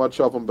thought that much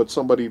of them, but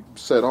somebody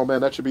said, "Oh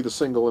man, that should be the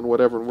single," and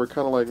whatever, and we're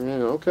kind of like,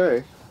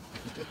 okay.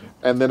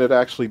 And then it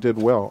actually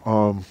did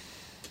well.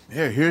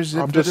 Here's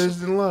If It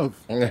Isn't Love.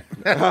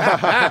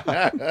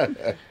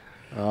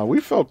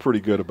 We felt pretty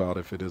good about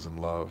If It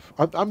Isn't Love.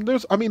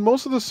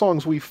 Most of the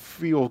songs we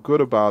feel good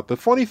about. The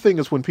funny thing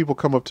is when people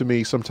come up to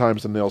me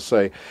sometimes and they'll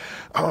say,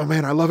 "Oh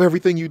man, I love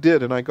everything you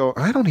did," and I go,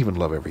 "I don't even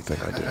love everything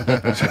I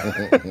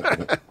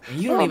did."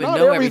 You don't even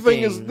know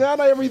everything. Not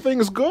everything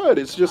is good.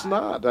 It's just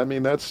not. I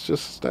mean,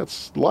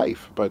 that's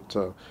life. But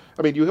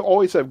you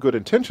always have good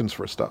intentions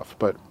for stuff,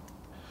 but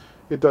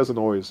it doesn't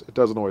always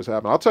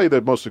happen. I'll tell you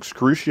the most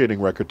excruciating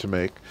record to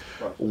make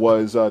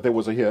was there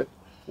was a hit.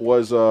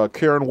 Was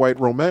Karen White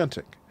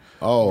Romantic.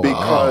 Oh,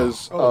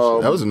 because that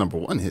was a number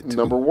one hit too.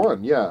 Number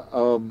one, yeah.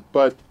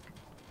 But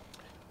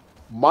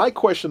my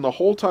question the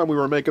whole time we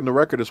were making the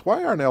record is,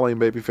 why aren't L.A.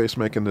 and Babyface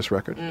making this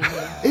record?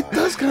 Mm-hmm. It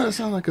does kind of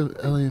sound like a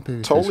L.A. and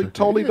Babyface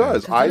Totally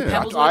does.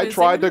 I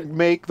tried to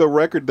make the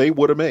record they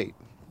would have made.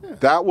 Yeah.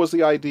 That was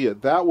the idea.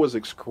 That was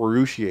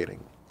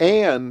excruciating.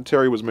 And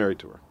Terry was married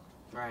to her.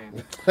 Right.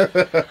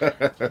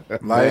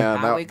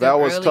 Man, that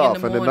was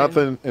tough,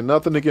 and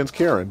nothing against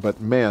Karen, but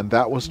man,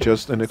 that was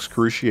just an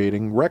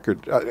excruciating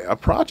record, a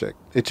project.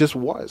 It just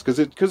was because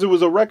it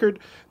was a record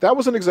that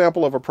was an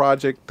example of a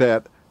project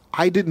that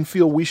I didn't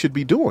feel we should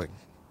be doing.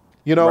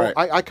 Right.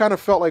 I kind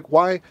of felt like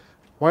why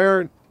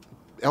aren't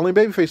L.A. and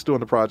Babyface doing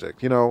the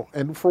project?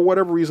 And for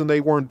whatever reason they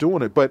weren't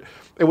doing it. But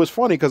it was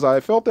funny because I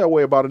felt that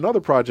way about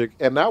another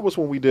project, and that was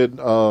when we did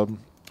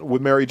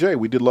with Mary J.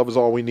 We did "Love Is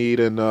All We Need"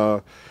 and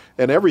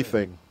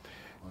everything.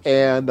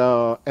 And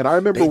I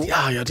remember,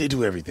 y'all did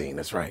do everything.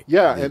 That's right.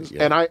 Yeah,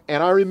 and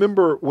I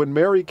remember when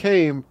Mary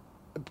came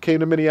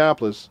to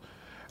Minneapolis,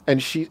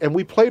 and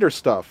we played her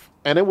stuff,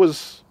 and it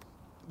was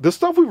the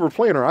stuff we were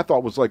playing her. I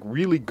thought was like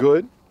really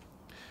good,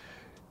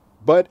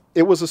 but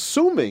it was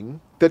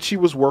assuming that she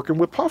was working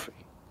with Puffy,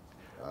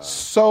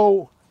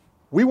 so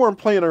we weren't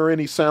playing her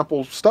any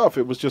sample stuff.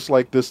 It was just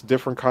like this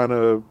different kind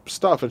of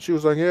stuff, and she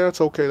was like, "Yeah,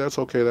 it's okay, that's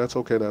okay, that's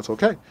okay, that's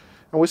okay,"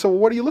 and we said, "Well,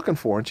 what are you looking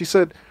for?" And she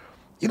said,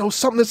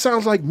 something that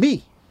sounds like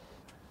me.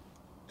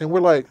 And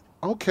we're like,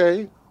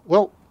 okay,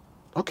 well,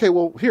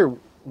 here,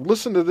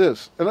 listen to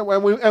this.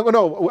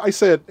 I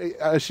said,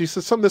 she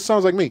said, something that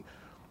sounds like me.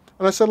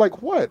 And I said,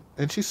 like what?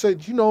 And she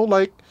said,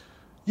 like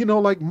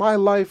my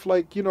life,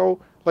 like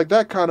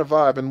that kind of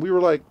vibe. And we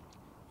were like,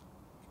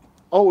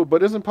 oh,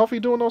 but isn't Puffy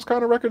doing those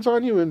kind of records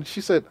on you? And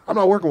she said, I'm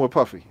not working with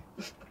Puffy.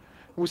 And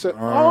we said,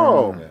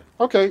 oh,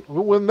 okay.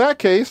 Well, in that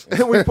case,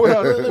 we put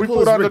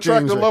on the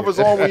track, "The Love Is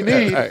All We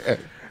Need."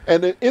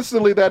 And then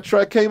instantly that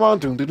track came on.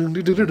 And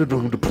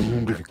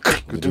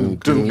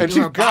she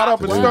got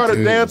up and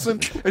started dancing.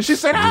 And she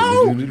said,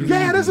 oh,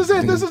 yeah, this is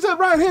it. This is it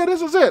right here.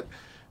 This is it.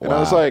 And I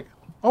was like,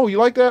 oh, you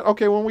like that?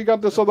 Okay, when we got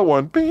this other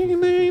one. And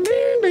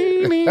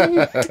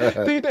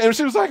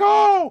she was like,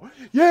 oh,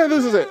 yeah,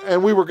 this is it.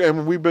 And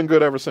we've been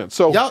good ever since.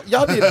 So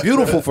y'all did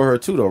 "Beautiful" for her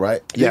too, though,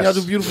 right? Yes. Y'all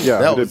do "Beautiful"?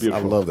 Yeah, we did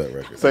 "Beautiful." I love that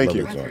record. Thank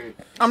you.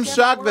 I'm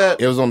shocked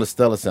that it was on the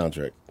Stella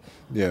soundtrack.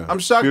 Yeah, I'm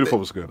shocked. "Beautiful"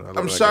 was good.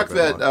 I'm shocked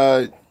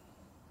that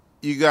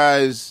you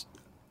guys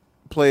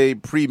play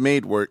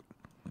pre-made work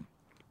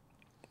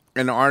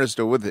and the artists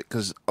are with it,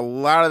 because a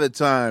lot of the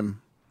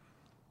time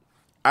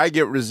I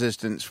get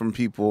resistance from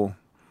people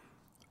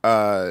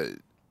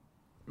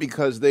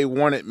because they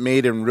want it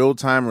made in real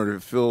time or to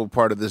feel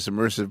part of this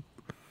immersive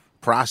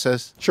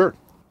process. Sure.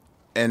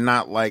 And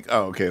not like,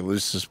 oh, okay,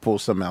 let's just pull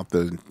some out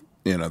the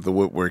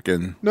woodwork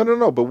and...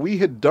 No, but we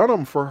had done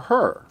them for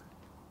her.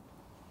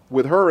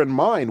 With her in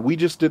mind, we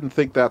just didn't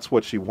think that's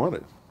what she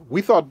wanted.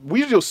 We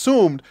just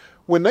assumed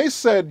when they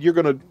said, do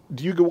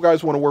you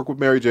guys want to work with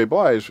Mary J.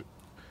 Blige?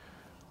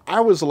 I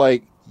was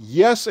like,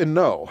 yes and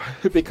no.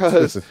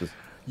 Because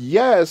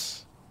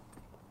yes,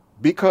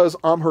 because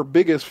I'm her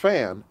biggest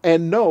fan,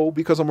 and no,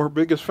 because I'm her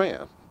biggest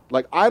fan.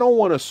 Like, I don't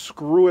want to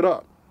screw it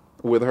up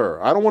with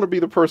her. I don't want to be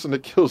the person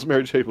that kills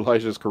Mary J.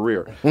 Blige's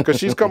career, because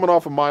she's coming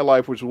off of My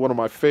Life, which is one of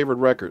my favorite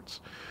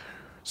records.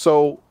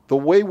 So the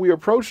way we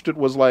approached it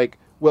was like,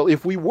 well,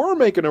 if we were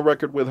making a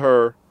record with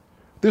her,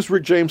 this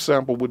Rick James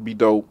sample would be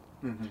dope,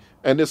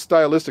 and this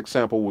stylistic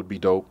sample would be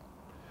dope,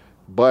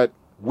 but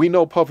we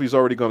know Puffy's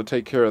already going to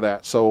take care of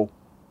that, so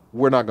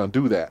we're not going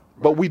to do that.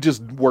 But we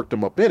just worked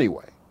them up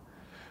anyway.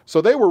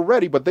 So they were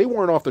ready, but they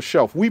weren't off the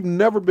shelf. We've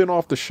never been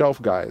off the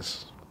shelf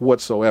guys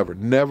whatsoever.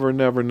 Never,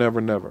 never,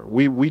 never, never.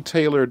 We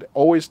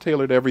always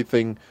tailored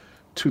everything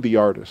to the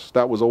artist.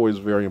 That was always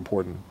very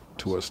important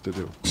to us to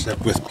do.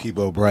 Except with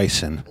Peebo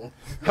Bryson.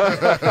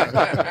 Peebo's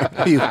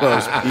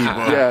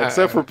Peebo. Yeah,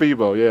 except for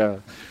Peebo, yeah.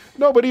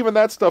 No, but even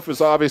that stuff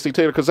is obviously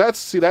tailored, because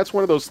that's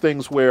one of those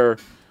things where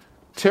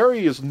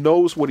Terry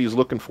knows what he's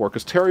looking for,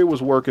 because Terry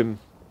was working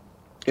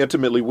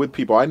intimately with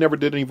Peebo. I never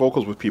did any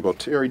vocals with Peebo.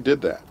 Terry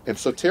did that. And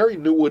so Terry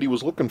knew what he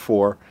was looking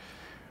for,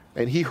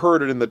 and he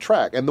heard it in the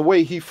track. And the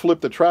way he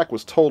flipped the track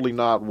was totally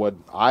not what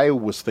I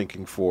was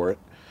thinking for it,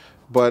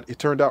 but it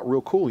turned out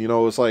real cool. It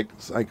was like,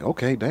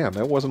 okay, damn,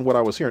 that wasn't what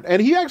I was hearing.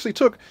 And he actually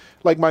took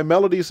like my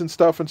melodies and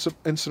stuff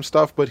and some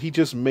stuff, but he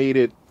just made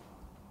it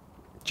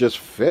just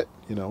fit,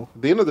 At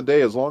the end of the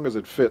day, as long as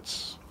it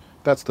fits,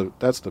 that's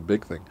the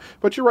big thing.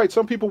 But you're right,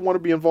 some people want to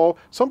be involved.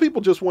 Some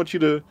people just want you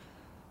to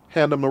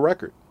hand them the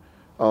record.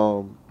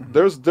 I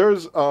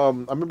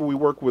remember we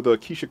worked with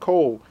Keisha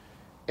Cole,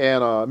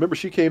 and I remember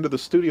she came to the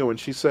studio and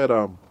she said,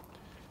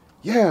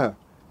 yeah,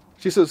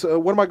 she says,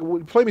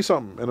 play me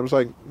something. And I was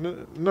like,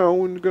 no,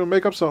 we're going to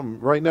make up something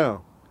right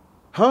now.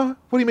 Huh?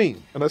 What do you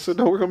mean? And I said,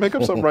 no, we're going to make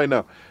up something right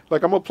now.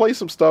 Like, I'm going to play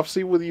some stuff,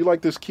 see whether you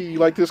like this key,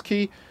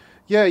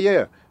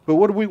 Yeah. But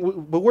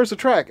where's the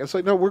track? It's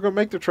like, no, we're going to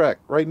make the track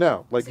right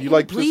now. Like, you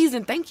like please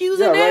and thank yous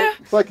in there?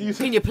 Right? Like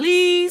Can you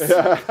please?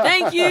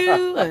 Thank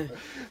you.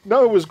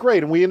 No, it was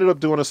great, and we ended up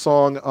doing a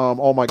song.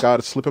 Oh my God,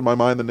 it's slipping my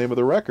mind the name of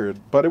the record,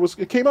 but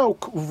it came out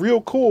real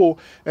cool.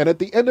 And at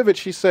the end of it,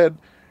 she said,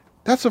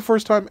 "That's the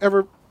first time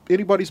ever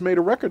anybody's made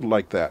a record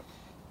like that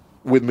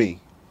with me,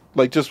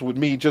 like just with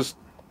me, just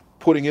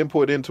putting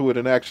input into it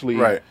and actually,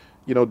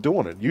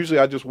 doing it. Usually,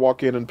 I just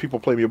walk in and people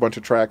play me a bunch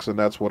of tracks, and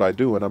that's what I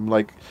do. And I'm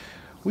like,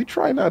 we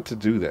try not to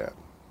do that.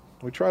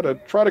 We try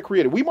to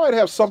create it. We might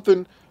have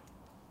something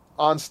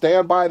on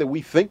standby that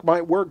we think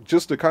might work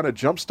just to kind of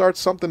jumpstart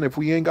something if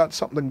we ain't got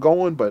something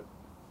going, but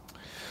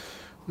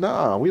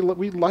nah, we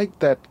like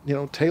that,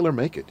 tailor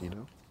make it,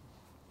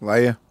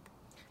 Leia?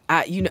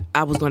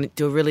 I was going to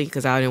do it really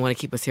because I didn't want to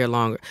keep us here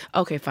longer.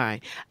 Okay, fine.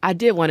 I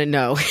did want to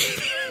know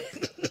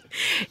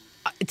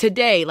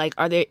today, like,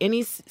 are there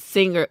any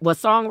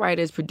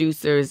songwriters,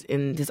 producers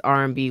in this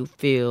R&B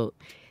field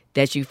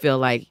that you feel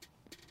like,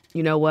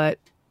 you know what?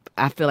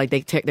 I feel like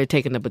they're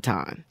taking the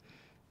baton.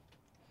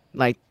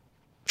 Like,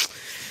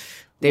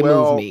 they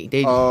move me.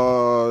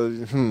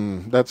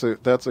 That's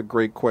a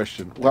great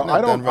question. Well,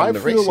 I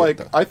feel race like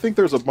yet, I think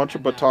there's a bunch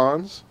of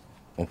batons,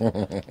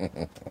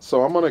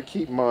 so I'm gonna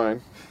keep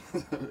mine.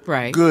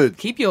 Right. Good.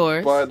 Keep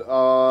yours. But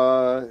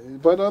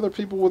other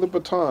people with a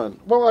baton.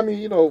 Well, I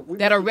mean,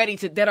 that are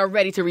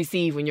ready to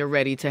receive when you're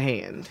ready to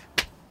hand.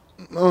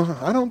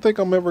 I don't think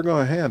I'm ever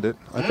gonna hand it.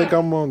 I think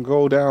I'm gonna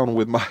go down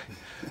with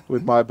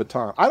my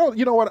baton. I don't.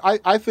 You know what?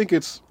 I think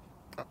it's.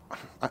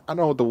 I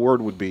know what the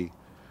word would be.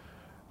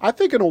 I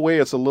think in a way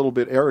it's a little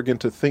bit arrogant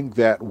to think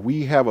that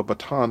we have a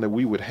baton that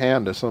we would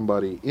hand to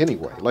somebody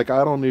anyway. Like,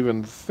 I don't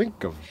even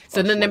think of.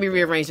 So then let me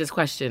rearrange this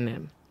question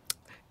then.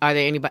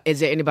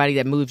 Is there anybody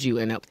that moves you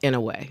in a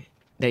way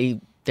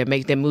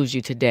that moves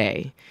you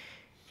today?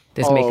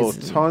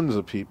 Tons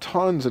of people,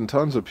 tons and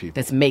tons of people.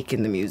 That's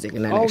making the music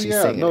and not actually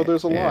singing it.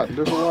 There's a lot.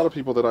 There's a lot of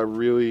people that I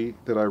really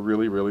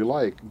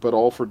like, but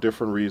all for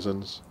different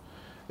reasons,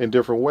 in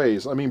different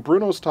ways. I mean,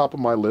 Bruno's top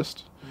of my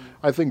list.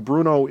 I think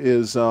Bruno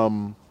is.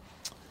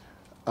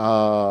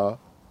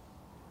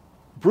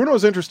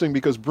 Bruno's interesting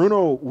because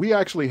we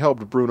actually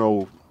helped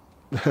Bruno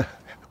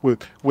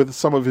with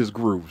some of his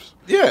grooves.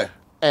 Yeah.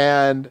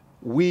 And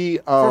we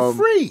for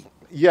free.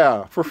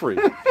 Yeah, for free.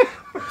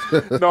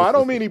 No, I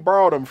don't mean he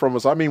borrowed them from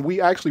us. I mean,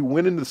 we actually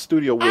went into the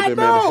studio with him and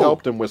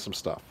helped him with some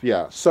stuff.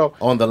 Yeah. So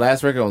on the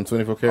last record on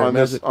 24 Karat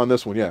Magic? On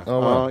this one, yeah. Oh,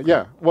 wow.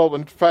 Yeah. Well,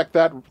 in fact,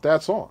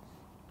 that song.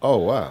 Oh,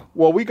 wow.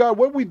 Well,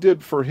 what we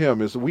did for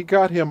him is we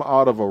got him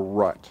out of a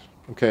rut.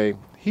 Okay.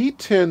 He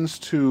tends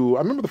to. I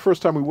remember the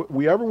first time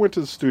we ever went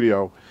to the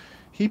studio.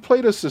 He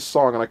played us this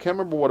song, and I can't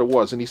remember what it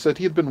was. And he said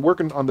he had been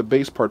working on the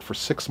bass part for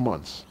 6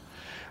 months,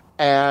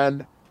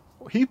 and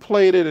he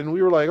played it, and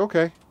we were like,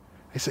 okay.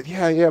 He said,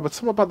 yeah, but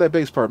something about that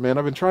bass part, man.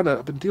 I've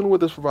been dealing with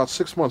this for about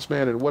 6 months,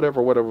 man, and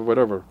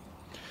whatever.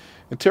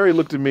 And Terry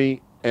looked at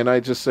me, and I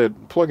just said,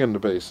 plug in the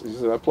bass. He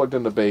said, I plugged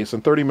in the bass,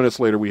 and 30 minutes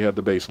later, we had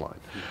the bass line.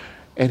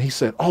 And he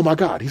said, oh, my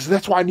God. He said,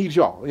 that's why I need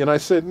y'all. And I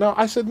said, no.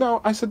 I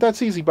said,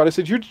 that's easy. But I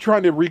said, you're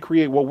trying to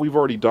recreate what we've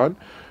already done.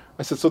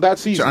 I said, so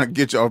that's easy. Trying to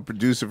get y'all a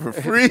producer for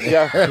free.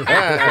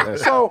 Yeah.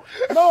 So,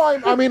 no,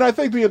 I mean, I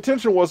think the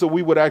intention was that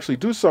we would actually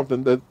do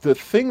something. The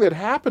thing that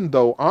happened,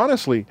 though,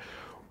 honestly,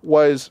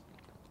 was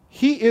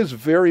he is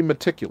very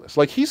meticulous.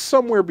 Like, he's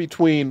somewhere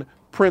between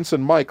Prince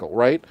and Michael,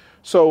 right?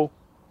 So,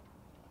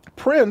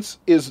 Prince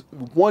is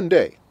one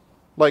day.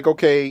 Like,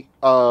 okay,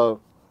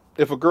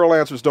 if a girl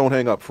answers, don't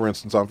hang up, for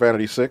instance, on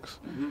Vanity 6.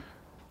 Mm-hmm.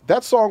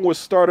 That song was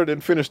started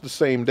and finished the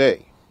same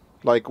day.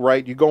 Like,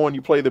 right, you go and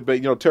you play the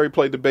bass. Terry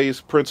played the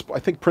bass. I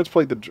think Prince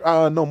played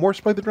Morris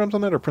played the drums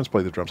on that, or Prince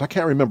played the drums. I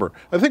can't remember.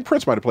 I think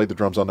Prince might have played the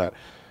drums on that.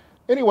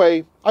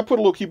 Anyway, I put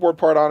a little keyboard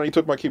part on, and he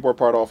took my keyboard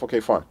part off. Okay,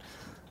 fine.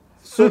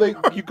 So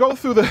you go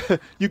through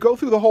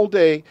the whole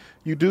day.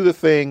 You do the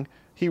thing.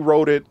 He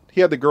wrote it.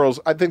 He had the girls.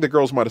 I think the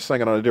girls might have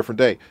sang it on a different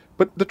day,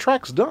 but the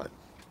track's done.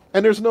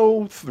 And there's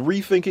no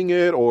rethinking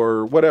it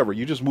or whatever.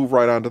 You just move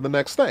right on to the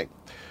next thing.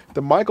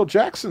 The Michael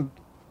Jackson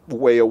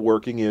way of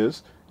working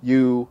is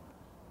you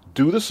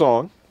do the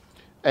song,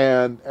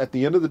 and at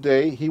the end of the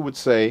day, he would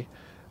say,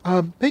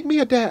 make me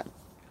a dad.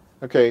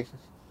 Okay.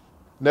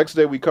 Next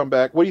day we come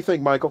back. What do you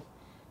think, Michael?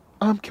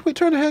 Can we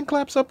turn the hand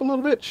claps up a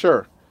little bit?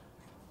 Sure.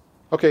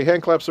 Okay,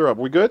 hand claps are up.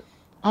 We good?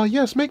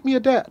 Yes, make me a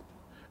dad.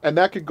 And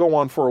that could go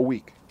on for a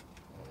week.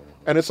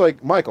 And it's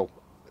like, Michael,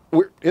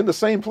 we're in the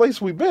same place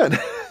we've been.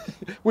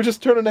 We're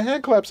just turning the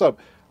hand claps up.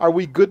 Are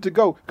we good to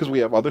go? Because we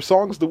have other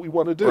songs that we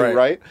want to do,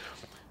 right?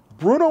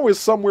 Bruno is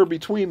somewhere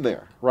between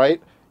there,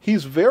 right?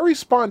 He's very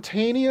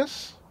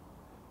spontaneous,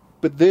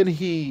 but then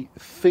he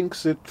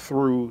thinks it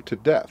through to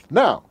death.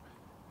 Now,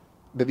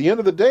 at the end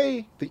of the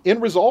day, the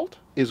end result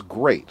is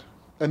great.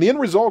 And the end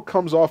result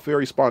comes off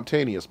very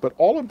spontaneous. But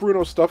all of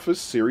Bruno's stuff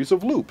is series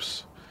of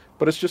loops.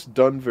 But it's just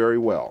done very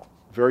well.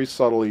 Very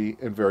subtly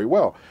and very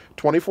well.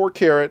 24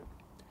 Karat,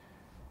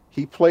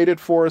 he played it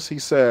for us. He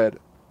said,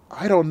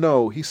 I don't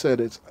know. He said,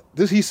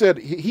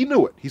 he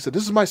knew it. He said,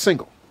 this is my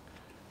single.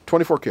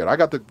 24 Karat. I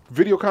got the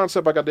video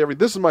concept. I got everything.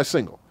 This is my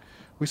single.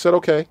 We said,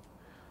 okay. He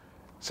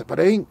said, but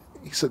he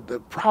said, the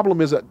problem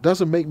is that it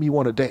doesn't make me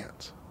want to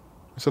dance.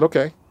 I said,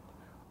 okay.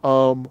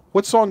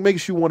 What song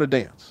makes you want to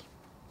dance?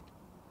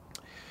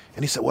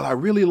 And he said, well, I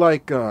really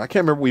like, I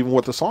can't remember even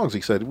what the songs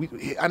he said.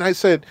 And I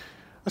said,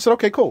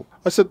 okay, cool.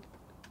 I said,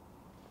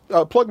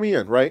 plug me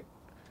in, right?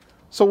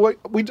 So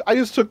I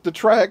just took the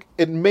track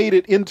and made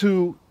it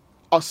into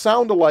a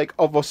sound-alike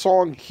of a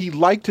song he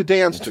liked to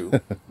dance to.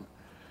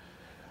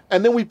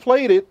 And then we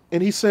played it,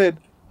 and he said,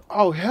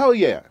 oh, hell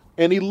yeah.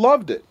 And he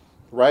loved it,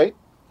 right?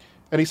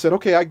 And he said,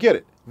 okay, I get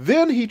it.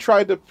 Then he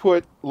tried to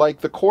put, like,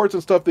 the chords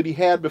and stuff that he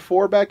had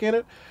before back in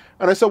it.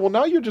 And I said, well,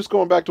 now you're just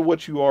going back to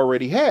what you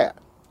already had.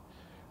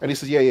 And he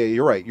says, yeah,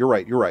 you're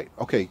right.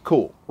 Okay,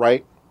 cool,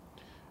 right?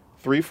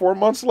 3-4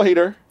 months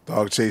later,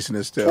 dog chasing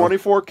his tail.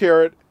 24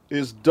 Karat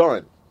is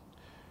done.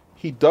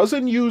 He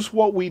doesn't use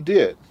what we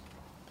did,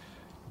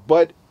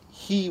 but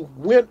he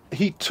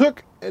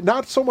took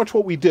not so much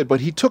what we did, but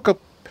he took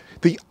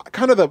the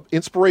kind of the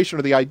inspiration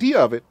or the idea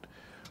of it,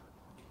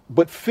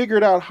 but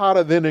figured out how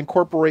to then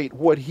incorporate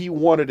what he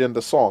wanted in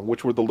the song,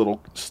 which were the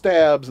little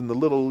stabs and the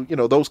little,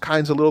 those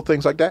kinds of little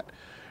things like that.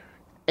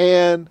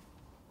 And,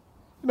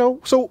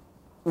 so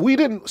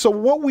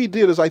what we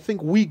did is I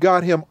think we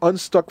got him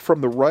unstuck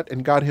from the rut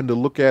and got him to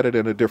look at it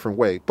in a different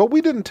way. But we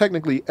didn't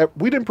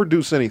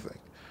produce anything.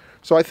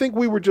 So I think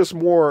we were just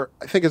more,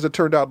 as it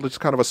turned out,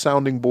 just kind of a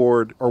sounding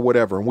board or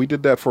whatever. And we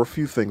did that for a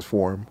few things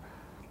for him.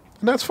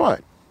 And that's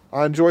fine.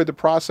 I enjoyed the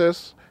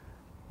process.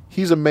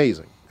 He's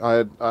amazing.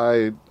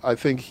 I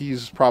think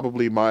he's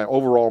probably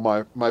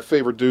my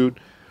favorite dude,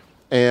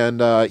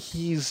 and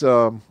he's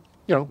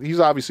he's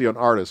obviously an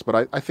artist,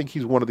 but I think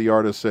he's one of the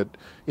artists that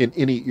in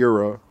any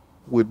era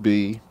he'd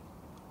be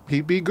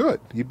good.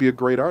 He'd be a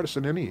great artist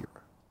in any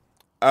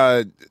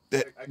era.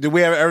 Do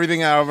we have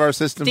everything out of our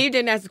system? Steve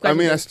didn't ask the question.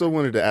 I mean, I still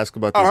wanted to ask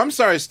about. Oh, I'm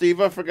sorry, Steve.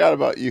 I forgot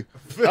about you.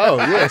 Oh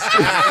yes.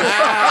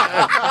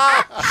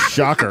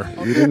 Shocker.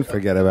 You didn't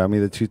forget about me.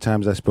 The 2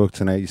 times I spoke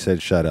tonight, you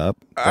said shut up.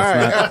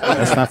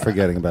 That's not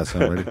forgetting about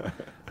somebody.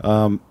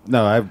 No,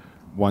 I have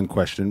one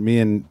question. Me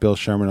and Bill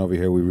Sherman over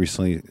here, we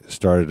recently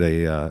started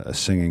a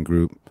singing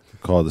group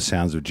called The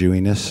Sounds of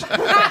Jewiness.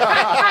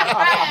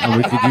 And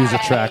we could use a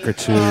track or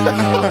two,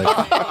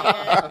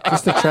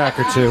 just a track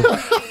or two.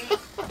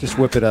 Just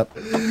whip it up.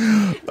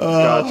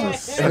 Gotcha.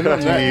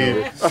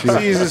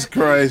 Jesus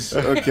Christ.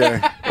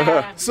 Okay.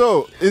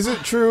 So, is it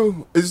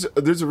true?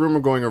 There's a rumor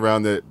going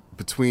around that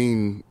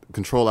between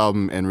Control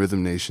album and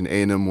Rhythm Nation,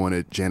 A&M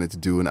wanted Janet to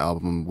do an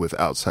album with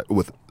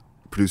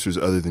producers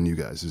other than you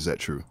guys. Is that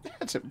true?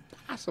 That's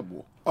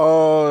impossible.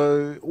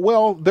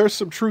 Well, there's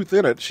some truth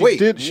in it. She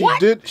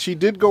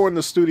did go in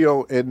the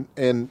studio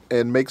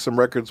and make some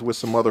records with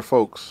some other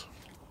folks.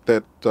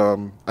 That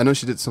I know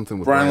she did something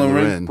with Brian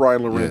Loren.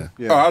 Brian Loren.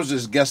 Yeah. Oh, I was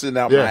just guessing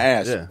out my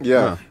ass.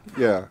 Yeah.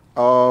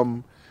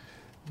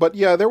 But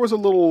yeah, there was a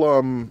little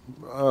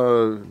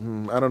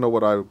I don't know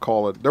what I would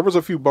call it. There was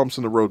a few bumps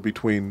in the road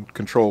between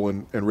Control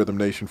and Rhythm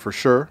Nation for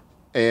sure.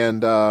 And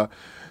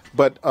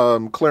but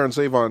Clarence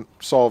Avant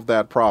solved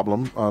that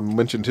problem.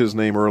 Mentioned his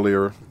name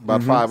earlier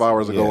about 5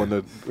 hours ago in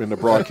the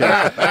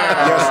broadcast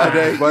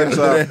yesterday.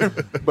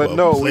 But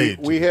no,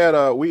 we had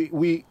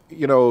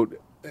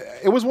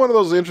it was one of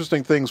those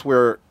interesting things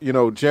where,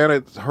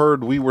 Janet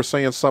heard we were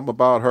saying something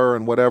about her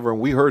and whatever, and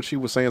we heard she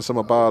was saying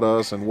something about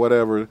us and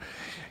whatever.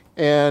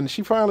 And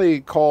she finally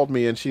called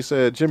me and she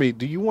said, Jimmy,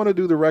 do you want to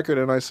do the record?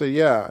 And I said,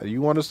 yeah.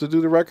 You want us to do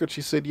the record?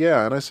 She said,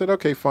 yeah. And I said,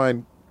 okay,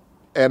 fine.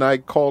 And I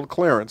called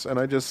Clarence and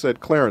I just said,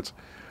 Clarence,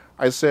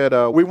 I said,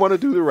 we want to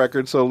do the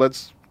record, so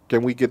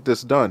can we get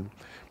this done?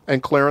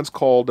 And Clarence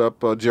called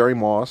up Jerry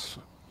Moss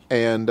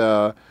and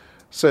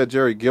said,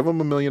 Jerry, give him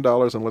 $1 million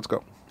and let's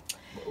go.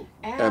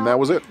 And that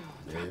was it.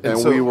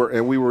 And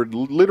we were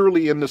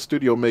literally in the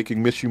studio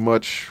making "Miss You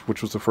Much,"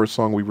 which was the first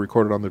song we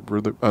recorded on the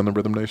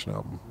Rhythm Nation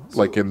album.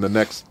 Like in the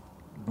next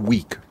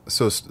week.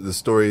 So the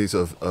stories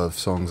of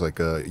songs like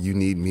 "You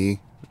Need Me,"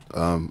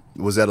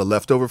 was that a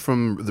leftover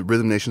from the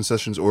Rhythm Nation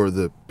sessions or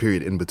the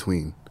period in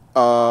between?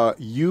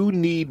 "You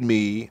Need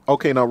Me."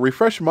 Okay, now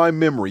refresh my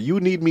memory.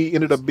 "You Need Me"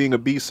 ended up being a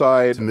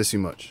B-side to "Miss You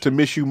Much." To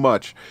 "Miss You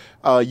Much,"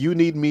 "You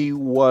Need Me"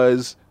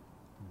 was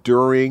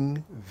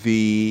during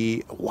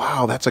the.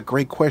 Wow, that's a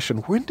great question.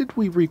 When did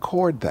we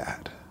record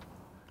that?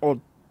 Well,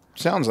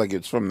 sounds like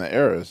it's from the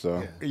era,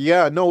 so.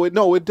 Yeah,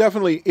 it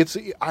definitely.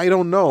 I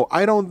don't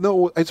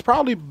know. It's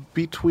probably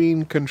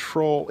between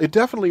Control. It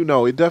definitely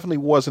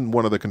wasn't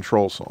one of the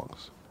Control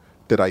songs.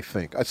 That I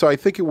think. So I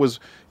think it was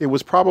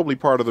probably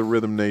part of the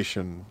Rhythm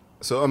Nation.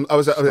 So I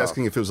was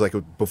asking if it was like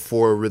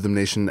before Rhythm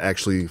Nation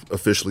actually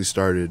officially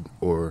started,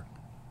 or.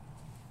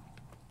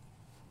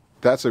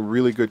 That's a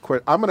really good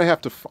question. I'm gonna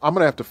have to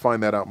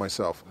find that out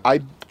myself.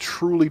 I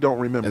truly don't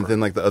remember. And then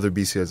like the other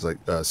B-sides like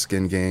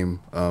Skin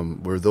Game,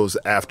 were those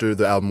after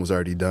the album was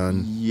already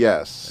done?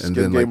 Yes, and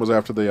Skin Game was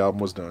after the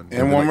album was done.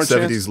 And one more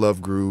 70s chance? Love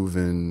Groove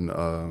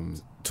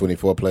and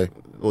 24 Play.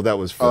 Well, that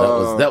was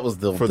that was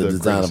the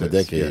design of a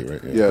decade,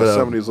 right? Yeah,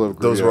 70s Love Groove.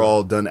 Those were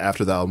all done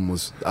after the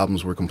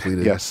albums were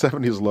completed. Yeah,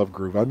 70s Love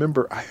Groove. I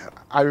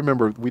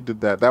remember we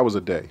did that. That was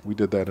a day. We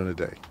did that in a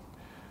day.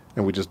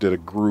 And we just did a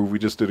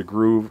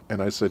groove.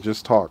 And I said,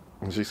 just talk.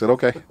 And she said,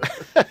 okay.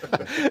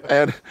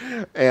 and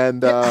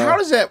how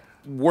does that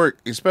work,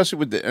 especially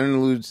with the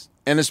interludes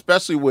and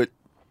especially with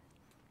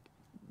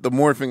the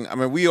morphing? I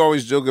mean, we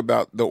always joke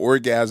about the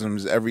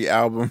orgasms every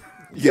album.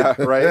 Yeah,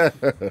 right?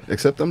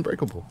 Except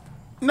Unbreakable.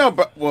 No,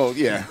 but, well,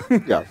 yeah.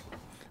 Yeah.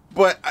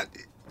 But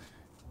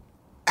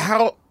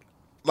how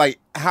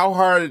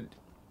hard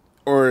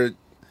or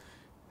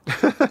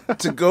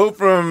to go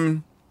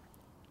from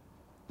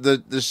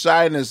the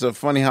shyness of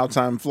Funny How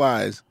Time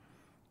Flies,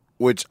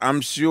 which I'm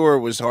sure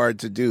was hard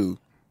to do.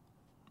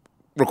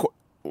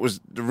 Was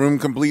the room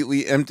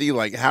completely empty?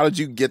 Like, how did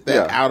you get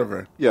that out of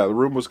her? Yeah, the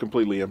room was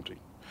completely empty.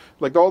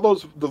 Like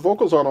the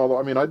vocals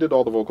on I did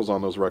all the vocals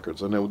on those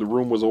records, and the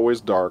room was always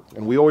dark,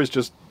 and we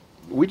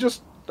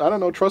I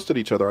don't know, trusted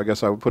each other. I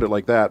guess I would put it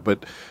like that.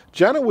 But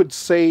Janet would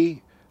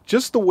say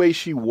just the way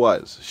she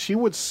was. She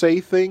would say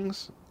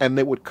things and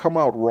they would come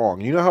out wrong.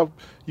 You know how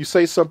you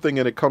say something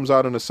and it comes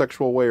out in a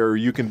sexual way, or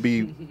you can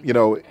be,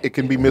 it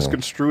can be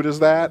misconstrued as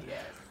that?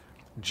 Yes.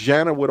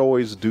 Janet would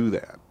always do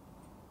that.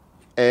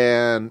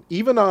 And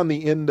even on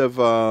the end of,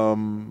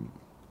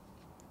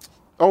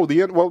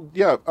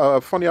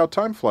 Funny How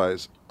Time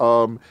Flies.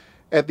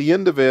 At the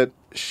end of it,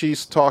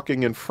 she's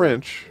talking in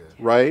French,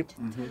 right?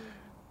 Mm-hmm.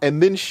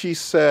 And then she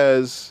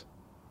says,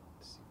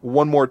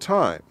 "One more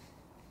time,"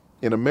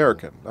 in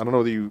American. I don't know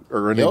whether you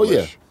or in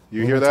English. Yeah.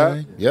 You hear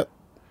that? Time? Yep.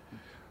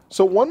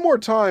 So "one more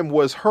time"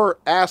 was her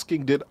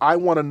asking, "Did I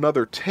want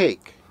another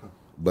take?"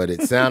 But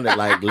it sounded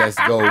like "let's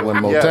go one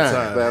more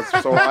time."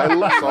 So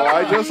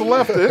I just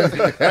left it.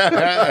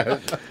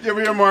 You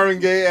ever hear Marvin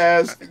Gaye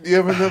ask, "Do you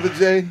have another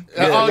J?"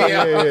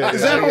 Yeah.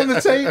 Is that on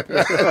the tape?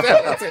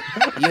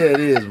 Yeah,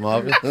 it is,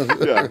 Marvin.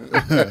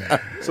 Yeah.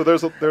 So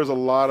there's a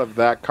lot of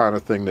that kind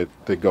of thing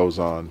that goes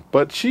on.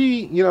 But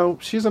she,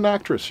 she's an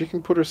actress. She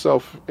can put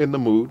herself in the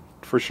mood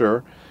for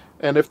sure.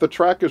 And if the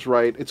track is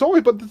right, it's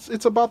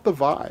about the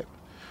vibe.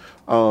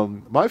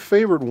 My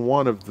favorite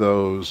one of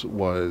those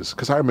was,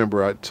 because I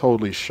remember I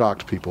totally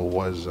shocked people,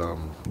 was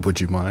Would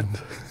You Mind?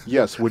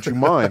 Yes, Would You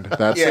Mind?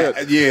 That's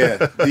it. Yeah.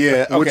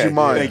 Okay. Would You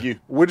Mind? Thank you.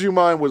 Would You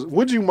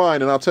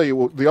Mind? And I'll tell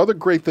you, the other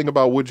great thing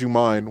about Would You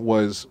Mind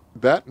was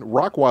that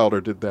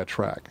Rockwilder did that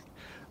track.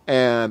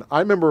 And I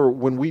remember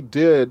when we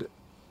did,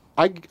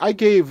 I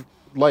gave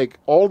like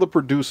all the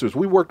producers,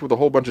 we worked with a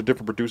whole bunch of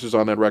different producers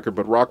on that record,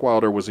 but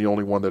Rockwilder was the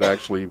only one that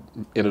actually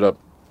ended up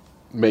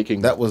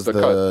making that was the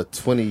cut.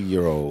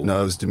 20-year-old.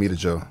 No, it was Demita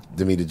Joe.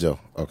 Demita Joe.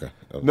 Okay.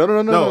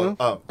 No.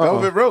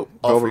 Velvet Rope.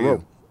 All for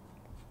You.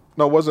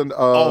 No, it wasn't.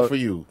 All for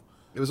You.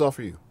 It was All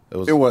for You. It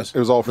was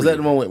All for You. Was that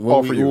the one when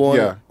All for You? won?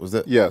 Yeah. Was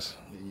that? Yes.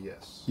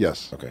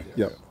 Okay.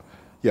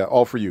 Yeah.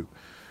 All for You.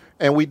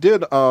 And we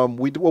did.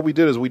 What we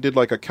did is we did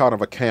like a kind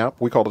of a camp.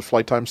 We called it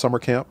Flight Time Summer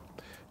Camp.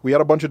 We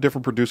had a bunch of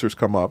different producers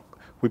come up.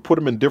 We put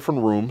them in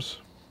different rooms,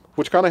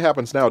 which kind of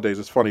happens nowadays.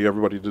 It's funny,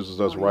 everybody does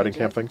a writing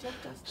camp thing.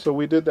 So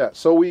we did that.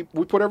 So we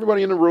put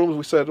everybody in the rooms.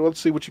 We said, let's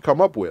see what you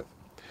come up with.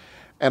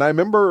 And I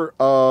remember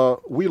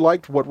we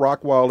liked what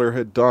Rockwilder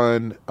had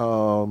done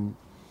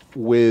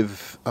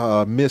with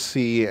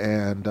Missy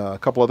and a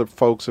couple other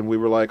folks, and we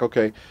were like,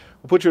 okay,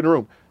 we'll put you in the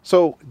room.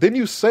 So then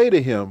you say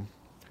to him,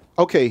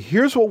 okay,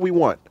 here's what we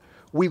want.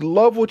 We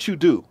love what you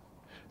do.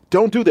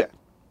 Don't do that.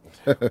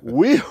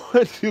 We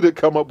want you to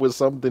come up with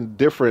something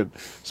different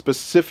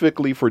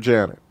specifically for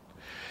Janet.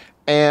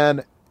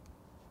 And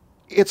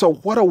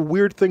what a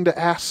weird thing to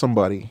ask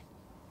somebody,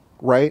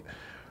 right?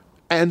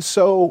 And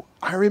so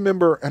I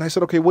remember, and I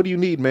said, okay, what do you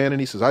need, man? And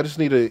he says, I just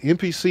need an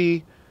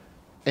MPC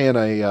and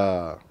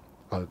a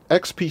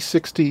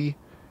XP60,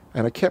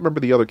 and I can't remember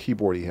the other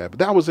keyboard he had, but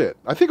that was it.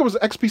 I think it was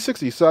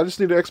XP60, so I just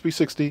needed an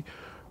XP60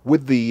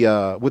 with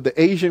the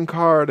Asian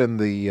card and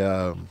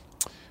the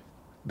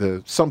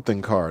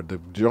something card. I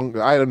don't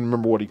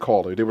remember what he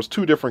called it. There was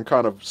two different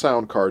kind of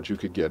sound cards you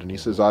could get, and he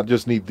says, I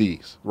just need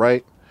these,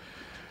 right?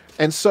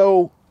 And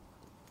so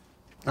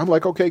I'm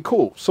like, okay,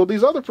 cool. So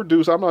these other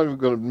producers, I'm not even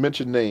going to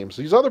mention names.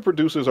 These other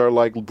producers are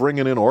like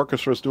bringing in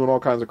orchestras, doing all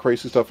kinds of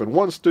crazy stuff. In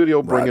one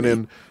studio, bringing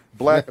in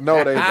black.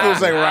 No, they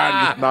feels like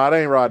Rodney. No, it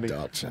ain't Rodney.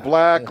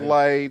 Black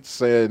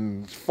lights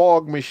and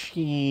fog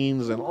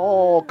machines and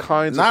all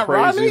kinds of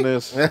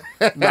craziness.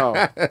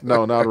 No,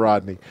 not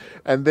Rodney.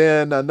 And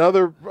then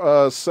another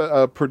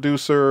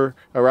producer,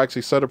 or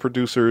actually set of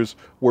producers,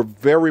 were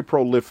very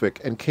prolific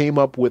and came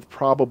up with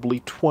probably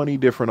 20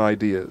 different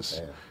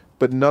ideas. Man.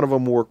 But none of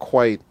them were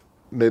quite,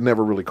 they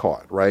never really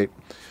caught, right?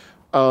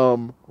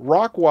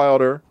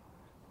 Rockwilder,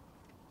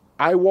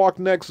 I walk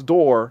next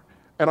door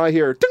and I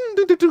hear and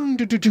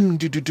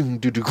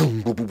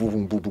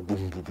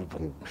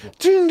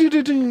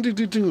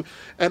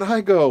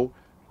I go,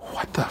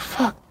 what the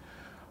fuck?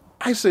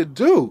 I said,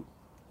 dude,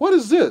 what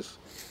is this?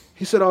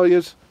 He said, oh,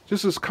 yes,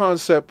 this is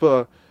concept,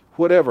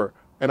 whatever.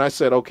 And I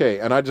said, okay.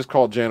 And I just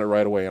called Janet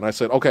right away. And I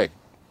said, okay. I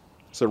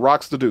said,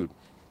 Rock's the dude.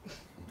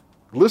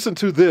 Listen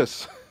to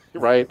this,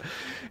 right?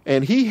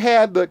 And he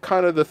had the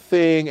kind of the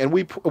thing, and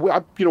we put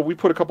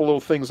a couple little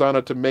things on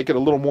it to make it a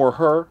little more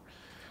her.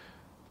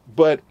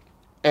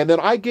 And then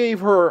I gave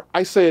her,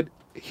 I said,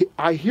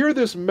 I hear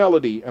this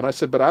melody, and I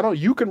said, but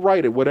you can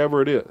write it,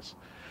 whatever it is.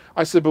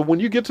 I said, but when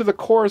you get to the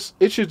chorus,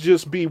 it should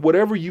just be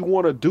whatever you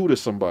want to do to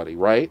somebody,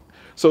 right?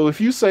 So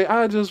if you say,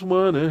 I just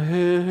want to,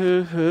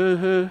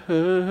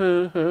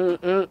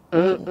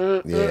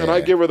 and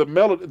I give her the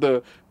melody,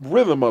 the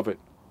rhythm of it.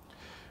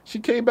 She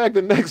came back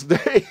the next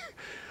day,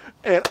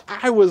 and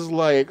I was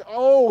like,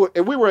 oh,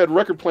 and we were at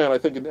Record Plant, I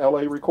think, in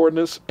L.A. recording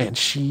this, and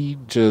she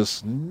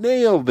just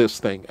nailed this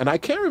thing. And I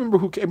can't remember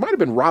who came. It might have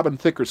been Robin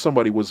Thicke or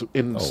somebody was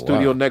in the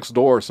studio next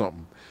door or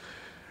something,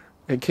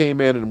 and came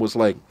in and was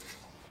like,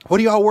 what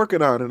are y'all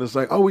working on? And it's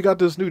like, oh, we got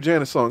this new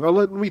Janet song. Oh,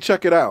 let me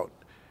check it out.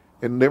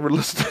 And they were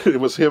listening. It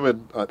was him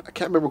and I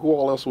can't remember who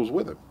all else was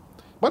with him.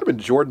 Might have been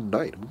Jordan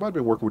Knight. We might have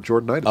been working with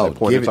Jordan Knight at that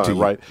point in time,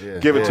 right? Yeah.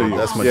 Give it to you.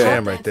 That's my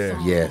jam right there.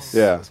 Yes.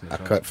 Yeah. I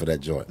cut for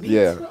that joint.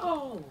 Yeah.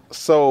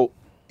 So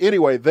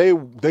anyway, they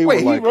were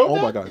like, oh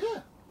my God.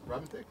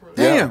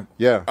 Damn.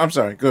 Yeah. I'm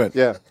sorry. Good.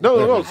 Yeah.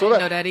 No. So I didn't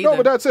know that either. no,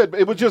 but that's it.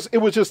 It was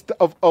just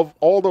of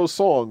all those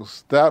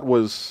songs, that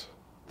one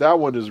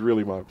is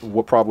really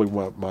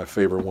probably my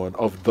favorite one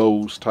of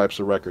those types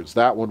of records.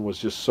 That one was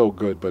just so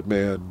good. But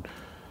man,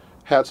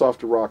 hats off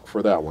to Rock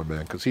for that one,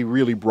 man, because he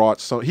really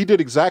brought some. He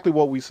did exactly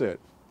what we said.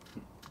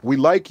 We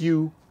like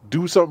you.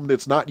 Do something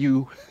that's not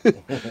you,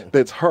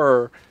 that's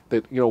her,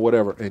 that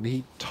whatever. And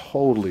he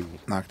totally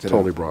knocked it.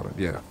 Totally brought it.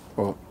 Yeah.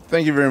 Well,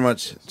 thank you very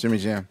much, Jimmy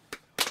Jam.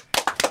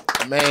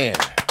 Man.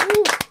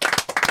 You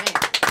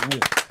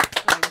should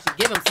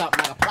give him something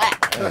like a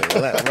plaque.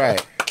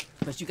 Right.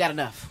 But you got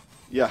enough.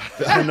 Yeah.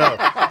 I know.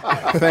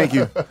 Thank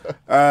you.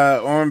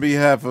 On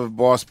behalf of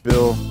Boss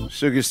Bill,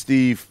 Sugar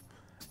Steve,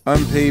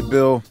 Unpaid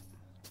Bill,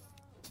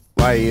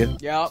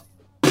 Laia, Yep.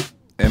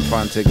 and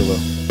Fontigolo.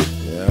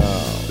 Yeah.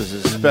 This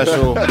is a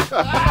special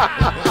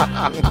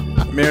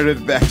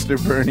Meredith Baxter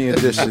Burney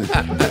edition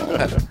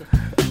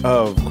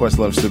of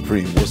Questlove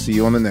Supreme. We'll see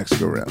you on the next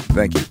go round.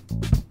 Thank you.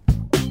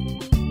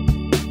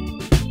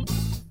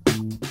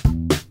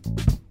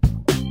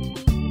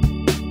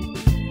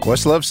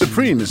 Questlove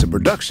Supreme is a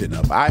production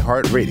of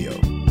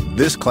iHeartRadio.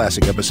 This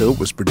classic episode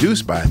was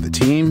produced by the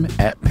team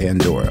at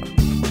Pandora.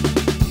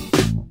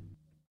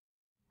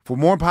 For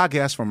more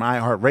podcasts from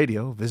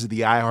iHeartRadio, visit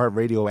the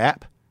iHeartRadio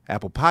app,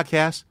 Apple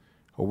Podcasts,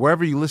 or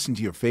wherever you listen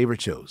to your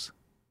favorite shows.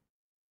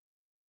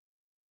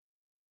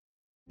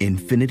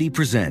 Infiniti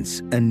presents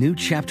a new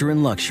chapter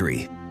in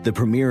luxury, the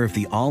premiere of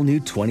the all-new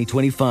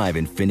 2025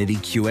 Infiniti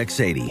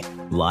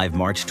QX80, live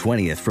March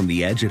 20th from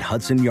the Edge at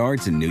Hudson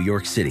Yards in New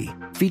York City,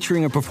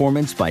 featuring a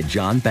performance by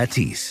John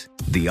Batiste.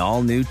 The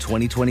all-new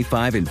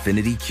 2025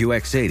 Infiniti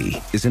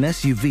QX80 is an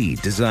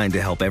SUV designed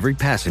to help every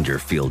passenger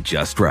feel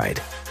just right.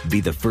 Be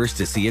the first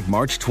to see it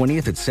March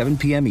 20th at 7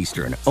 p.m.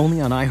 Eastern,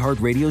 only on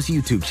iHeartRadio's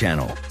YouTube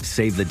channel.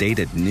 Save the date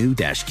at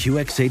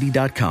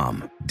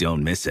new-QX80.com.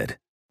 Don't miss it.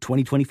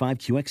 2025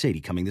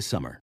 QX80 coming this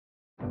summer.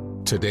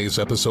 Today's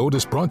episode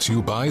is brought to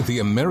you by the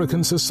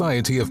American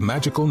Society of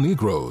Magical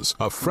Negroes,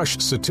 a fresh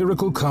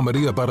satirical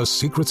comedy about a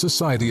secret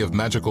society of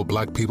magical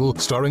black people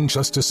starring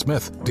Justice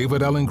Smith,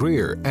 David Alan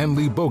Grier, Ann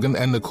Lee Bogan,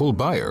 and Nicole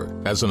Byer.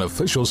 As an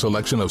official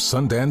selection of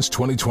Sundance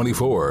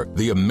 2024,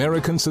 the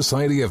American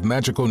Society of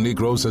Magical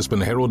Negroes has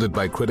been heralded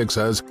by critics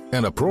as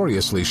an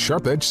uproariously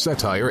sharp-edged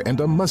satire and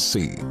a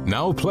must-see.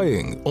 Now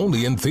playing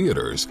only in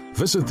theaters.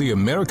 Visit the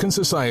American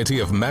Society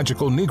of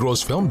Magical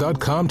Negroes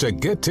Film.com to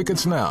get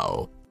tickets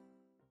now.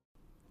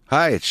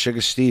 Hi, it's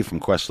Sugar Steve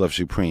from Questlove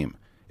Supreme.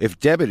 If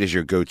debit is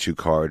your go-to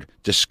card,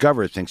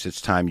 Discover thinks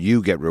it's time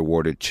you get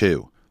rewarded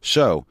too.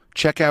 So,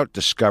 check out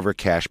Discover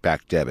Cashback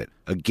Debit,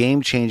 a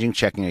game-changing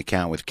checking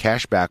account with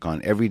cash back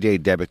on everyday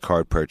debit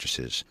card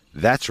purchases.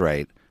 That's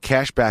right,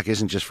 cashback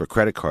isn't just for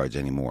credit cards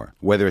anymore.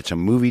 Whether it's a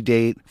movie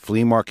date,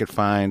 flea market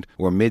find,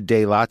 or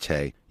midday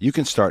latte, you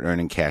can start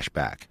earning cash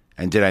back.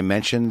 And did I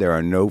mention there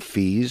are no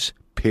fees,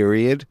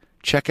 period?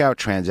 Check out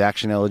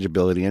transaction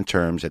eligibility and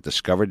terms at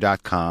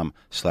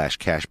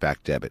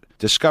discover.com/cashbackdebit.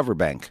 Discover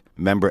Bank,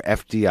 member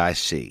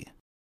FDIC.